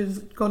McGoohan would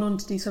have gone on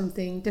to do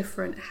something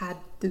different had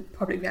the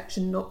public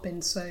reaction not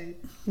been so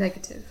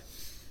negative?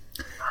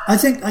 I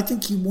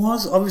think he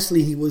was.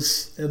 Obviously, he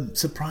was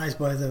surprised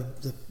by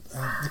the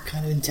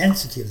kind of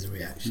intensity of the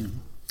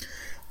reaction.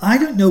 I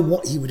don't know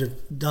what he would have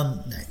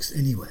done next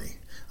anyway.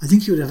 I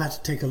think he would have had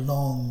to take a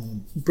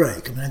long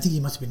break. I mean, I think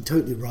he must have been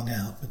totally wrung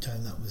out by the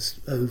time that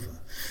was over.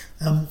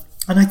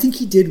 And I think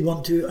he did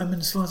want to,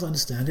 as far as I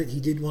understand it,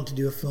 he did want to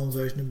do a film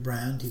version of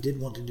Brand. He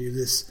did want to do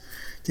this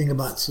thing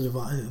about sort of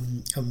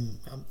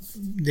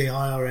the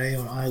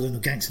IRA or Ireland or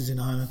gangsters in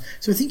Ireland.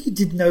 So I think he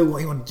did know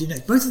what he wanted to do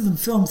next. Both of them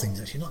film things,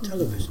 actually, not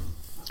television.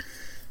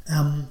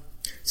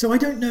 So I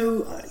don't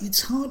know.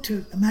 It's hard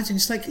to imagine.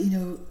 It's like,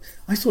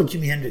 I saw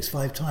Jimi Hendrix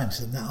 5 times.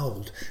 I'm that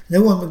old.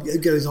 No one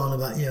goes on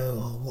about,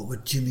 what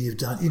would Jimi have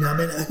done?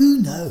 Who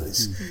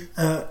knows?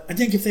 I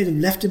think if they'd have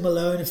left him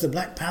alone, if the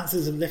Black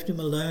Panthers had left him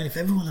alone, if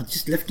everyone had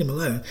just left him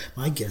alone,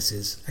 my guess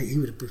is he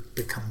would have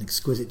become an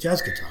exquisite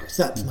jazz guitarist.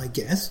 That's my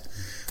guess.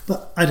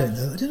 But I don't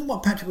know. I don't know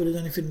what Patrick would have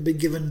done if he'd been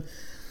given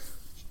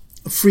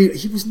a free.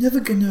 He was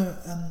never going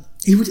to.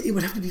 It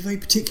would have to be very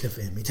particular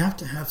for him. He'd have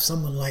to have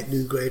someone like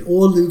Lou Grade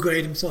or Lou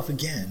Grade himself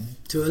again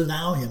to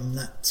allow him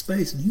that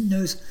space. And who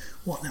knows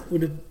what that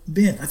would have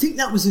been. I think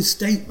that was his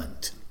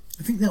statement.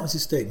 And it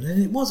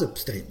was a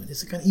statement.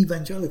 It's a kind of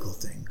evangelical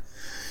thing.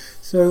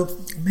 So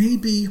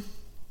maybe,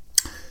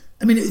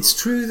 it's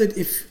true that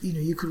if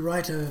you could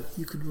write a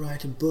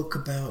book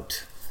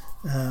about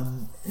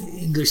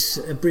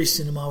British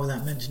cinema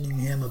without mentioning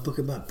him, a book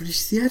about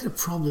British theatre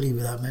probably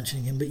without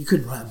mentioning him, but you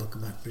couldn't write a book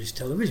about British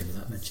television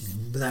without mentioning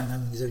him, without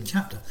having his own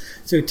chapter.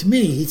 So to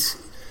me,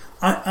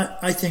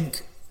 I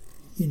think,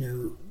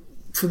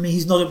 for me,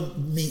 he's not a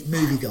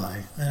movie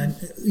guy, and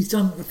he's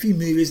done a few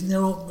movies, and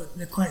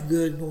they're quite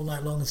good all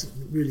night long. It's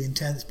really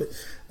intense, but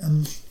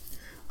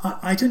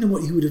I don't know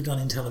what he would have done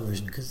in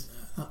television, because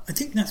I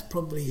think that's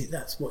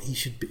what he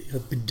should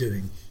have been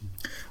doing.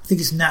 I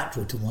think it's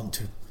natural to want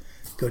to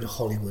go to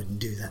Hollywood and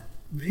do that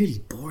really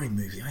boring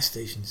movie, Ice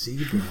Station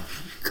Zebra.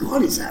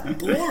 God, is that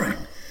boring?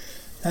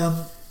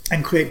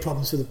 And create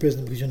problems for the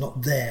prisoner because you're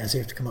not there, so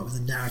you have to come up with a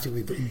narrative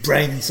where you put your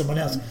brain in someone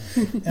else.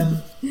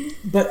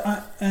 But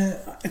I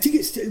think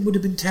it would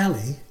have been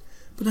telly,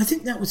 but I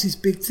think that was his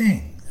big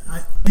thing.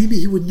 Maybe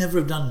he would never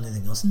have done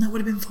anything else, and that would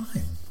have been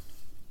fine.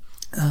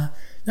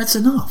 That's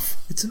enough.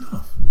 It's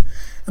enough.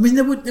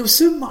 There was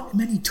so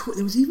many talk.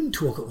 There was even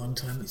talk at one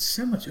time. It's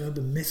so much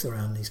urban myth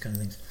around these kind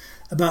of things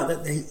about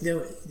that.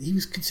 He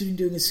was considering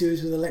doing a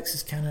series with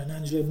Alexis Canner and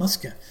Angelo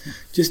Muscat,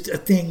 just a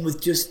thing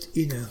with just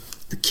the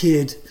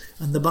kid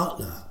and the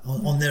butler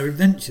on their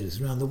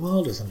adventures around the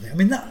world or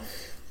something.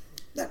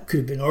 That could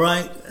have been all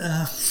right.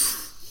 I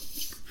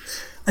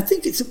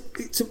think it's a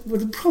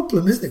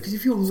problem, isn't it? Because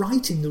if you're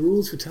writing the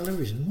rules for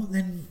television,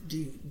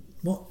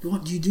 what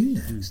do you do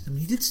next?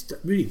 He did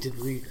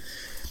really.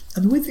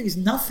 And the weird thing is,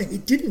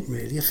 it didn't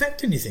really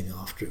affect anything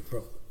after it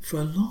for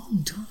a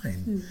long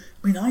time.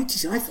 I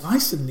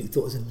suddenly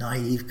thought it was a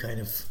naive kind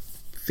of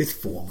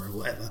fifth former or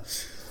whatever.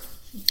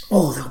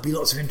 Oh, there'll be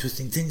lots of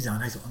interesting things now.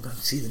 And I thought, I'm going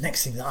to see the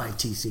next thing that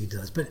ITC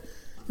does. But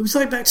it was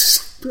like back to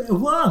square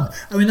one.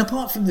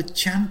 Apart from the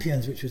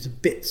Champions, which was a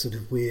bit sort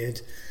of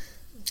weird,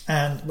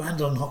 and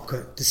Randall and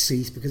Hopkirk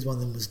deceased because one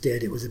of them was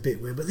dead, it was a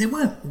bit weird. But they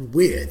weren't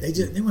weird.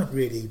 They weren't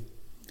really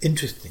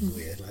interesting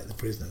weird like The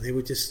Prisoner. They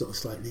were just sort of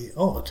slightly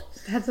odd.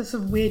 They had this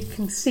sort of weird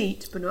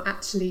conceit, but not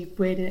actually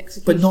weird in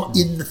execution. But not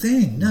in the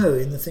thing, no,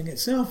 in the thing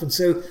itself. And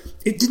so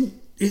it didn't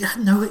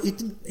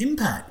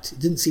impact. It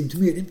didn't seem to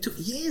me. It took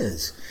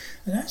years.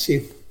 And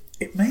actually,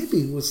 it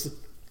maybe was the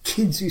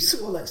kids who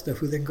saw that stuff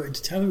who then got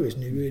into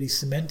television who really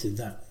cemented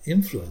that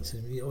influence.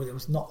 It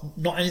was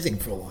not anything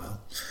for a while.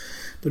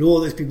 But all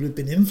those people who'd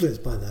been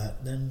influenced by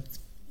that then,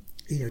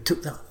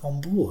 took that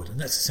on board. And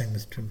that's the same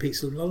with Twin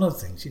Peaks and a lot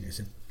of things,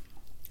 So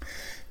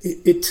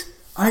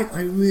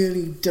I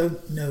really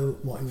don't know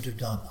what I would have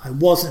done. I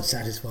wasn't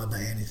satisfied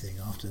by anything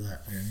after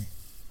that, really.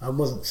 I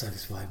wasn't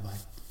satisfied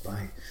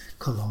by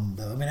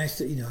Columbo. I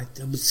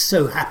was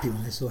so happy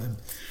when I saw him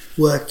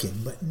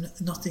working, but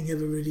nothing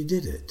ever really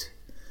did it.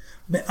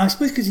 I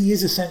suppose because he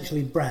is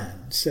essentially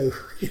Brand, so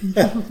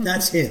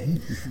that's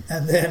him.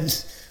 And then,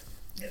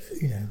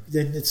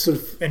 then it's sort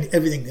of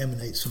everything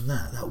emanates from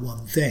that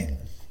one thing.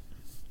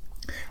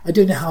 I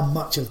don't know how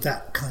much of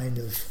that kind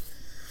of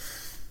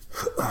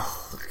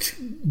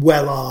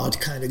well-hard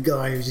kind of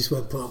guy who just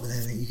won't put up with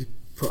anything you could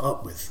put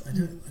up with. I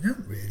don't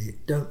really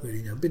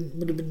know.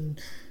 Would have been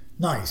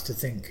nice to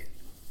think.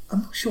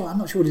 I'm not sure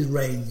what his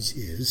range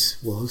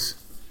was.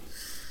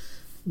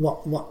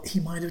 What he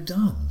might have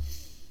done.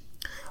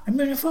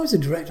 If I was a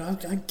director,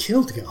 I'd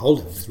kill to get hold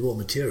of him as raw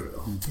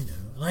material,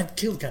 and I'd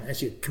kill to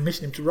actually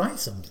commission him to write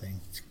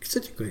something. He's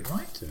such a great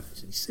writer.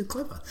 He's so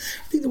clever.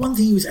 I think the one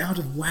thing he was out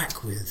of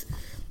whack with,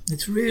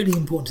 it's really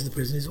important to The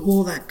Prisoner, is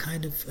all that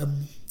kind of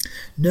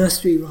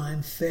nursery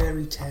rhyme,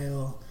 fairy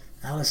tale,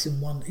 Alice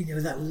in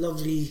Wonderland, that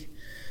lovely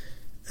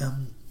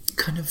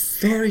kind of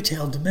fairy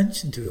tale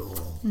dimension to it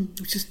all,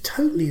 which is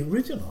totally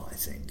original, I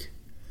think.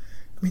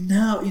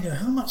 Now,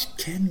 how much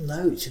Ken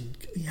Loach and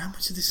how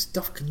much of this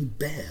stuff can you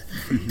bear?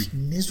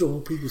 Miserable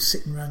people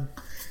sitting around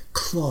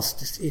cloths,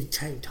 just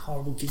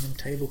horrible gingham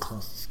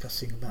tablecloths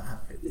discussing about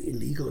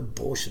illegal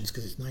abortions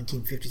because it's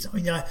 1950s.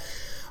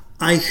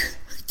 I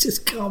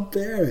just can't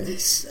bear it.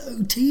 It's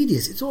so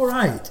tedious. It's all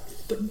right,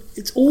 but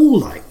it's all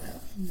like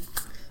that.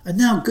 And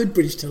now good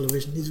British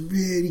television is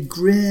really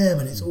grim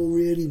and it's all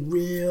really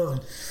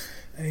real.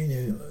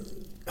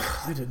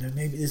 I don't know,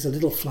 maybe there's a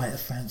little flight of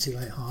fancy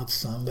like Hard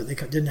Sun, but they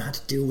didn't know how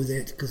to deal with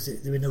it because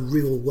they're in a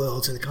real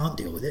world, so they can't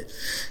deal with it.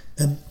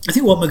 I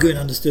think what McGowan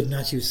understood, and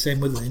actually was the same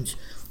with Lynch,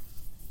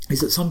 is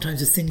that sometimes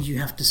the things you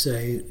have to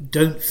say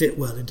don't fit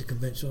well into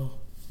conventional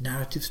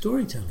narrative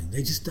storytelling.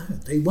 They just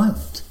don't. They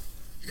won't.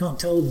 You can't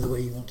tell them the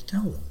way you want to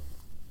tell them.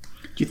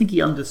 Do you think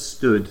he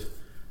understood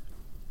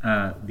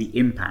the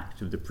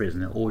impact of The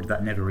Prisoner, or did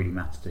that never really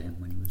matter to him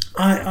when he was...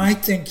 I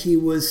think he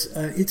was...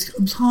 it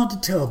was hard to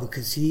tell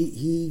because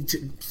he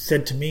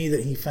said to me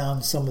that he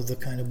found some of the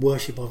kind of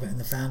worship of it and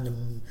the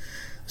fandom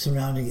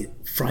surrounding it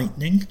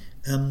frightening.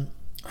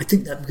 I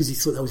think that because he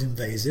thought that was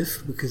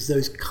invasive, because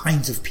those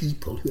kinds of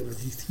people, whoever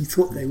he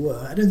thought they were,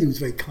 I don't think he was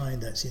very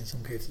kind actually in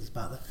some cases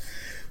about that,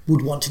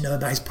 would want to know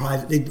about his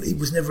private... It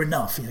was never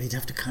enough, he'd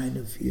have to kind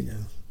of,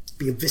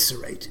 be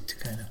eviscerated to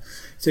kind of...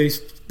 So he's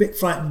a bit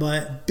frightened by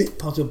it, a bit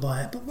puzzled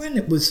by it, but when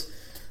it was...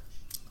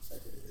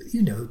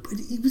 but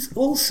he was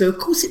also... Of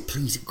course it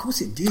pleased him, of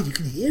course it did, you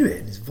can hear it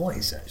in his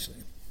voice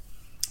actually.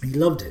 He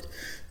loved it,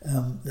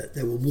 that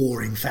there were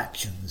warring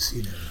factions,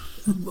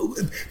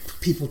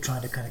 people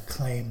trying to kind of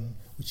claim...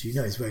 which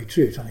is very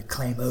true, trying to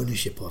claim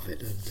ownership of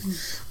it. And,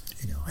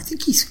 I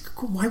think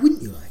why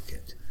wouldn't you like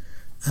it?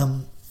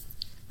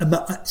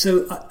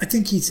 So I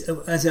think he's,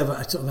 as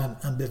ever, sort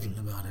of ambivalent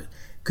about it,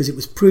 because it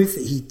was proof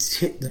that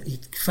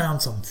he'd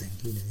found something,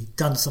 he'd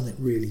done something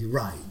really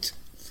right.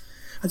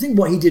 I think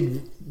what he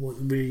did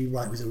really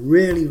right was a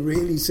really,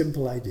 really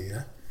simple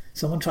idea.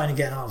 Someone trying to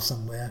get out of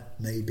somewhere,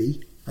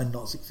 maybe, and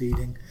not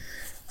succeeding,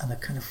 and a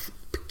kind of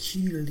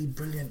peculiarly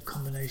brilliant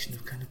combination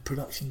of kind of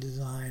production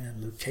design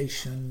and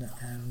location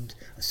and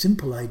a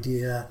simple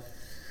idea.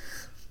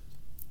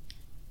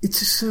 It's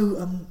just so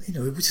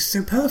it was just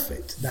so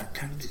perfect, that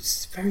kind of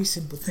very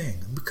simple thing,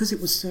 and because it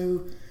was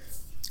so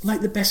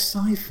like the best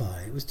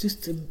sci-fi, it was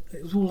just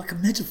it was all like a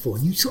metaphor,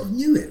 and you sort of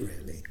knew it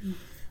really.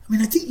 I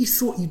mean, I think you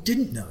thought you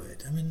didn't know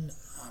it. I mean,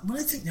 when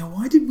I think now,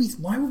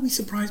 why were we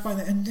surprised by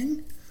the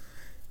ending?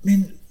 I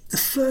mean, the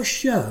first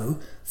show,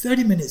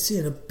 30 minutes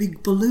in, a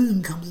big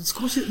balloon comes and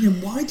squashes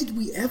it. Why did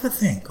we ever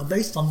think, or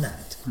based on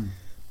that,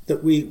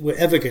 that we were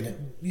ever going to,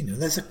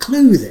 there's a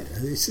clue there.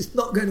 This is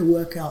not going to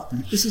work out.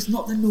 This is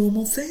not the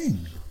normal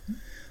thing.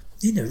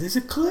 There's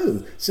a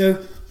clue.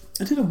 So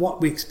I don't know what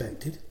we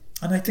expected.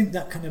 And I think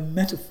that kind of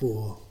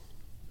metaphor,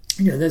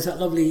 there's that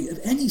lovely,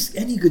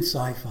 any good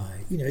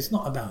sci-fi, it's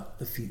not about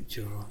the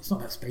future, or it's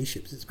not about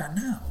spaceships, it's about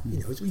now.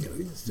 As we know,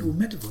 it's all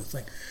metaphor. It's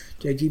like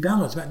J.G.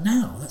 Ballard, it's about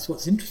now. That's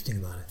what's interesting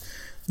about it.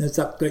 There's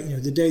that great,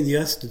 the day the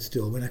Earth stood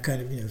still, when I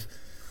kind of,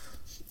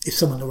 if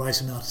someone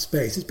arrives from outer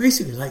space, it's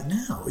basically like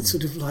now. It's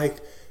sort of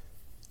like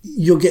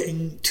you're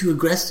getting too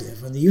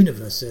aggressive, and the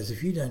universe says,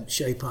 if you don't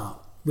shape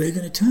up, we're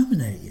going to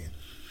terminate you.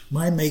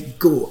 My mate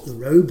Gort, the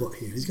robot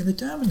here, is going to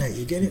terminate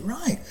you. Get it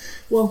right.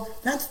 Well,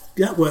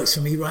 that works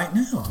for me right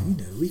now.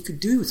 We could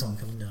do with someone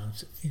coming down,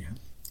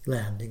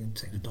 landing and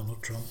saying to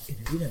Donald Trump,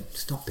 you don't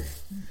stop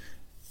it.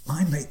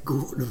 My mate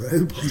Gort, the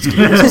robot, is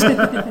going to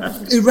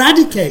just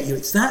eradicate you.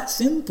 It's that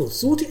simple.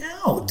 Sort it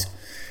out.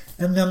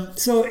 And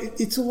so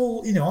it's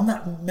all, on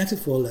that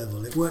metaphor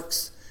level, it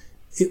works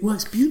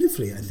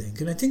beautifully, I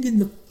think. And I think in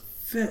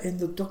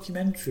the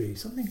documentary,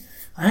 something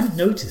I hadn't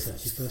noticed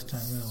actually first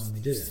time around when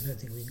we did it. I don't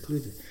think we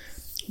included it.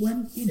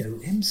 When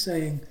him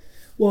saying,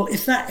 "Well,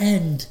 if that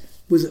end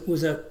was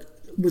a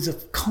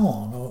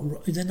con,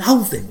 or then the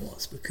whole thing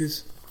was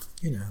because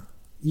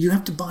you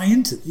have to buy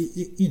into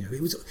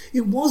it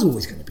was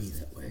always going to be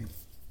that way."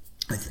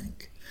 I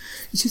think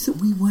it's just that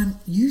we weren't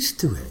used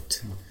to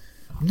it.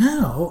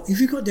 Now, if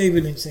you've got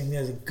David Lynch saying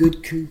there's a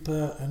good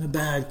Cooper and a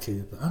bad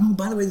Cooper, and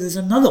by the way, there's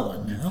another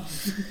one now,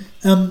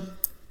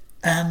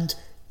 and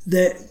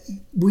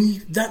we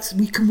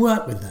can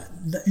work with that.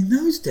 In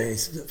those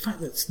days, the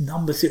fact that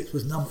number 6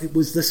 it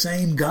was the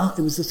same guy,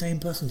 it was the same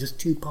person, just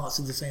two parts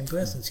of the same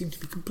person, seemed to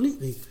be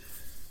completely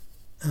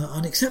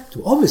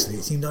unacceptable. Obviously,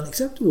 it seemed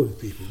unacceptable to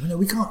people.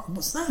 We can't.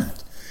 What's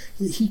that?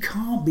 He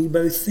can't be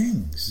both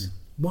things.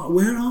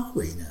 Where are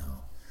we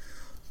now?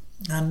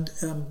 And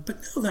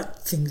but now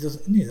that thing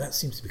doesn't. That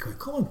seems to be quite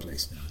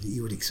commonplace now. That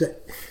you would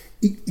accept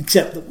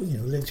that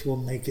Lynch will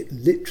make it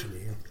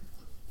literally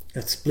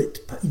a split.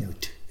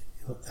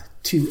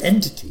 Two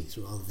entities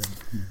rather than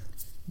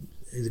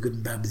the good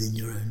and bad within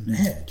your own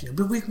head.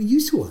 But we're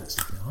used to all that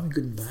stuff now.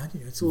 Good and bad.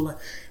 It's all like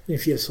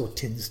if you saw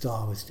Tin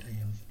Star it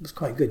was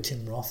quite good.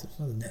 Tim Roth. It's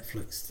another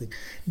Netflix thing.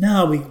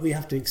 Now we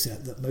have to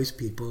accept that most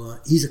people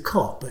he's a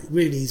cop, but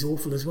really he's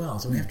awful as well.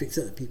 So we have to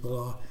accept that people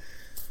are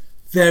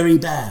very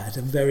bad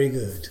and very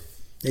good.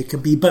 They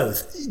can be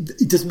both.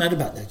 It doesn't matter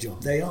about their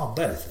job. They are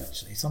both,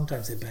 actually.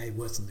 Sometimes they behave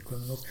worse than the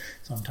criminals.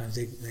 Sometimes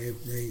they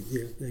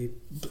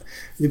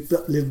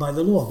live by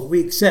the law. But we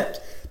accept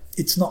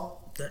it's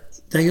not that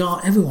they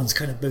are. Everyone's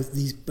kind of both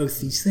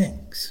these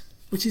things,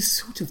 which is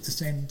sort of the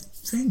same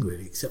thing,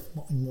 really. Except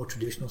in more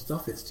traditional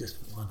stuff, it's just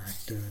one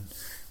actor and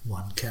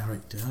one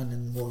character, and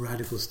in more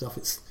radical stuff,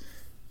 it's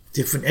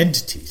different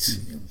entities.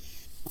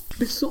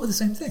 But it's sort of the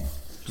same thing.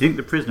 Do you think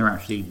The Prisoner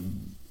actually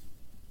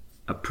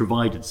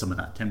provided some of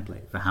that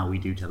template for how we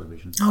do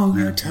television. Oh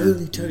yeah,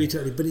 totally.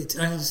 But it's,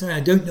 as I say, I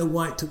don't know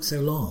why it took so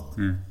long.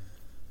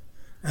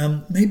 Yeah.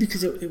 Maybe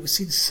because it was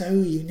seen so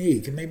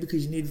unique, and maybe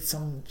because you needed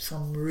some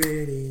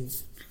really,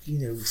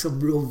 some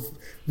real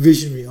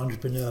visionary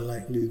entrepreneur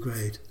like Lew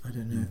Grade. I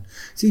don't know.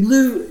 See,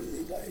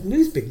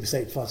 Lew's big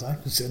mistake, as far as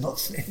I'm concerned,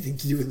 not anything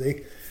to do with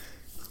me,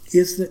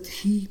 is that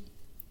he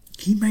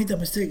made that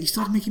mistake. He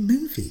started making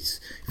movies.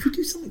 If you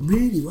do something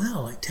really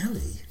well, like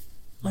telly,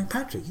 like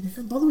Patrick,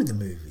 don't bother with the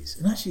movies.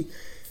 And actually,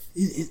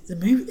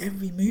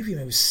 every movie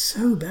was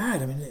so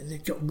bad. I mean,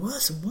 it got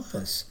worse and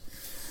worse.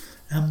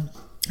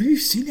 Have you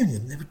seen any of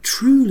them? They were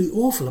truly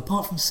awful,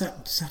 apart from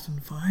Saturn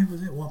V,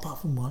 was it? Well,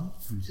 apart from one,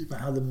 which is about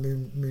how the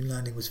moon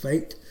landing was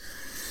faked.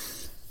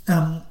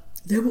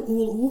 They were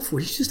all awful.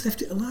 He's just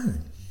left it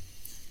alone.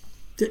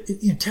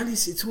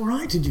 Telly's, it's all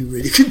right to do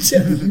really good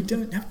telly. You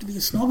don't have to be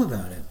a snob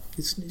about it.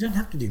 You don't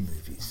have to do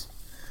movies.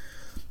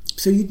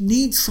 So you'd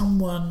need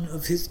someone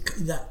of his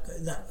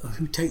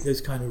who take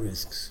those kind of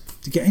risks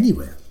to get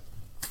anywhere.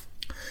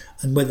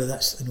 And whether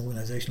that's an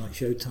organisation like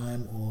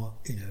Showtime or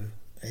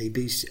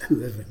ABC,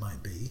 whoever it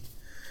might be,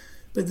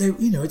 but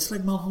it's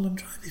like Mulholland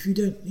Drive. If you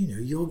don't,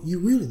 you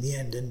will in the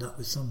end end up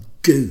with some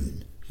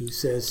goon who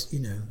says,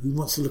 who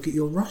wants to look at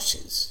your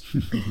rushes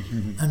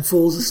and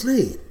falls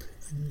asleep.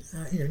 And,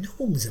 no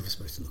one was ever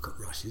supposed to look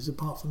at rushes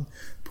apart from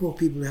poor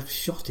people who have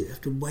shot it,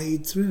 have to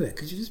wade through it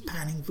because you're just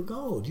panning for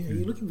gold.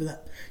 You're looking for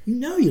that.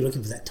 You're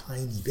looking for that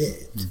tiny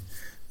bit.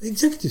 The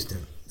executives don't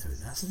know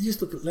that, so they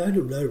just look at load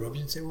of rubbish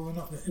and say,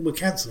 well, we're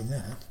cancelling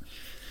that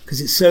because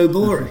it's so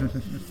boring.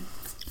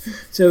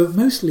 So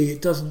mostly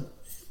it doesn't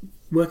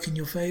work in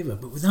your favour.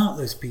 But without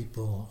those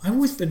people, I've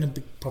always been a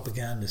big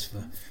propagandist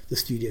for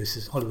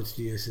the Hollywood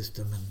studio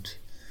system, and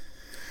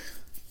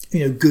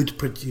good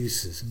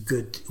producers and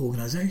good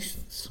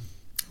organisations.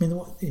 I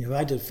mean,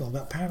 I did a film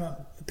about Paramount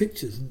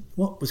Pictures, and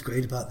what was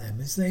great about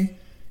them is you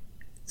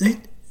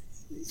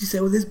say,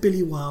 well, there's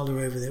Billy Wilder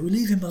over there. We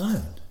leave him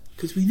alone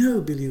because we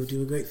know Billy will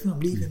do a great film.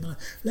 Leave him alone.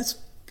 Let's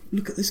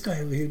look at this guy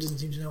over here who doesn't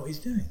seem to know what he's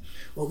doing.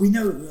 Well, we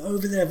know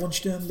over there, von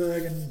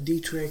Sternberg and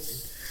Dietrich,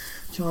 and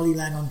Charlie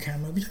Lang on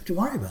camera, we don't have to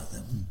worry about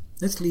them.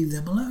 Let's leave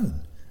them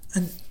alone.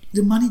 And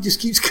the money just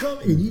keeps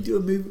coming. You do a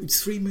movie,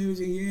 it's 3 movies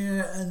a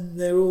year, and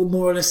they're all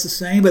more or less the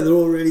same, but they're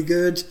all really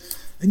good,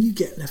 and you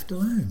get left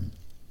alone.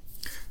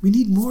 We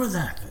need more of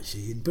that,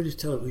 actually. In British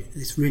television,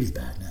 it's really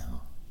bad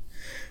now,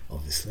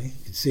 obviously.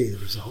 You can see the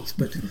results.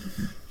 But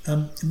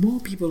more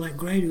people like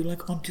Grade who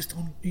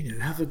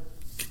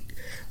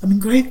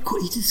Grade,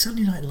 he did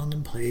Sunday Night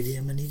London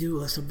Palladium, and he did all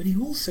that stuff, but he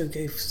also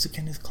gave Sir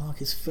Kenneth Clarke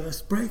his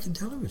first break in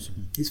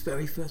television, his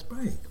very first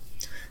break.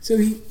 So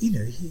he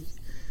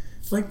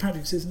like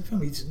Patrick says in the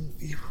film,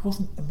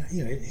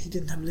 he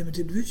didn't have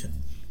limited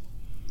vision.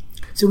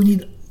 So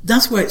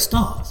that's where it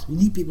starts. We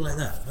need people like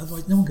that.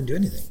 Otherwise, no one can do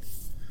anything.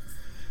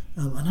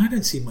 And I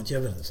don't see much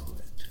evidence of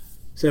it.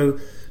 So,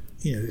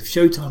 if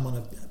Showtime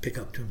want to pick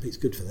up Twin Peaks,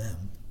 good for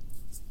them.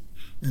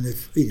 And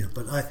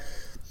but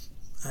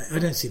I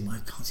don't see. I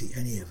can't see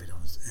any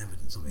evidence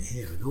of it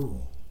here at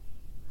all.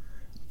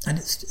 And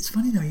it's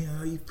funny now.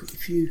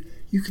 If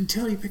you can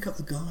tell, you pick up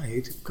the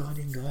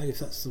Guardian Guide, if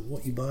that's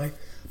what you buy.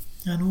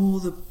 And all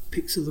the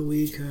picks of the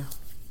week are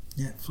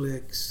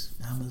Netflix,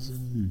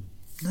 Amazon.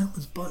 They're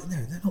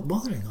not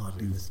bothering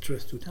hardly with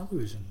terrestrial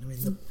television. I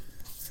mean,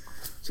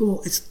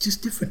 it's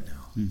just different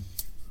now.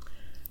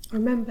 I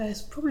remember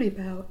it's probably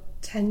about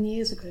 10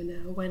 years ago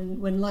now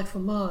when Life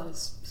on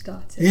Mars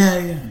started.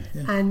 Yeah.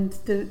 And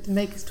the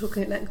makers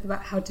talking at length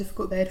about how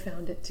difficult they had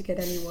found it to get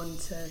anyone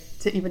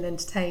to even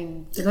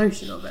entertain the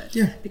notion of it.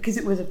 Yeah. Because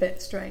it was a bit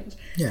strange.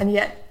 Yeah. And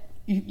yet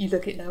you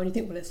look at it now and you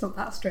think, well, it's not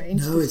that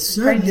strange. No, it's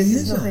certainly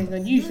isn't. It's nothing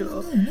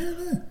unusual.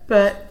 No.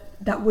 But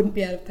that wouldn't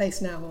be out of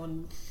place now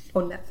on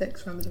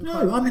Netflix or Amazon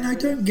Prime. No, I mean, I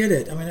don't get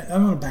it. I mean, I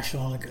don't want to bash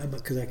on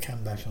because I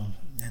can bash on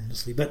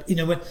endlessly. But,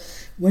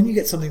 when you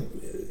get something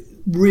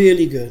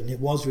really good, and it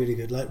was really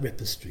good, like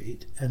Ripper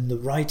Street, and the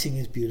writing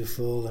is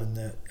beautiful and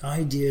the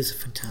ideas are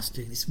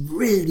fantastic, it's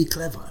really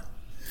clever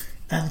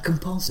and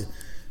compulsive.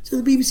 So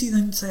the BBC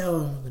then say, oh,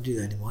 I'm not going to do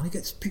that anymore. And it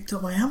gets picked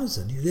up by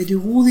Amazon. They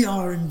do all the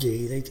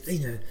R&D.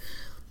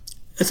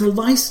 As a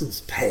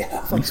license payer,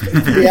 I'm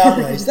supposed to be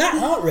outraged. That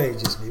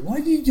outrages me.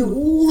 Why do you do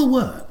all the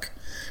work,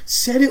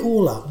 set it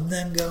all up, and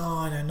then go,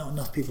 oh, no, not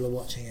enough people are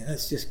watching it.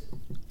 Let's just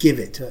give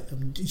it to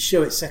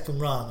show it second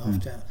run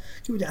after.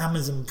 Give it to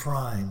Amazon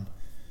Prime.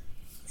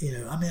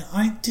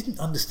 I didn't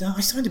understand.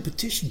 I signed a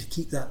petition to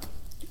keep that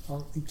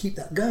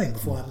going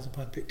before Amazon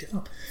Prime picked it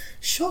up.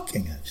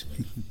 Shocking,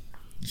 actually.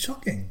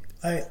 Shocking.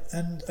 I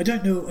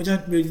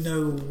don't really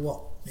know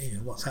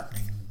what's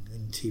happening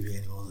in TV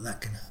anymore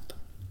that can happen.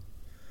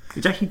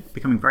 It's actually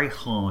becoming very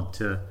hard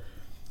to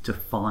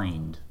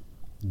find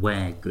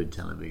where good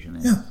television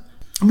is. Yeah.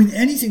 I mean,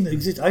 anything that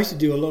exists. I used to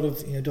do a lot of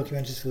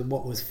documentaries for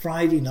what was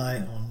Friday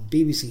night on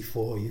BBC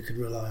 4. You could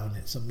rely on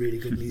it. Some really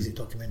good music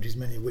documentaries,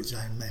 many of which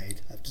I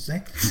made, I have to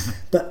say.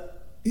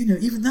 But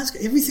even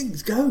everything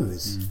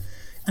goes.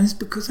 And it's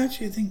because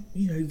actually I think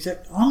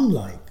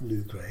unlike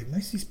Lew Grade,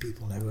 most of these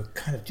people now are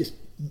kind of just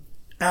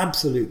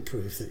absolute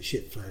proof that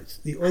shit floats.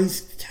 All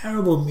these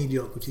terrible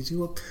mediocrities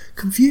who are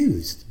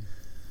confused.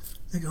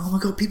 They go, oh my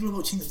God, people are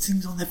watching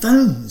things on their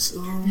phones. Oh,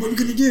 what are we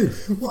going to do?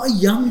 What are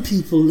young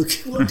people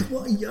looking?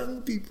 What are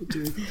young people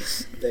doing?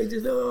 They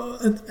just,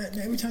 and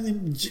every time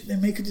they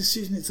make a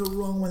decision, it's all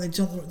wrong when they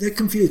jump. They're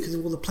confused because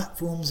of all the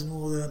platforms and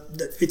all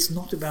the. It's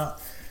not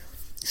about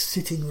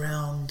sitting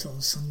around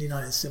on Sunday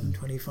night at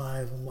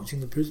 7:25 and watching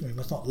The Prisoner.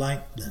 It's not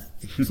like that.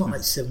 It's not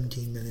like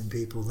 17 million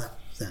people that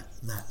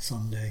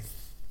Sunday,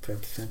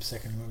 Feb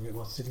 2nd, whatever it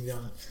was, sitting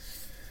down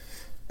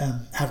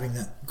and having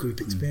that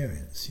group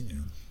experience. You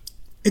know.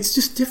 It's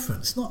just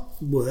different. It's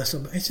not worse.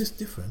 It's just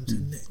different.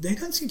 And they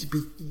don't seem to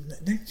be.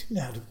 They don't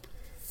know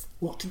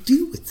what to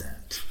do with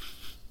that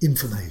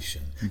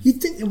information.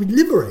 You'd think it would be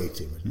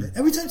liberating, wouldn't it?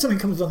 Every time something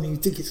comes on, you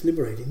think it's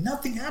liberating.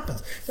 Nothing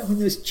happens. It's like when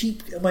those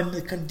when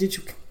the kind of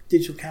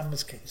digital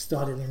cameras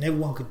started, and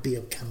everyone could be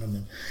a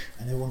cameraman,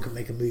 and everyone could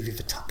make a movie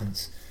for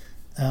tuppence.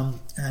 And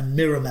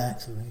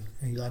Miramax,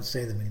 I don't like to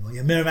say them anymore.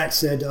 Yeah, Miramax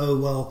said, "Oh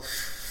well,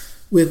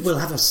 we'll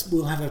have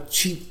a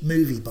cheap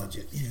movie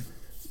budget." You know.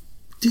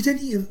 Did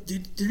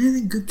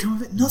anything good come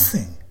of it?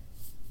 Nothing.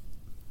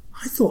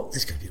 I thought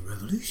there's going to be a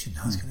revolution.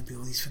 Now there's going to be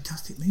all these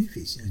fantastic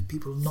movies. You know,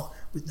 people not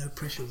with no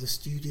pressure of the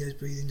studios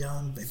breathing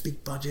down,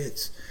 big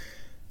budgets.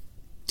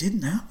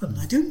 Didn't happen.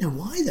 I don't know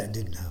why that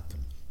didn't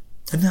happen.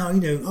 And now, you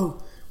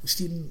know, was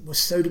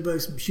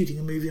Soderbergh shooting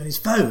a movie on his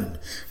phone?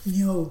 And,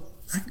 you know,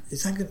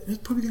 it's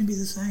probably going to be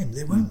the same.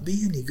 There won't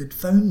be any good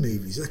phone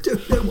movies. I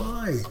don't know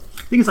why.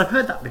 The thing is, I've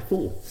heard that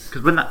before,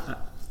 because when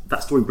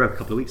that story broke a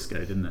couple of weeks ago,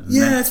 didn't it?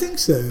 And I think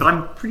so. But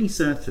I'm pretty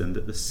certain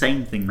that the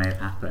same thing may have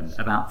happened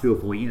about 3 or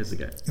 4 years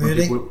ago.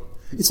 Really?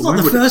 It's not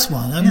the first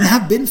one. I mean, there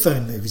have been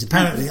phone movies.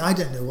 Apparently, I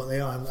don't know what they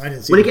are. I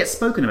don't see. Well, it gets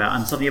spoken about,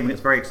 and suddenly everyone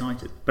gets very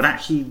excited. But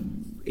actually,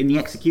 in the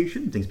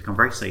execution, things become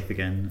very safe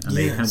again, and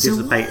they kind of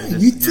dissipate.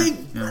 You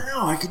think,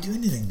 wow, I could do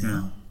anything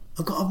now.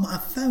 I've got a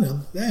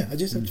phone. Yeah, I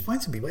just have to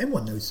find some people.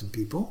 Everyone knows some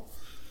people,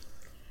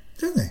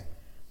 don't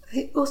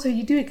they? Also,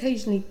 you do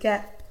occasionally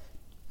get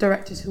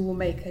directors who will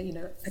make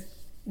an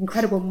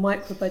incredible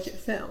micro-budget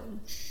film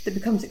that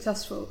becomes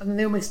successful, and then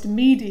they almost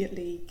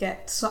immediately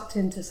get sucked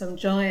into some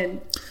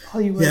giant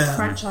Hollywood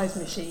franchise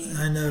machine.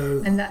 I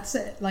know, and that's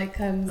it. Like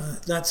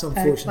that's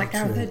unfortunate. Like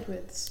Gareth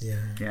Edwards.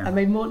 Yeah. I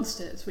made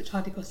Monsters, which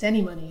hardly cost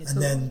any money at all.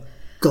 And then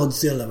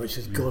Godzilla, which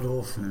is god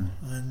awful.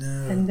 I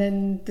know. And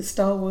then the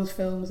Star Wars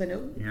films, and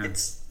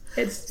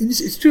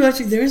it's true.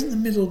 Actually, there isn't the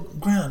middle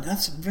ground.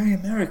 That's very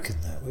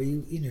American. That where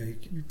you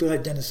could be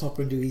like Dennis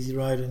Hopper and do Easy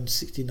Rider in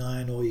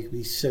 '69, or you could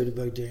be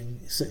Soderbergh doing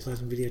Sex,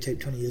 Lies and Videotape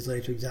 20 years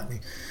later, exactly.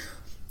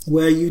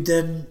 Where you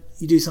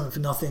do something for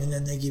nothing, and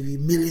then they give you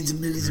millions and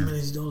millions and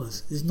millions of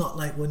dollars. It's not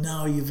like, well,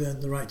 now you've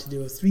earned the right to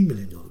do a $3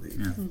 million movie.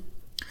 Yeah.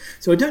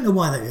 So I don't know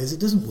why that is. It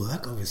doesn't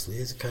work, obviously.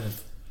 It's a kind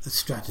of a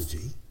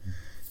strategy.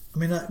 I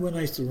mean, when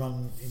I used to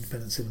run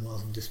independent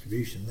cinemas and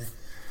distribution, there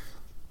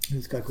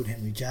was a guy called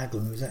Henry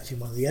Jaglin, who was actually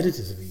one of the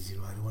editors of Easy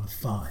Rider, one of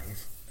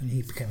 5, and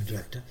he became a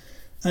director.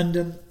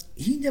 And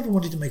he never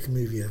wanted to make a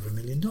movie over $1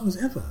 million,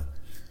 ever.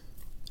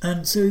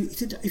 And so he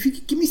said, if you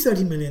could give me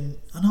 30 million,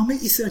 and I'll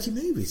make you 30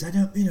 movies.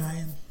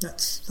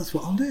 That's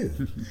what I'll do.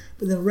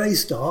 But then Ray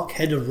Stark,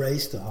 head of Ray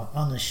Stark,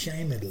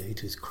 unashamedly,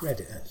 to his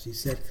credit, actually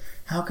said,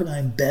 how can I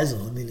embezzle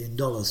 $1 million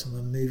from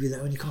a movie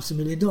that only costs $1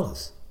 million?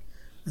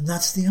 And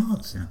that's the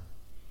answer. Yeah.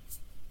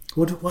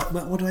 What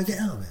do I get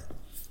out of it?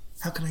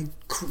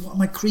 What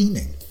am I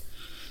creaming?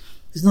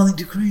 There's nothing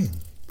to cream.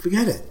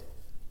 Forget it.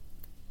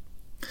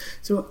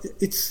 So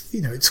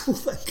it's all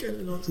that kind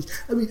of nonsense.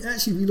 I mean,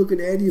 actually, if you look at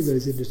any of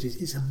those industries,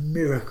 it's a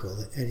miracle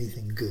that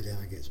anything good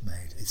ever gets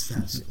made. It's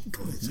that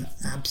simple. It's an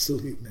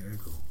absolute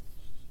miracle,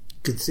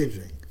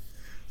 considering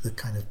the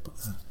kind of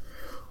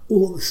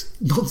all this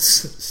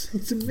nonsense.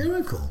 It's a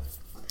miracle.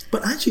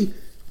 But actually,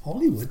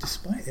 Hollywood,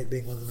 despite it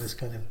being one of the most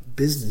kind of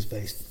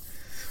business-based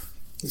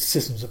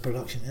systems of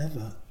production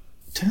ever,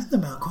 turn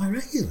them out quite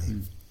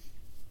regularly.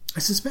 I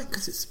suspect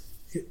because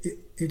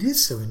it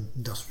is so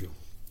industrial.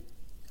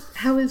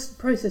 How has the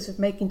process of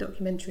making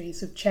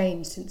documentaries have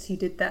changed since you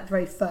did that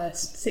very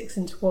first 6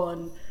 into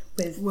 1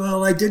 with...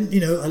 Well, I didn't,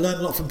 I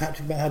learned a lot from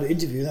Patrick about how to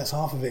interview. That's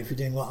half of it if you're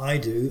doing what I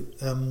do.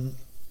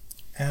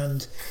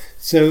 And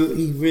so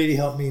he really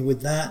helped me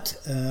with that.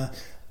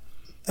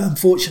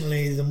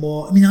 Unfortunately,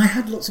 I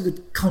had lots of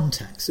good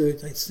contacts, so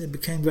it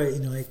became very,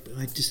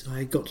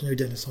 I got to know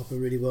Dennis Hopper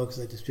really well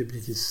because I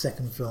distributed his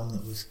second film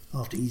that was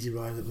after Easy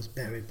Rider, that was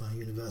buried by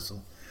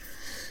Universal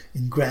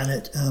in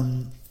granite.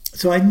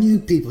 So I knew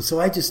people,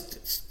 so I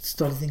just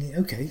started thinking,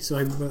 okay, so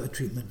I wrote a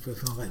treatment for a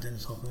film like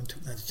Dennis Hopper and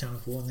took that to Channel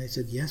 4, and they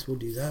said, yes, we'll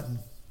do that, and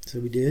so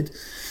we did.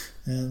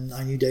 And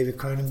I knew David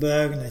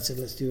Cronenberg, and I said,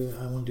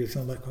 I want to do a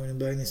film about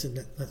Cronenberg, and they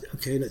said,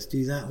 okay, let's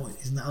do that.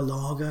 Isn't that a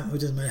lager?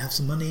 It doesn't matter, have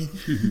some money.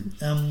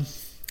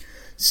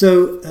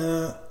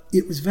 So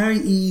it was very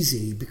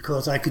easy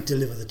because I could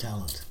deliver the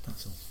talent,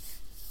 that's all.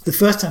 The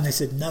first time they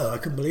said no, I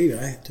couldn't believe it.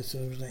 I had to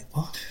sort of was like,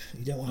 what?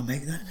 You don't want to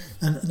make that?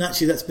 And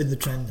actually that's been the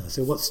trend now.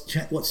 So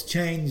what's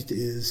changed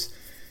is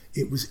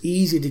it was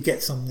easy to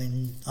get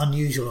something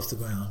unusual off the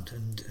ground,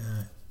 and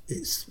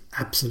it's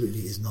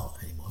absolutely is not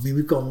anymore. I mean,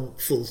 we've gone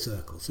full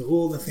circle. So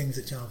all the things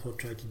that Channel 4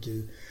 tried to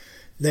do,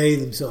 they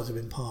themselves have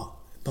been part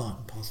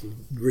and parcel of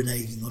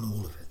reneging on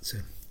all of it. So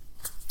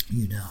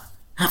you now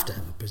have to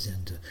have a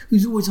presenter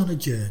who's always on a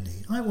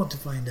journey. I want to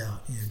find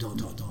out, you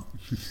know, ...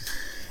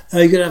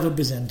 You've got to have a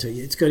presenter.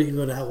 You've got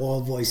to have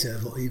all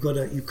voiceover.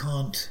 You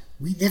can't.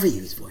 We never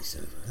use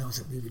voiceover. That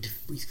was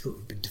we thought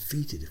we'd been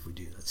defeated if we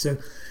do that. So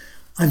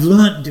I've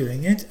learnt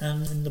doing it,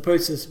 and in the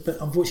process, but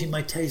unfortunately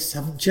my tastes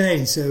haven't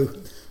changed. So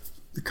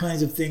the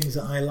kinds of things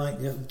that I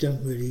like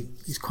don't really.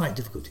 It's quite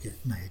difficult to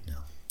get made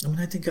now. I mean,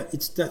 I think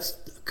that's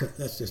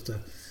just a.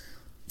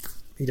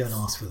 You don't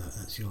ask for that.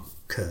 That's your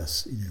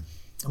curse. You know.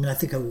 I mean, I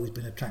think I've always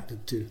been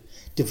attracted to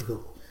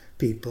difficult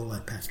people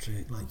like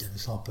Patrick, like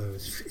Dennis Hopper,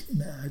 who's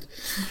really mad.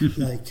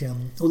 Like,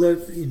 although,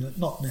 you know,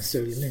 not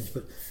necessarily Lynch,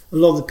 but a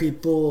lot of the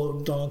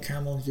people, Donald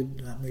Cameron did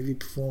that movie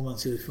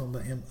Performance, did a film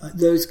about him,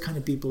 those kind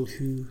of people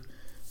who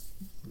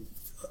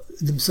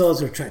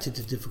themselves are attracted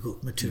to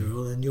difficult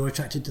material and you're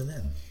attracted to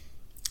them.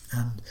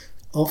 And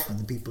often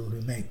the people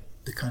who make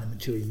the kind of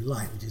material you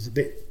like, which is a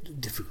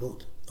bit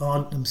difficult,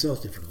 aren't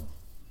themselves difficult.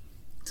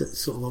 It's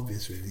sort of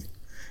obvious, really.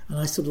 And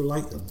I sort of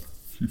like them.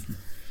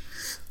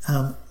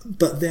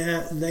 But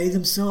they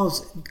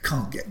themselves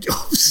can't get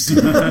jobs.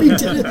 I mean,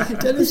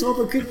 Dennis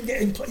Hopper couldn't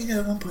get in. You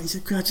know, at one point he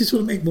said, "I just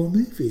want to make more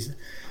movies."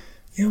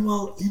 Yeah,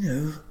 well, you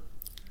know,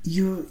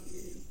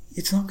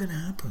 it's not going to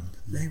happen.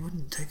 They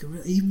wouldn't take a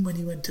real. Even when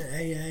he went to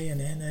AA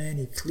and NA and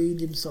he cleaned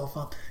himself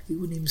up, he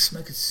wouldn't even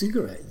smoke a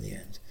cigarette in the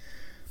end.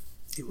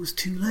 It was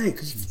too late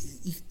because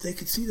they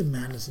could see the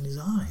madness in his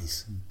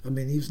eyes. I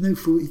mean, he was no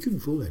fool. He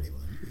couldn't fool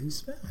anyone. He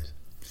was mad.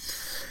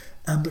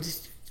 But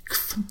he's a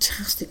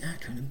fantastic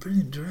actor and a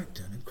brilliant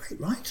director and a great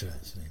writer,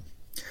 actually.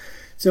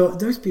 So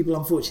those people,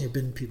 unfortunately, have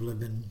been people I've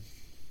been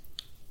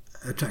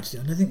attracted to,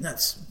 and I think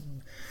that's.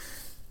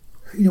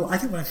 You know, I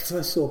think when I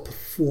first saw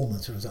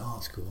Performance when I was at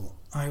art school,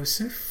 I was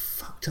so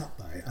fucked up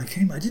by it.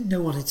 I didn't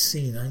know what I'd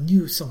seen. I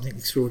knew something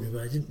extraordinary,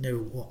 but I didn't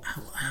know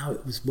how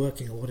it was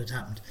working or what had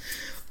happened.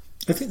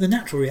 I think the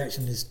natural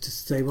reaction is to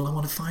say, well, I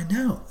want to find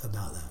out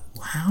about that.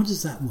 Well, how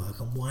does that work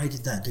and why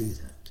did that do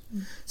that?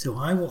 So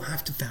I will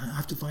have to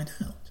find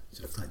out.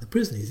 So it's like The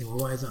Prisoner. You think, well,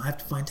 why is that? I have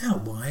to find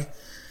out why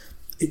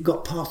it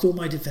got past all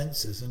my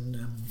defences and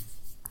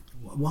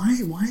why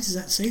does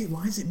that say?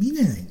 Why does it mean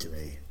anything to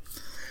me?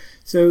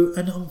 So,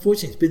 and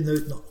unfortunately, it's been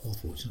those. Not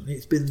unfortunately,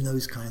 it's been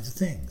those kinds of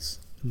things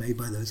made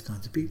by those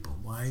kinds of people.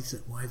 Why does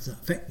that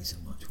affect me so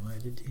much? Why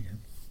did you know?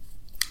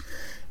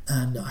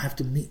 And I have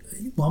to meet.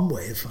 One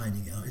way of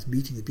finding out is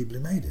meeting the people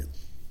who made it,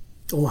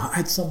 or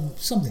had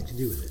something to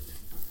do with it,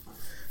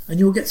 and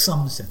you'll get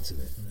some sense of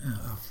it,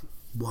 of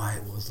why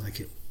it was like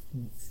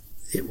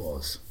it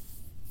was.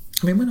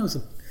 I mean, when I was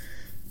a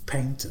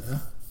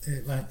painter,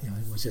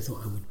 which I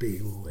thought I would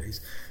be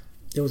always,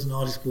 there was an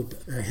artist called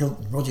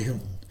Roger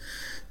Hilton.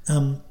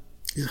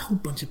 There's a whole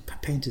bunch of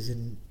painters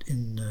down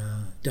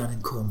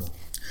in Cornwall.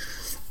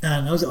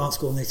 And I was at art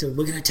school and they said,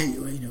 we're going to take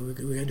you, we're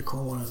going to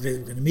Cornwall and we're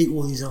going to meet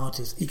all these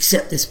artists,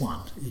 except this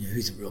one,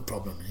 who's a real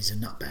problem and he's a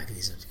nutbag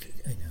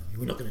and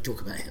we're not going to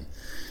talk about him.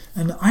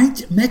 And I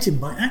met him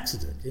by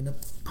accident in a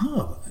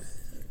pub.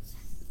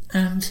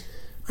 And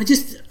I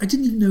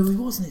didn't even know who he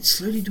was, and it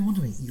slowly dawned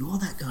on me, you're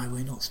that guy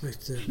we're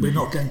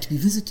not going to be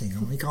visiting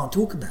and we can't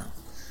talk about.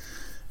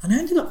 And I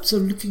ended up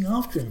sort of looking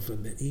after him for a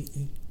bit.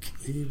 He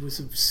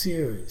was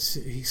serious.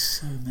 He's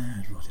so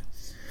mad, Roger.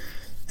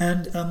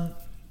 And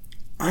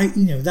I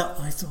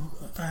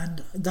thought,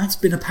 and that's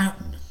been a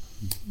pattern.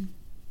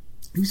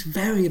 He was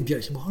very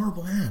objectionable,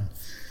 horrible man,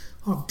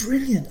 a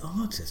brilliant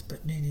artist,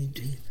 but and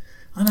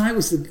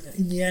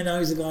in the end I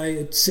was the guy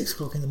at 6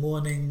 o'clock in the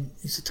morning.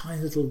 It's a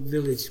tiny little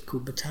village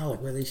called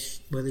Batalic where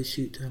they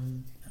shoot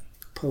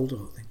pole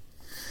dog thing.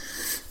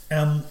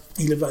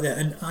 He lived right there,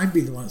 and I'd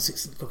be the one at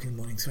 6 o'clock in the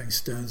morning throwing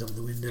stones out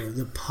the window of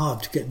the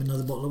pub to get him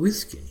another bottle of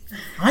whiskey.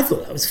 I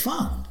thought that was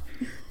fun,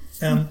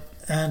 and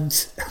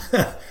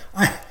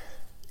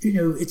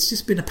it's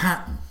just been a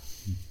pattern.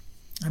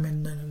 I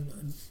mean,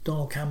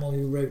 Donald Cameron,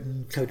 who wrote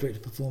and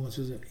co-directed Performance,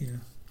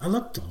 I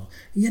loved Donald.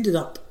 He ended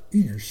up,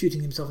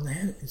 shooting himself in the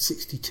head at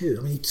 62.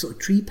 I mean, he sort of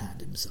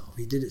tree-panned himself.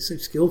 He did it so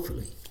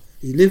skillfully.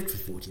 He lived for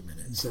 40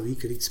 minutes, so he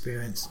could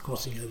experience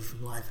crossing over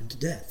from life into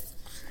death.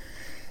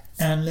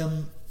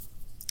 And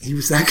he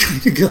was that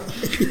kind of guy.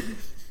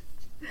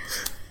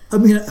 I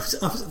mean,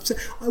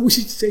 I wish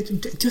you'd say to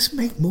him, just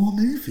make more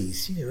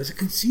movies. As a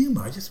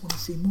consumer, I just want to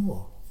see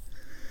more.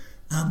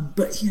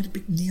 But he had a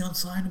big neon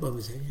sign above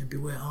his head,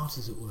 beware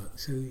artists at work.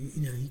 So,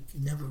 he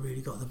never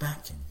really got the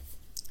backing.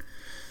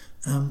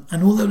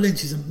 And although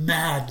Lynch isn't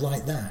mad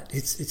like that,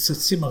 it's a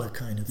similar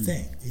kind of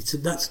thing. It's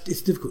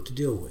difficult to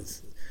deal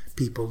with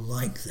people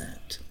like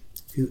that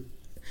who.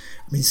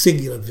 I mean,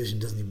 singular vision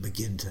doesn't even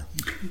begin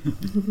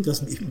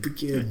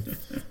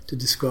to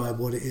describe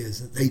what it is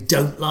that they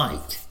don't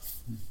like.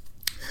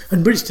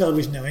 And British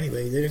television now,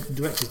 anyway,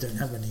 directors don't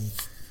have any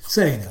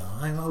say now.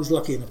 I was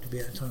lucky enough to be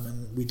at a time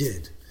when we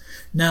did.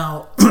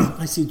 Now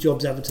I see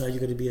jobs advertised.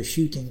 You've got to be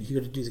you've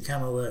got to do the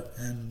camera work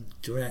and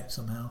direct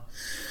somehow,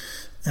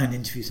 and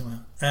interview somehow.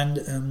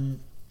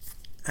 And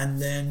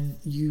and then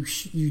you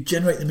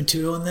generate the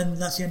material, and then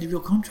that's the end of your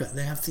contract.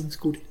 They have things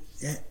called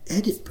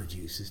edit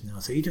producers now,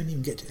 so you don't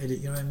even get to edit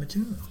your own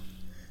material.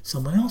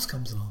 Someone else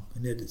comes along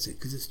and edits it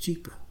because it's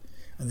cheaper,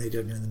 and they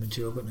don't know the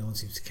material, but no one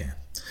seems to care.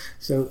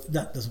 So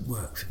that doesn't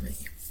work for me.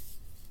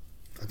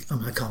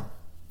 I can't.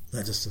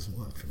 That just doesn't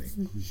work for me.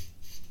 Mm-hmm.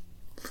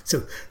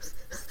 So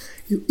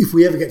if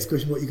we ever get to the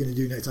question what you're going to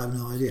do next, I have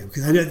no idea,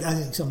 because I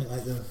think something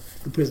like the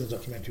Prisoner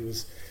documentary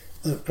was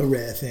a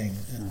rare thing,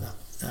 and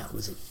that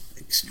was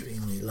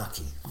extremely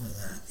lucky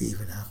that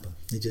even happened.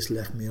 They just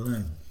left me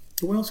alone.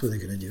 What else were they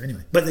going to do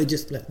anyway? But they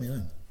just left me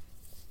alone.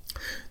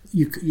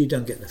 You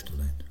don't get left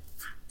alone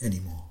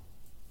anymore.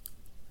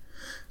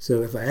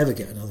 So if I ever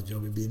get another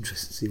job, it'd be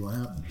interesting to see what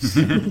happens.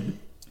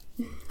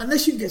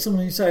 Unless you can get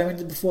someone who say,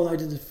 before I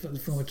did the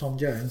film with Tom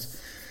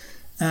Jones,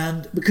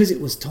 and because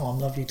it was Tom,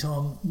 lovely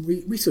Tom,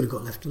 we sort of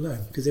got left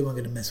alone because they weren't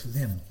going to mess with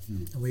him,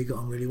 and we got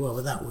on really well.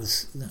 But that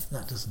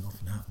doesn't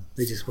often happen.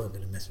 They just weren't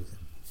going to mess with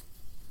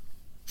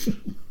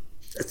him.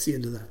 That's the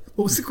end of that.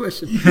 What was the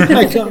question?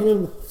 I can't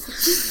remember.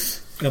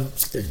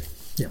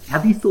 Yeah.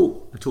 Have you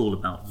thought at all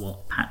about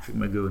what Patrick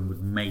McGoohan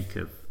would make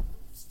of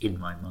In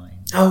My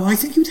Mind? Oh, I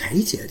think he would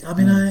hate it. I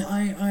mean,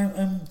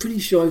 I'm pretty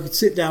sure I could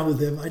sit down with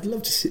him. I'd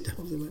love to sit down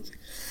with him, actually,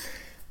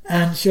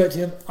 and show it to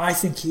him. I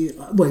think he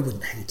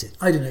wouldn't hate it.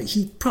 I don't know.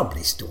 He'd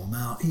probably storm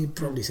out. He'd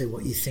probably say,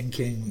 "What are you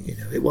thinking?"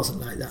 It wasn't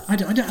like that. I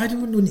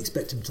wouldn't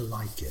expect him to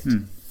like it.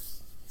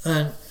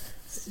 And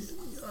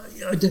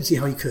I don't see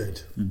how he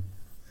could.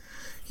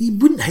 He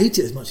wouldn't hate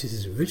it as much as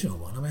his original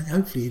one. I mean,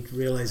 hopefully he'd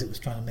realise it was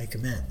trying to make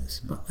amends.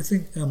 But I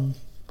think, I don't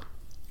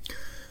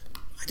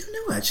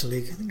know actually.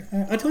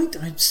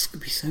 It'd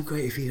be so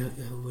great if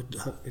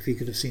he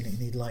could have seen it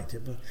and he'd liked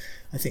it. But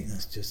I think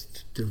that's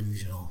just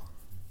delusional.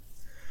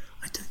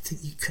 I don't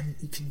think you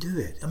can do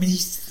it. I mean, I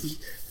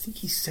think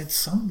he said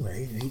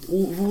somewhere,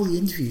 all the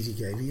interviews he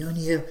gave, he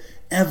only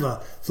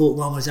ever thought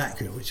one was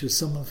accurate, which was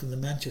someone from the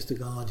Manchester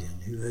Guardian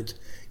who had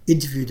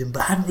interviewed him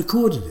but hadn't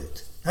recorded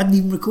it. Hadn't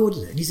even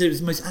recorded it, and he said it was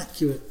the most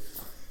accurate.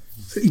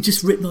 He'd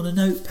just written on a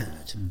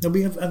notepad. And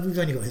we've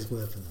only got his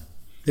word for that.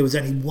 There was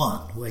only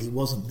one where he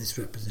wasn't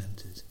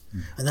misrepresented,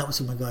 and that was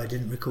from a guy who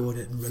didn't record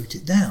it and wrote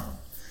it down.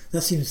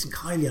 That seems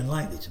highly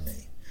unlikely to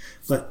me,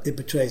 but it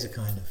betrays a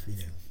kind of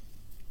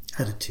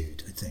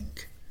attitude, I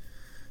think.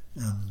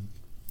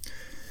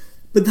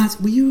 But that's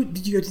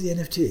did you go to the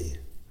NFT?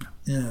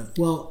 Yeah.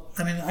 Well,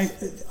 I mean,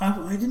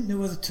 I didn't know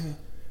whether to.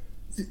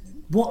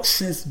 What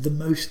says the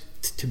most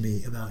to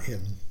me about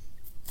him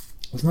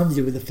was nothing to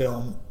do with the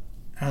film,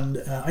 and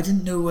I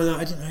didn't know whether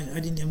I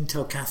didn't even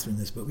tell Catherine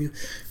this, but we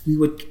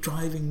were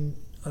driving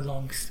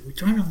along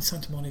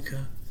Santa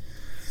Monica,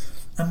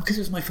 and because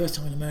it was my first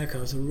time in America, I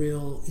was a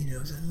real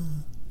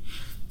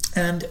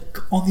and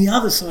on the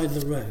other side of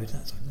the road,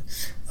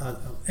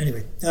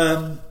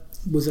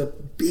 was a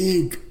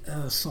big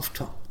soft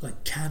top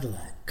like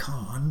Cadillac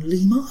car, and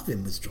Lee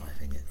Marvin was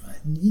driving it, right?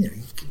 And you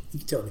can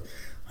tell me,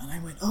 and I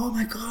went, "Oh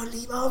my God,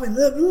 Lee Marvin,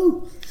 look!"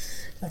 Ooh.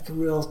 Like a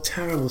real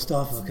terrible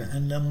starfucker,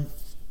 and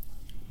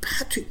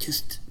Patrick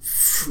just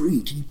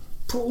freaked. He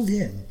pulled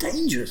in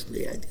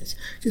dangerously, I guess.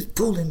 Just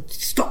pulled in,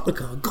 stopped the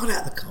car, got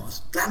out of the car,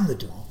 slammed the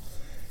door,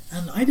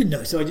 and I didn't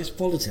know, so I just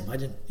followed him. I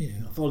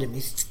followed him.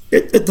 He's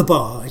at the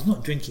bar. He's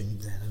not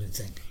drinking then, I don't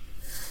think.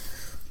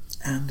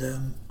 And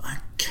I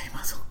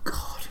thought,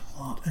 God,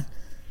 what? And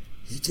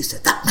he just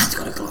said, "That man's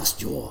got a glass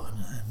jaw,"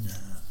 and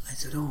I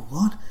said, "Oh,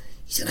 what?"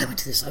 He said,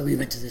 we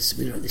were at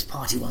this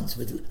party once,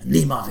 and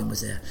Lee Marvin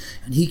was there,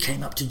 and he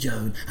came up to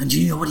Joan, and do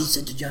you know what he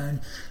said to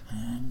Joan?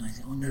 And I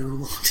said, "Oh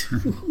no, what?"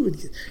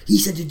 He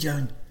said to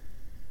Joan,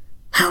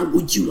 "How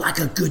would you like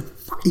a good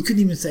fuck?" He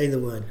couldn't even say the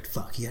word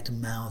fuck, he had to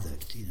mouth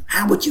it,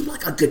 "How would you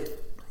like a good..."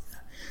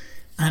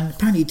 And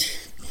apparently it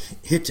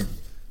hit him,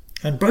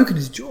 and broken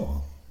his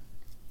jaw.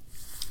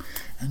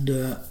 And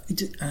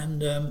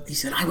he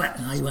said,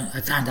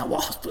 I found out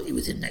what hospital he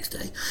was in next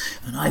day,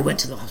 and I went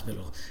to the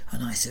hospital,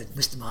 and I said,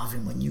 "Mr.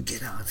 Marvin, when you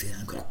get out of here,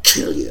 I'm going to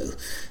kill you,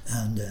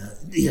 and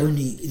the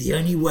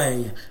only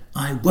way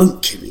I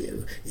won't kill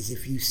you is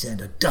if you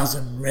send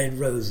 12 red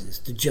roses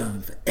to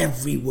Joan for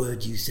every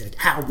word you said.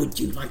 How would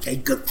you like a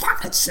good..."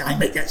 I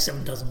make that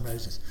 7 dozen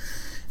roses.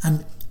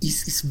 And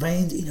his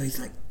veins, he's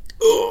like,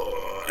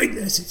 oh,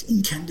 it's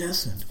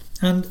incandescent.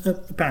 And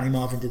apparently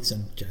Marvin did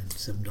send Joan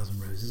 7 dozen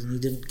roses, and he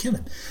didn't kill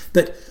him.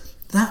 But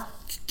that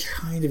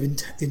kind of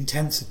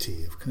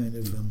intensity of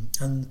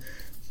and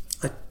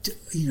I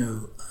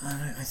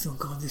thought,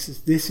 God, this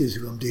is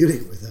who I'm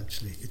dealing with.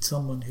 Actually, it's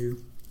someone who,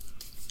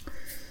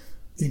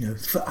 and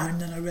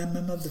then I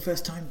remember the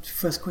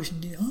first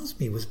question he asked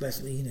me was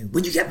basically,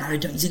 "When you get married,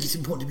 don't you think it's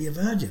important to be a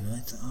virgin?" And I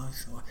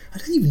thought, I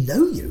don't even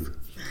know you.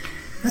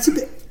 That's a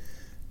bit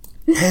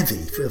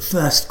heavy for a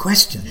first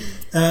question.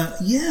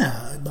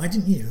 Yeah, I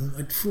didn't,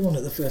 I'd fallen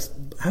at the first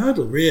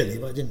hurdle really,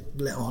 but I didn't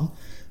let on.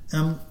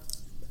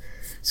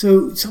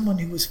 So someone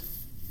who was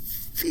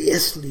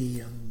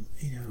fiercely,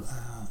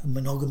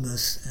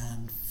 monogamous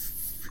and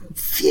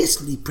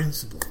fiercely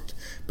principled,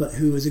 but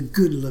who was a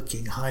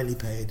good-looking, highly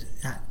paid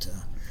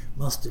actor,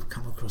 must have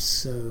come across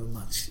so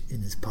much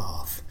in his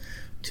path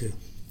to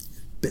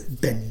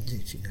bend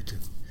it, to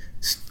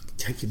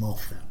take him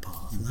off that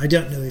path. And I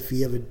don't know if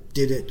he ever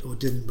did it or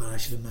didn't, but I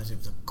should imagine it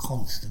was a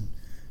constant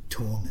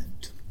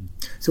torment.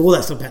 So all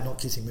that stuff about not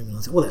kissing women,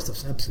 all that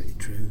stuff's absolutely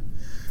true.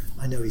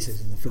 I know he says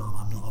in the film,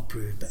 I'm not a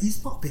prude, but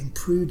he's not being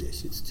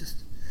prudish. It's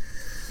just,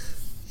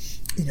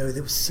 there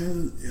was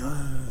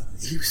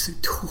he was so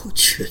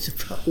tortured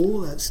about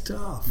all that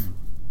stuff.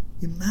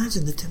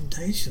 Imagine the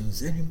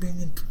temptations, and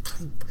being in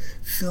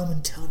film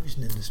and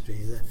television industry,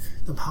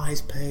 the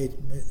highest paid,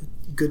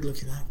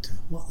 good-looking actor.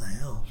 What the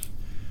hell?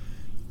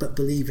 But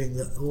believing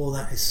that all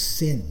that is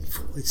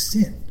sinful. It's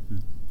sin.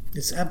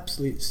 It's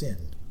absolute sin.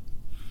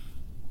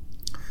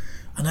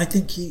 And I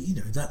think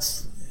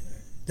that's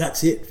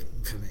it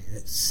for me.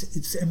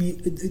 It's. I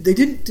mean, they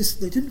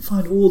didn't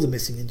find all the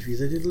missing interviews.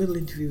 They did a little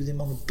interview with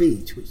him on the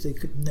beach, which they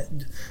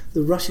couldn't.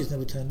 The rushes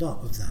never turned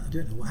up of that. I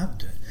don't know what happened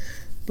to it.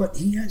 But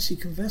he actually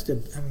confessed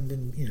to having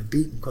been,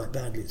 beaten quite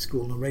badly at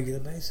school on a regular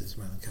basis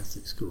around the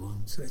Catholic school,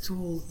 and so it's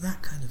all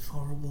that kind of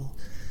horrible.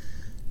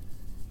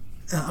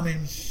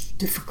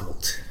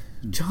 Difficult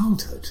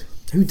childhood.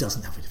 Who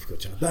doesn't have a difficult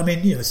childhood? But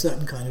a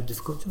certain kind of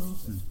difficult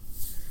childhood.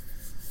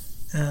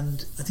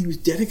 And I think he was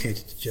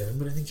dedicated to Joan,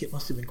 but I think it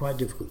must have been quite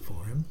difficult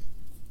for him.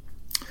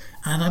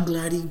 And I'm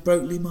glad he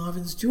broke Lee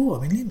Marvin's jaw.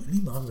 Lee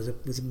Marvin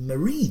was a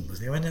Marine,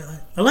 wasn't he?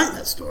 I like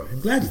that story.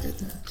 I'm glad he did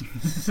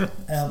that.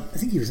 I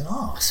think he was an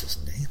arse,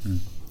 wasn't he?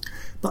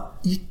 But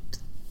you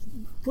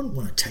wouldn't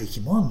want to take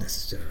him on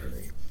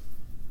necessarily.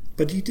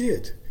 But he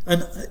did.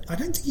 And I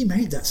don't think he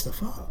made that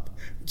stuff up.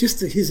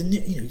 Just it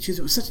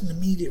was such an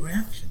immediate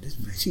reaction.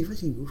 He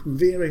was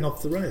veering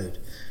off the road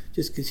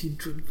just because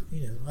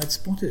I'd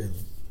spotted him.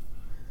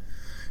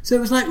 So it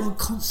was like,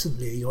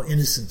 constantly your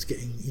innocence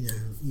getting,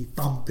 you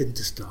bump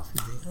into stuff.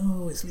 You think,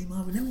 oh, it's Lee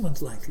Marvin.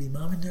 Everyone's like Lee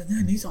Marvin.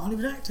 No, he's a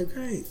Hollywood actor,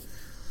 great.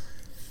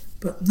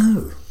 But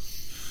no,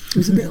 it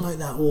was a bit like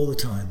that all the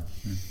time.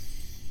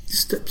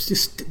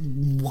 Just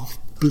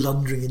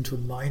blundering into a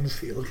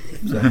minefield.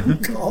 Oh,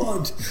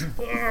 God.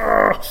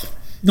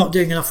 Not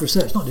doing enough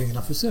research.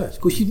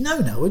 Of course, you'd know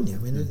now, wouldn't you?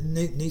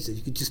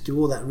 You could just do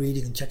all that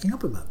reading and checking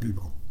up about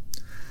people.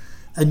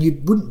 And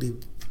you wouldn't be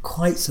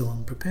quite so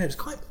unprepared. It's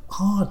quite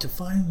hard to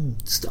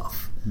find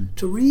stuff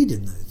to read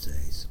in those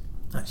days.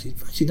 Actually,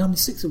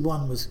 6 of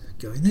 1 was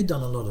going. They'd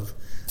done a lot of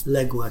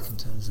legwork in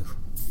terms of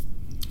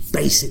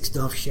basic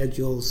stuff,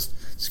 schedules,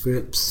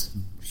 scripts,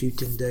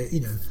 shooting day,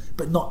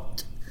 but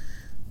not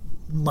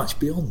much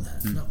beyond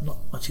that. Not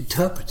much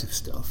interpretive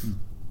stuff.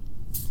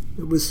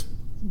 It was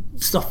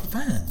stuff for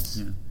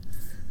fans. Yeah.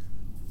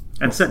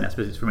 And certainly, I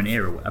suppose it's from an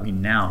era.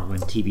 Now when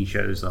TV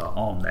shows are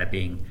on, they're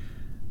being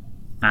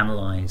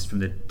analysed from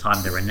the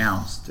time they're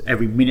announced.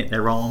 Every minute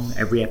they're on,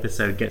 every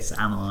episode gets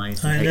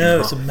analysed. I know,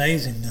 it's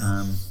amazing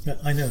now.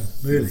 I know,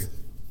 really.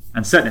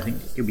 And certainly I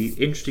think it would be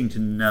interesting to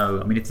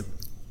know,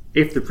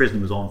 if The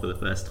Prisoner was on for the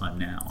first time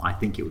now, I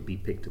think it would be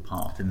picked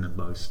apart in the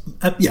most...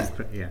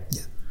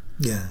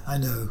 Yeah, I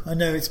know.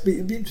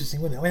 It'd be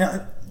interesting, wouldn't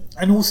it?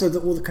 And also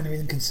all the kind of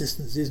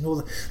inconsistencies and all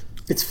the...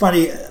 It's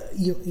funny, I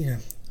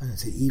don't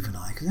say even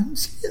I, because I haven't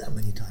seen it that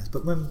many times,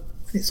 but when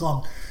it's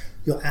on,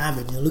 you're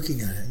avid and you're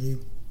looking at it and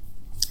you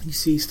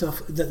see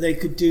stuff that they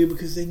could do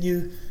because they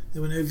knew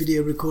there were no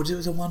video recorders. It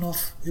was a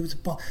one-off. It was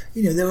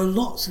there were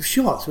lots of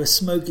shots where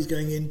smoke is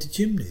going into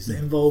chimneys that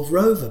involve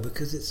Rover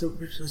because it's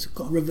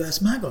got a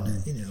reverse mag on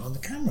it, on the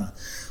camera.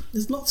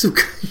 There's lots of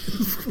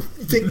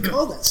think,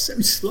 God, that's so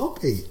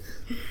sloppy.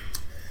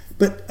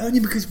 But only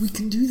because we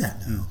can do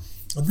that now.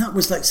 And that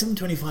was like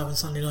 7:25 on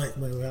Sunday night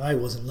where I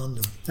was in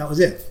London. That was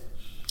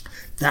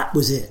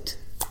it.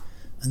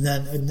 And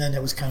then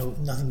it was kind of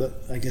nothing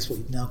but, I guess, what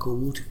you now call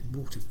water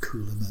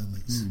cooler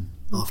moments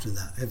after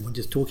that. Everyone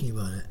just talking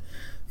about it.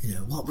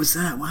 What was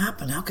that? What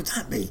happened? How could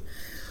that be?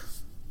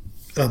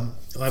 I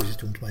was just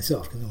talking to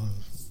myself because I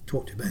wanted to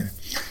talk to you about it.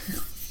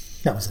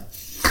 That was that.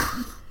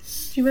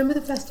 Do you remember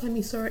the first time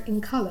you saw it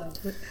in colour?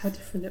 How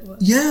different it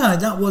was? Yeah,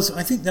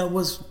 I think that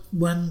was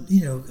when,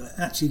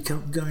 actually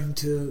going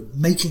to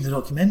making the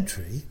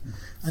documentary,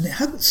 and it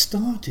hadn't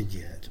started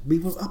yet. We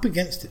were up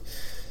against it.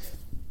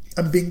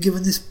 I'm being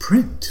given this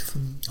print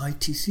from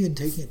ITC and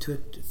taking it to a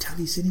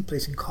Tally Cine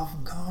place in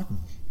Covent Garden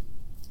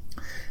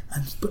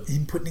and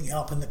him putting it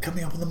up and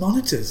coming up on the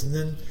monitors. And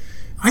then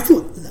I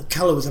thought the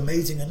colour was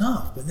amazing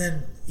enough, but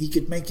then he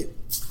could make it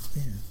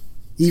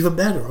even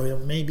better or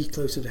maybe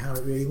closer to how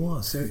it really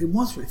was. So it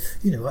was,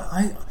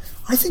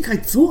 I think I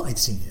thought I'd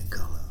seen it in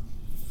colour.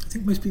 I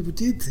think most people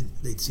did think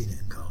they'd seen it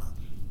in colour.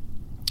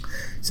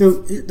 So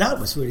that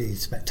was really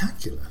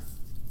spectacular.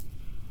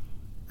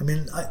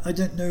 I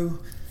don't know...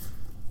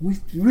 We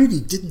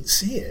really didn't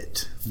see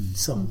it.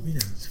 It's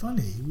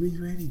funny. We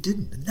really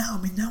didn't. And now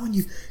when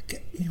you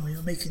get,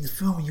 you're making the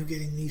film and you're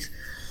getting these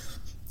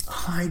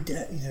high,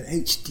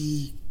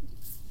 HD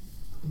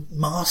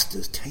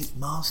tape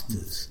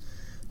masters,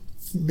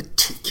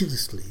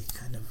 meticulously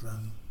kind of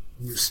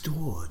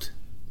restored,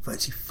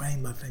 virtually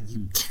frame by frame.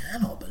 You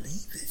cannot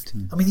believe it.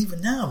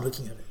 Even now I'm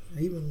looking at it,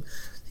 even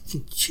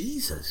thinking,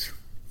 Jesus.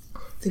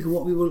 Think of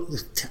what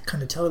the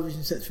kind of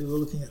television sets we were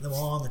looking at them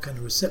on, the kind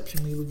of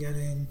reception we were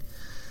getting.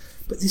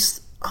 But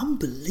this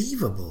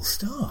unbelievable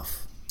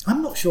stuff.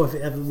 I'm not sure if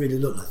it ever really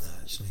looked like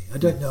that, actually. I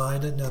don't know. I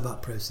don't know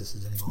about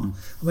processors anymore.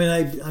 I mean,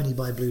 I only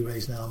buy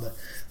Blu-rays now, but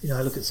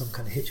I look at some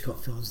kind of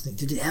Hitchcock films and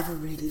think, did it ever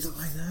really look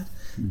like that?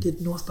 Did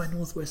North by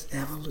Northwest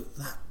ever look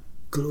that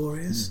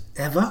glorious?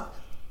 Ever?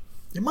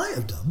 It might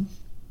have done,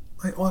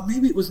 or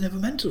maybe it was never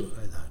meant to look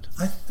like that.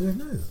 I don't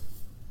know.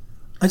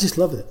 I just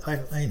love it.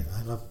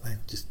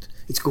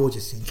 It's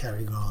gorgeous seeing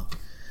Cary Grant,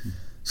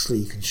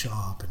 sleek and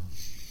sharp and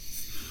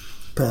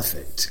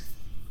perfect.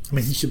 I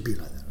mean, he should be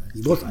like that. Right? He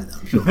was like that,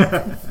 I'm sure.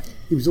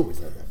 He was always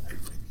like that.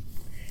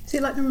 Is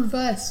it like the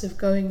reverse of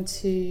going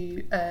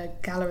to a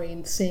gallery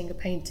and seeing a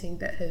painting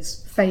that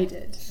has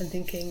faded and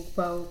thinking,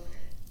 well,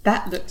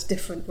 that looks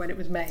different when it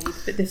was made,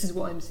 but this is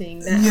what I'm seeing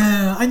now?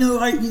 Yeah, I know.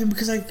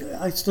 Because I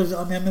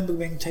remember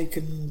being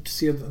taken to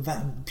see a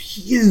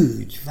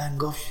huge Van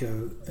Gogh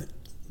show.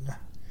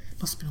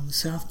 Must have been on the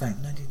South Bank,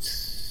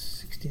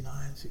 1969.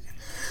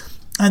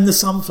 And the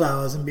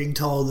sunflowers, and being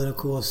told that, of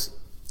course,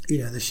 the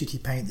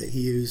shitty paint that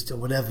he used or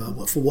whatever,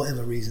 for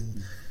whatever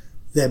reason,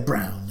 they're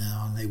brown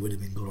now and they would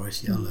have been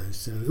glorious yellow.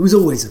 So it was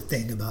always a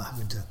thing about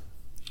having to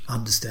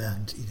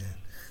understand,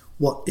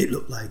 what it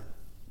looked like.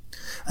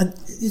 And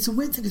it's a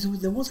weird thing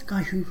because there was a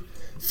guy who,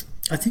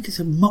 I think it's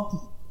a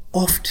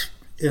oft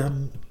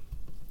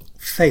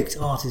faked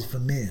artist,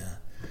 Vermeer.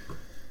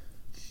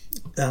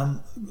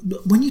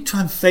 When you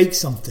try and fake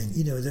something,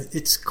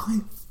 it's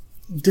quite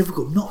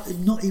difficult.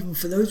 Not even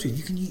for those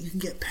reasons. You can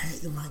get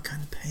the right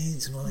kind of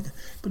paints and all that,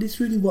 but it's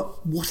really what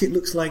it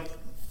looks like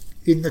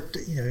in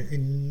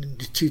in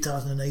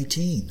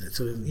 2018.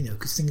 Sort of,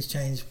 because things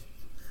change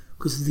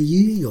because of the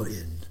year you're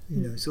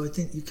in. So I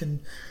think you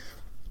can.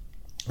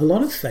 A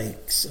lot of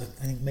fakes, I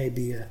think,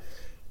 maybe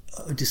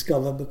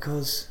discover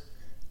because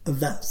of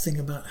that thing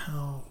about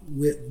how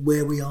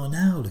where we are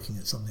now looking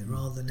at something,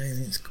 rather than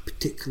anything that's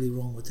particularly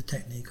wrong with the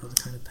technique or the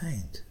kind of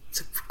paint.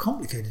 It's a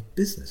complicated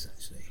business,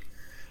 actually.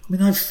 I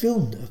mean, I've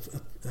filmed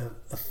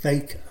a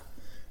faker,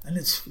 and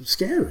it's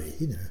scary,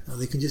 how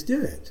they can just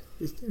do it.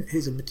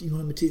 Here's you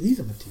want a Matisse, these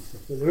are Matisse,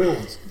 they're the real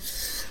ones.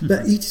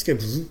 But he just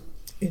goes,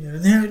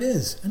 and there it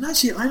is. And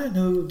actually, I don't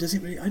know.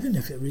 I don't know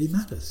if it really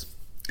matters.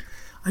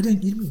 You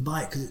didn't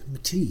buy it because it's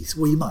Matisse.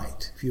 Well, you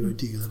might if you're a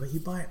dealer, but you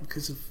buy it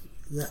because of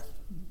that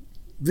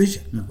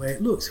vision, the way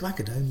it looks. If I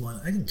could own one,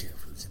 I didn't care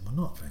if it was him or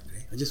not,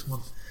 frankly.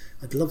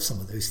 I'd love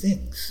some of those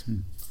things.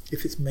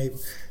 If it's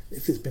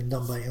been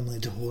done by Emily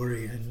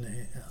Tahori, and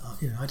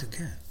I don't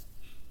care.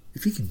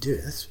 If he can do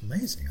it, that's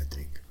amazing. I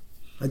think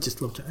I'd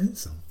just love to own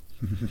some.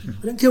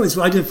 I don't care.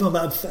 I did a film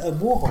about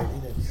Warhol.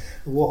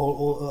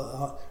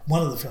 Warhol,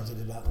 one of the films I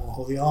did about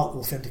Warhol, the Art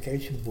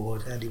Authentication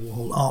Board, Andy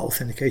Warhol Art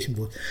Authentication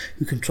Board,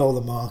 who control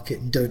the market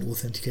and don't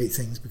authenticate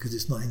things because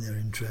it's not in their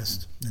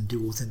interest, and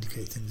do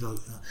authenticate things like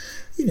that.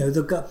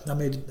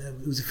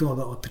 It was a film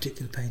about a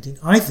particular painting.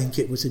 I think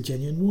it was a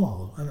genuine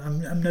Warhol.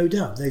 I'm no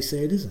doubt. They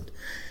say it isn't,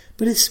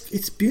 but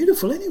it's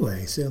beautiful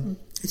anyway. So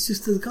it's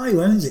just that the guy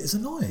who owns it is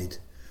annoyed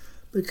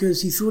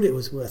because he thought it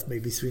was worth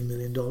maybe $3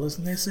 million,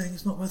 and they're saying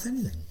it's not worth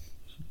anything.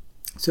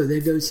 So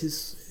there goes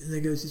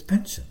his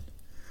pension.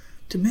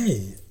 To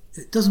me,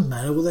 it doesn't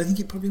matter. Although I think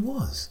it probably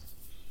was,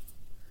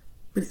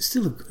 but it's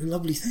still a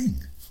lovely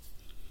thing,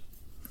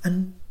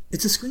 and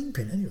it's a screen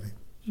print anyway.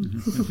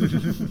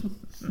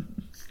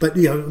 But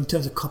in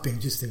terms of copying,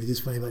 just think it's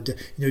funny about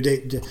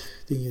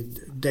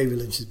David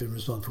Lynch has been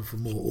responsible for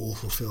more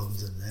awful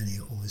films than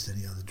almost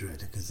any other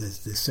director, because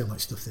there's so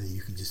much stuff there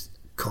you can just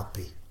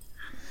copy.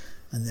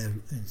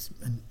 And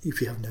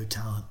if you have no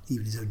talent,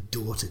 even his own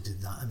daughter did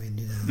that. I mean,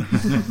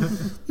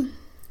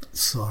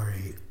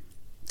 sorry,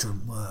 it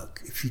doesn't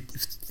work. If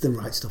the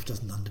right stuff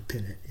doesn't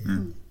underpin it,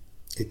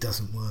 it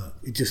doesn't work.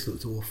 It just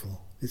looks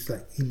awful. It's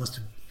like he must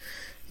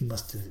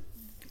have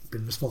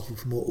been responsible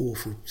for more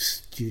awful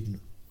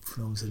student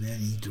films than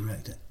any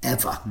director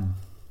ever.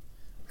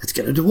 Let's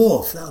get a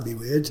dwarf. That'll be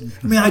weird.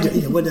 I mean, I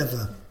don't,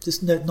 whatever.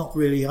 Just not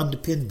really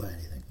underpinned by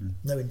anything.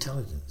 No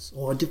intelligence,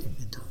 or a different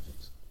intelligence.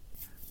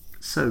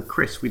 So,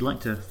 Chris, we'd like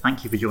to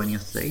thank you for joining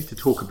us today to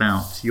talk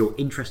about your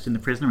interest in The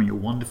Prisoner and your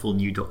wonderful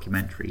new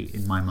documentary,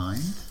 In My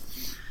Mind.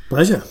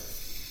 Pleasure.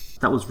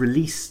 That was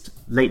released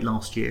late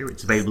last year.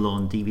 It's available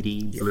on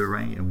DVD,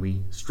 Blu-ray, and we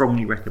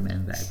strongly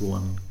recommend that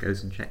everyone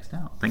goes and checks it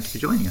out. Thank you for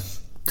joining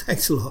us.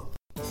 Thanks a lot.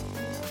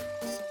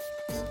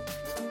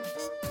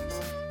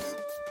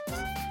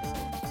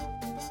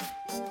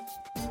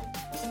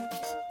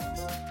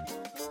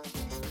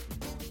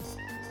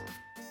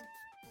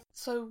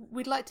 So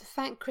we'd like to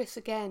thank Chris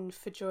again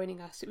for joining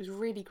us. It was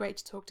really great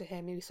to talk to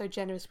him. He was so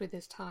generous with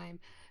his time.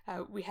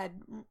 We had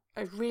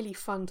a really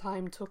fun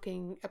time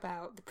talking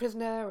about The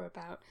Prisoner,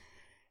 about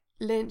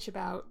Lynch,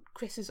 about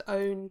Chris's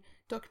own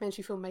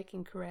documentary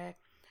filmmaking career,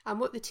 and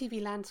what the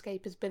TV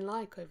landscape has been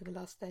like over the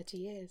last 30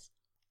 years.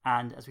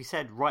 And as we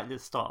said right at the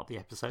start of the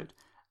episode,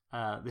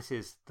 this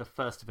is the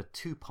first of a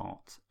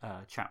two-part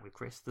chat with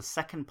Chris. The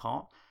second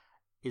part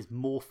is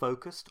more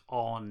focused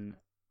on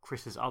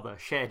Chris's other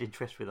shared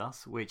interest with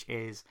us, which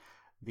is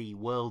the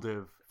world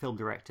of film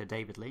director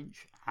David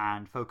Lynch,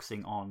 and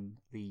focusing on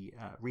the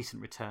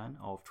recent return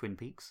of Twin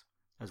Peaks.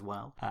 as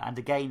well. And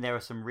again, there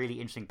are some really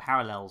interesting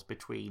parallels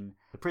between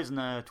The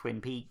Prisoner,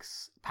 Twin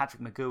Peaks,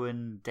 Patrick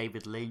McGoohan,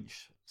 David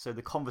Lynch. So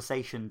the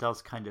conversation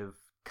does kind of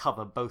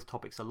cover both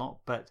topics a lot,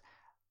 but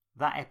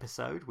that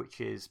episode,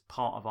 which is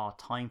part of our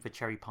Time for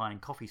Cherry Pie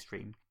and Coffee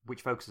stream,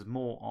 which focuses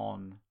more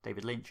on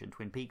David Lynch and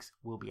Twin Peaks,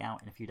 will be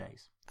out in a few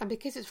days. And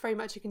because it's very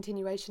much a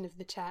continuation of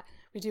the chat,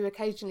 we do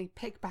occasionally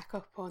pick back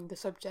up on the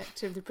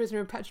subject of The Prisoner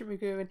and Patrick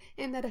McGoohan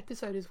in that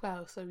episode as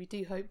well. So we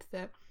do hope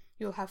that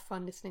you'll have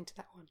fun listening to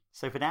that one.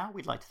 So for now,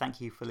 we'd like to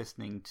thank you for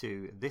listening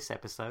to this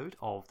episode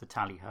of The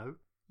Tally Ho.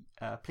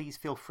 Please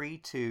feel free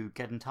to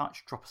get in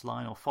touch, drop us a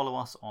line, or follow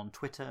us on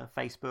Twitter,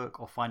 Facebook,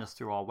 or find us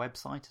through our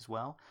website as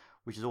well,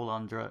 which is all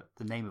under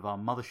the name of our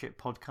mothership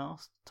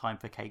podcast, Time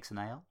for Cakes and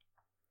Ale.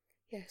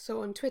 Yeah,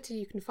 so on Twitter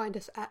you can find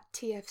us at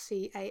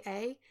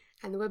TFCAA,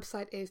 and the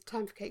website is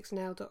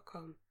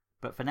timeforcakesandale.com.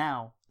 But for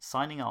now,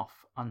 signing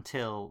off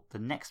until the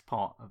next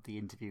part of the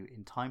interview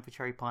in Time for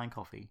Cherry Pie and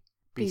Coffee.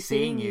 Be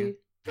seeing you.